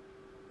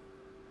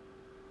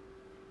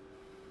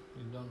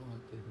 You don't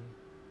want to hear.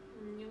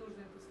 Не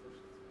нужно это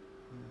слушать.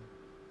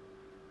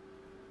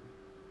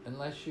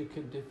 Unless you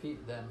could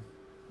defeat them.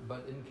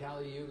 But in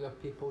Kali Yuga,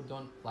 people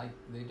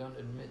they don't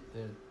admit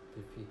they're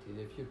defeated.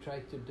 If you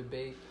try to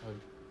debate or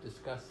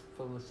discuss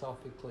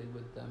philosophically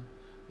with them,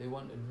 they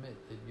won't admit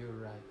that you're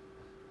right.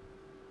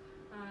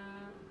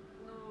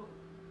 Но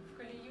в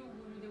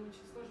Кали-югу людям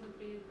очень сложно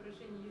принять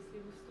поражение. Если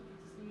вы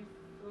вступите с ними в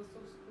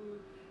философскую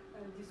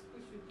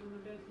дискуссию, то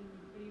навряд ли не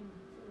примут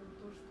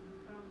то, что вы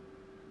правы.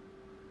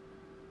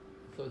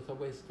 So it's a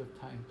waste of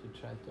time to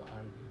try to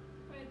argue.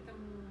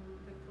 Поэтому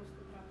это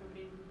просто трата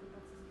времени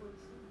пытаться спорить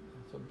с ними.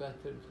 So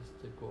better just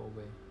to go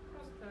away.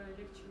 Просто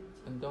легче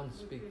уйти. And don't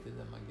speak to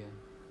them again.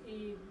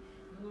 И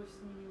вновь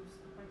с ними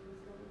вступать в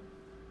разговор.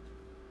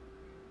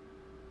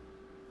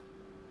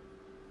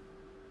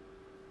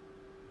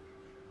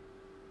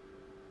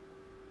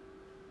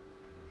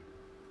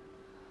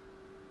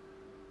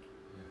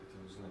 Я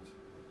хотел узнать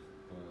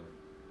по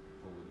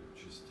поводу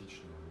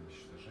частичного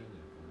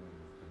уничтожения,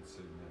 по-моему, в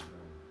конце дня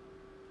Брахмы,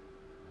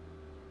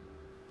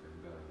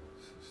 когда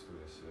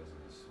история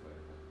связана с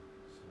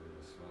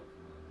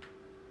Вайвасватаманом.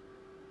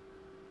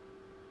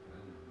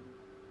 Правильно?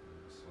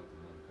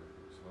 Вайвасватаман, как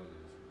его звали,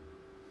 я забыл.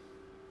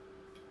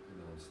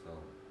 Когда он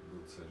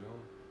был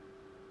царем, а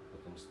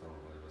потом стал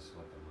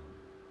Вайвасватаманом.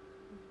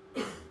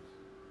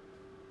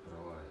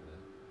 Пролая, да?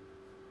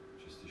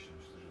 Частичное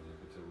уничтожение. Я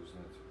хотел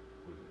узнать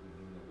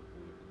немного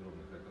более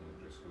подробно, как оно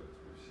происходит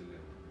во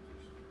Вселенной, то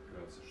есть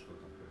вкратце, что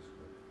там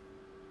происходит.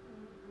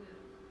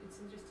 It's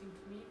interesting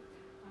to me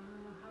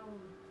how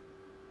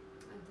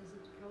does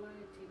it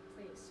pralaya take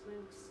place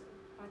when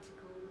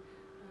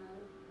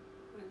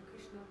when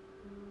Krishna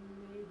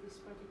made this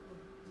particle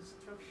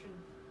destruction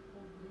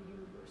of the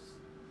universe.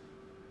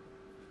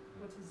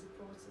 What is the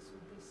process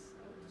of this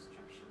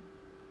destruction?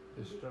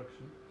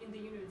 Destruction? In the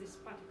universe, this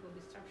particle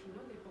destruction,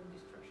 not the whole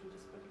destruction,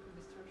 just particle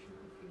destruction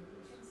of the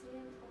universe. It's the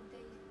end of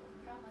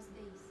Brahma's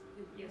days.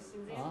 Yes,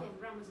 in the end of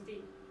Brahma's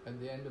day. At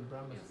the end of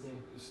Brahma's Yes. day.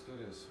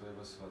 История с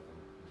Вайвасватом.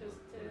 Just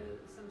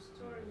some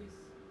story with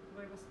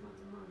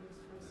Vaivasvata Mother's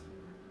first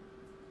human,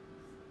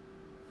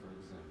 For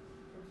example.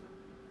 for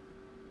example.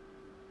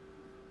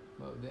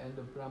 Well, at the end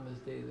of Brahma's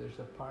day, there's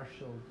a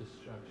partial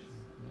destruction,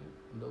 right?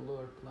 On the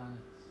lower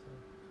planets.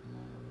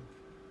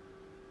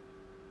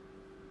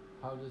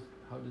 How does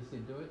he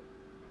do it?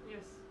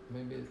 Yes.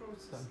 Maybe The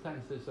process.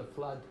 sometimes there's a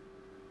flood,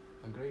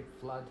 a great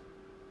flood.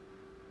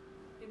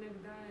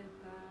 Иногда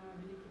это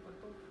великий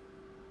потоп.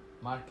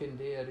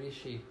 Markandeya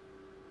Rishi,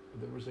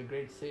 there was a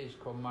great sage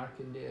called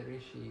Markandeya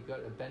Rishi. He got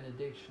a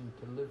benediction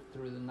to live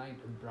through the night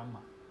of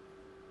Brahma.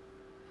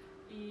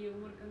 И у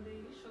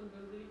Маркандея Риши, он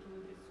был великим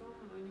мудрецом,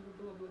 у него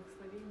было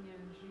благословение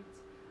жить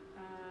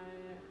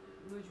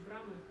ночь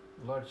Брамы.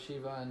 Lord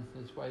Shiva and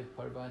his wife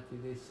Parvati,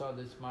 they saw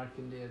this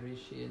Markandeya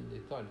Rishi and they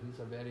thought he's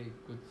a very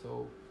good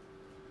soul.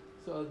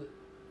 So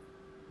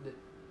they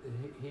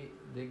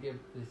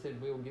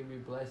said, we'll give you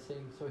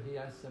blessing. So he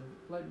asked them,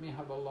 let me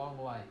have a long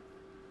life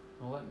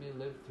and let me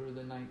live through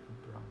the night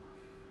of Brahma.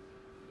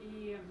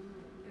 И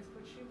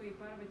Господь Шива и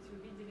Парвати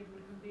увидели в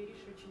Маркандее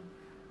Риши очень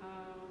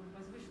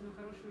возвышенную,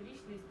 хорошую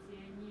личность, и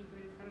они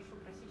говорят, хорошо,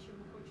 проси, чего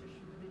хочешь,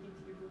 мы дадим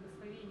тебе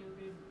благословение. Он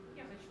говорит,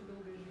 я хочу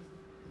долгой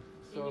жизни.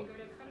 И они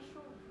говорят,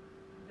 хорошо,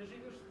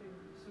 доживешь ты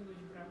всю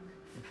ночь Брамы.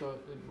 So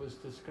it was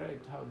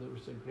described how there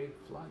was a great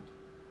flood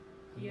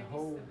and И the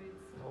whole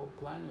описывается,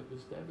 planet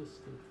was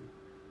devastated.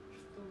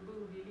 что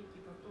был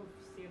великий потоп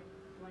всех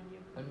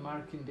планет. And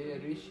Markandeya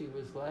Rishi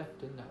was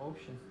left in the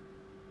ocean.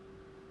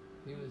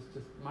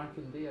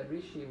 Markandeya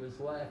Rishi was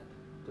left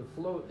to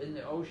float in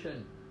the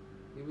ocean.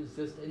 He was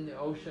just in the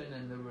ocean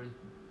and there was,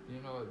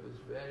 it was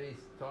very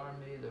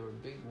stormy, there were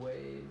big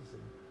waves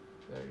and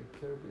very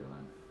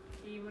turbulent.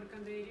 И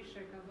Маркандея Риши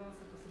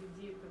оказался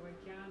посреди этого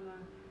океана,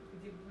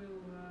 где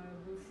был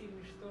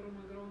сильный шторм,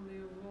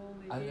 огромные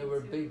волны, And there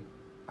were ветер. big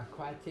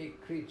aquatic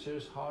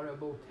creatures,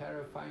 horrible,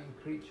 terrifying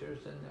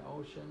creatures in the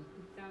ocean.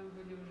 И там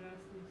были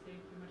ужасные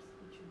всякие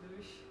морские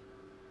чудовища.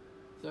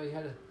 So he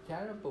had a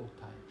terrible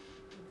time.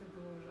 Это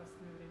было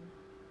ужасное время.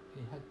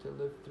 He had to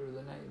live through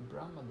the night in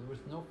Brahma. There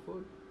was no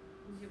food.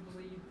 Не было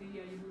еды,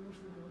 а ему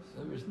нужно было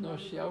все. There was no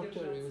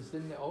shelter. He was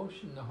in the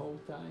ocean the whole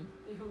time.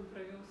 И он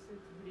провел все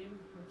это время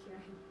в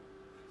океане.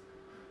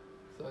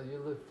 So you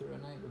live through a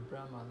night with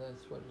Brahma,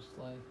 that's what it's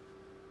like.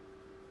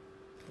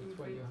 That's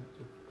what you have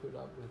to put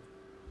up with.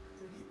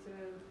 То есть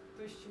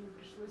то, с чем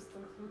пришлось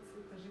столкнуться,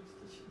 это жить в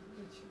течение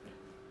ночи.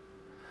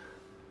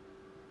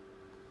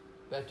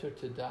 Better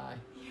to die.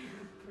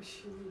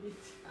 Проще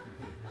умереть.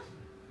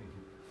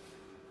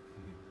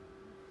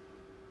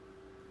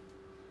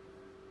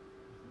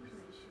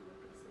 Можно еще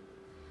вопрос?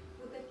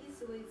 Вот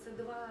описывается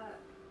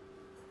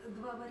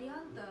два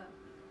варианта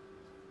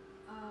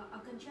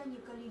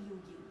окончания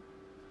Кали-юги.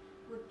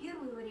 Вот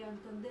первый вариант,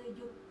 когда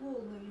идет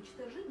полное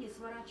уничтожение,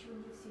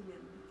 сворачивание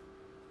Вселенной.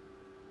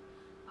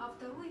 А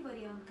второй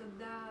вариант,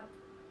 когда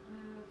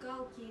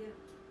Калки,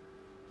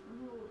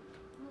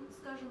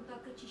 скажем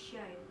так,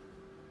 очищает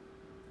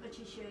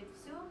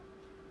все,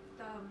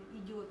 там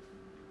идет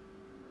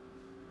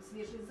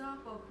свежий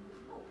запах,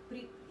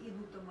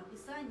 идут там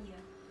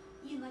описания,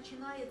 и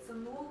начинается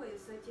новая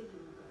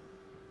сатья-юга.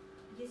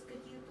 Есть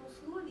какие-то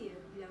условия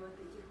для вот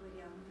этих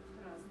вариантов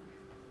разных?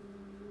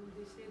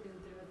 They say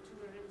that there are two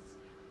variants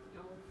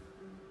of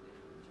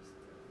just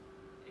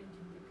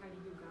ending the Kali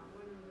Yuga.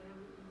 One of them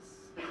is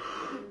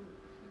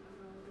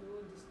the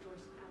Lord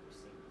destroys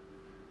everything.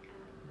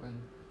 When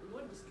The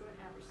Lord destroys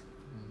everything,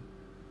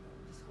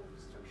 this whole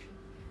destruction.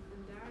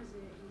 And the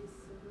other is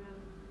when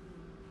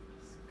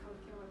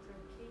Kalki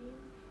came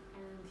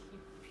and he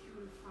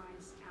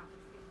purifies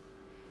everything.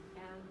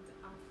 And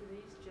after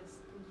this,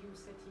 just new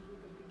Sati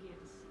Yuga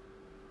begins.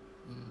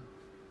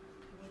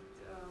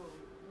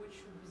 What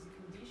should be the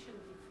condition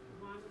if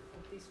one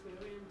of these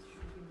variants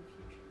should be in the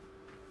future?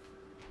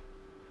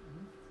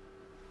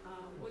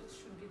 What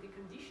should be the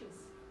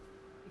conditions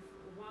if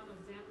one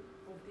of them,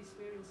 of these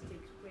variants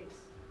takes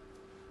place?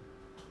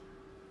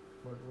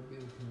 what will be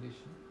the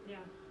condition?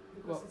 Yeah,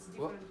 because it's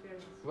different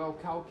variants. Well,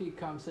 Kalki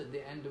comes at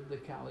the end of the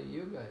Kali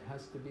Yuga. It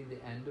has to be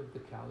the end of the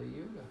Kali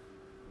Yuga.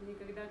 И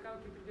когда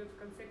Калки придет в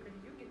конце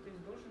Кали-юги, то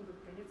есть должен быть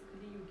конец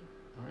Кали-юги.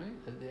 Alright?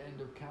 At the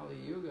end of Kali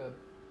Yuga,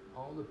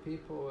 all the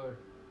people are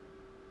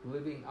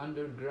living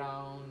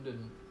underground,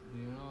 and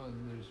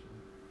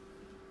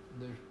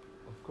there's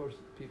of course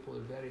people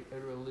are very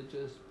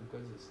irreligious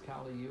because it's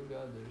Kali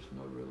Yuga. There's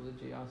no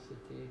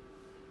religiosity.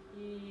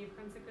 И в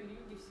конце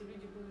Кали-юги все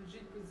люди будут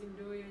жить под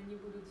землей, они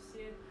будут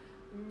все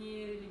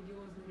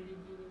нерелигиозны, религии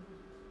не будут.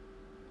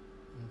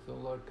 And so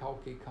Lord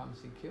Kalki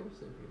comes, he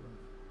kills everyone.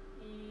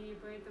 И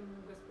поэтому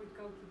Господь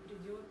Калки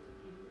придет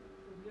и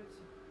убьет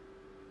всех.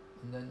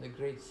 And then the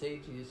great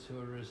sages who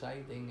are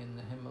residing in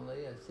the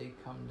Himalayas, they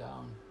come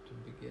down to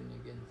begin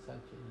again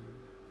Satya Yuga.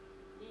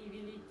 И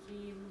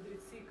великие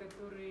мудрецы,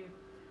 которые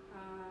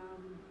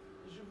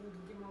живут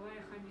в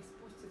Гималаях, они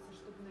спустятся,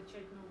 чтобы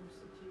начать новую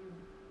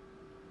Сатью-югу.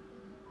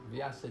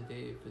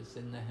 Vyasadeva is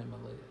in the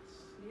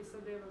Himalayas.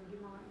 Вьясадева в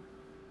Гималаях.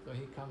 So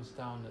he comes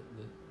down at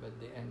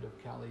the end of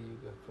Kali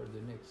Yuga for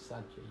the next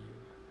Satya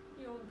Yuga.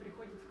 И он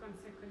приходит в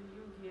конце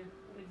Кали-юги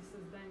ради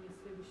создания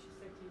следующей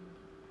Сатьи-юги.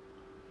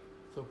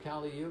 So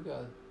Kali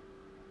Yuga,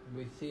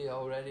 we see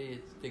already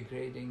it's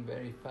degrading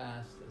very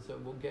fast. So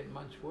it will get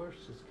much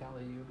worse as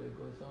Kali Yuga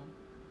goes on.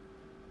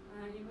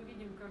 И мы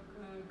видим, как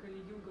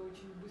Кали-юга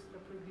очень быстро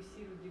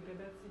прогрессирует,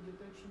 деградация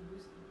идет очень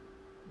быстро.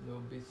 There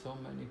will be so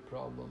many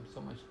problems,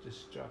 so much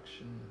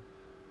destruction.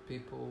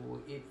 People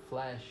will eat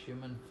flesh,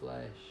 human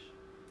flesh.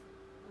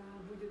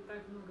 Будет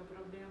так много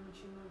проблем,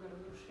 очень много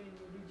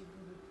разрушений, люди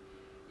будут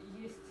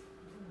есть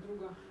друг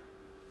друга.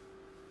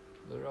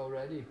 They're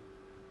already,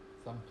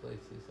 some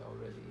places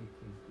already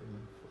eating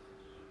human flesh.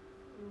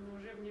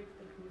 Уже в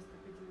некоторых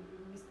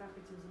местах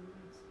этим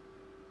занимаются.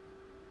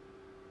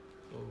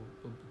 So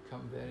it will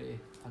become very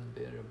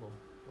unbearable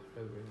for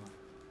everyone.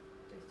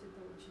 То есть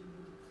это очень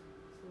будет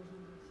сложно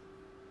жить.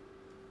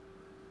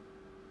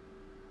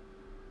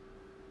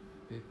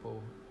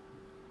 People,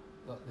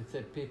 they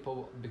said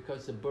people,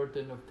 because the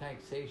burden of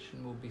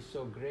taxation will be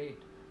so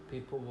great,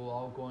 people will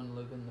all go and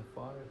live in the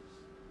forest.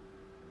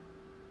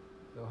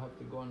 They'll have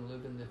to go and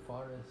live in the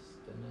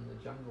forest and in the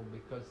jungle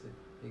because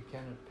they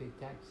cannot pay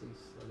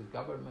taxes. So the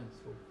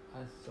governments will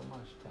ask so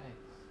much tax.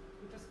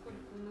 И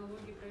поскольку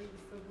налоги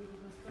правительства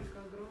будут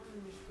настолько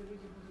огромными, что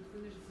люди будут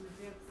вынуждены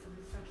прятаться в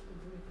лесах,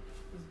 чтобы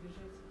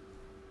избежать,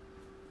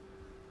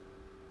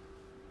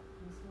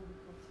 не смогут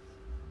платить.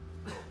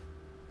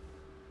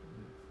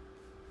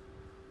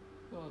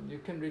 Well, you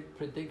can read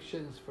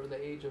predictions for the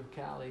age of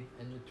Kali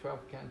in the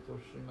 12th canto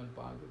Srimad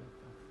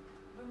Bhagavatam.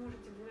 Вы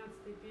можете в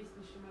 12-й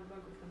песне Шримад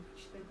Бхагаватам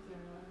почитать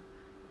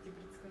эти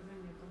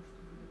предсказания о том,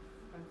 что будет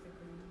в конце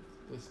Кали-юги.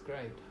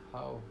 Described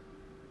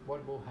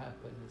what will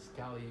happen as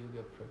Kali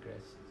Yuga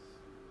progresses.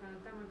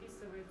 Там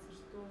описывается,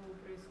 что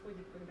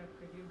происходит, когда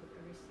Кали-юга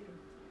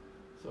прогрессирует.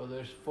 So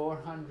there's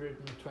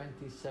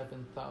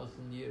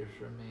 427,000 years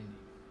remaining.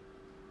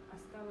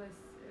 Осталось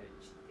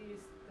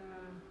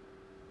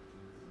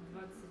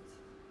 420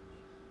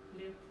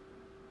 лет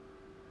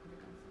до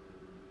конца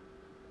Кали-юги.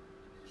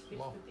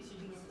 Long. 400 тысяч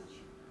долларов.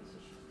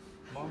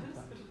 Long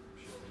time.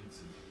 Вообще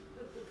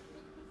 30.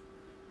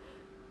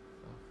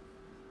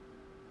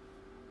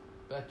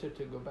 Better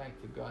to go back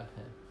to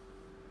Godhead.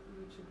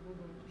 Лучше к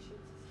Богу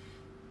обращайтесь.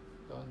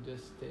 Don't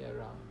just stay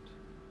around.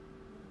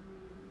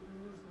 Не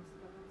нужно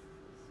оставаться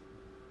здесь.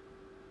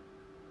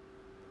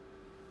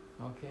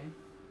 Okay?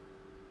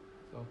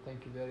 So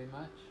thank you very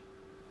much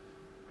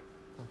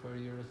for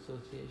your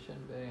association.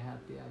 Very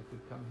happy I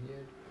could come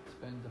here,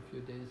 spend a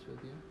few days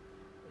with you.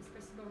 И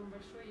спасибо вам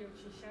большое. Я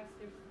очень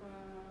счастлив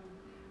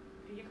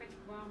приехать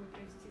к вам и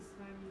провести с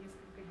вами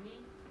несколько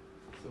дней.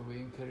 So we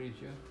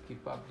encourage you,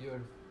 keep up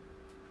your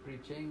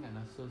preaching and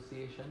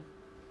association.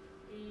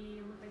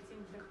 И мы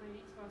хотим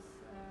вдохновить вас,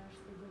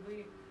 чтобы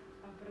вы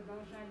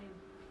продолжали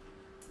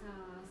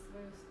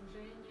свое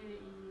служение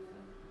и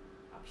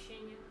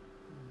общение.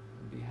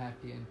 Be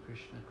happy in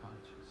Krishna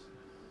consciousness.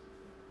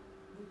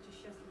 Будьте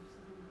счастливы в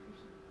сознании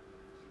Кришны.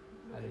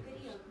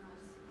 Благодари от нас.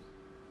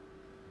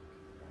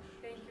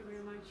 Thank you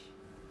very much.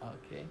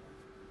 Okay.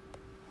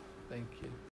 Thank you.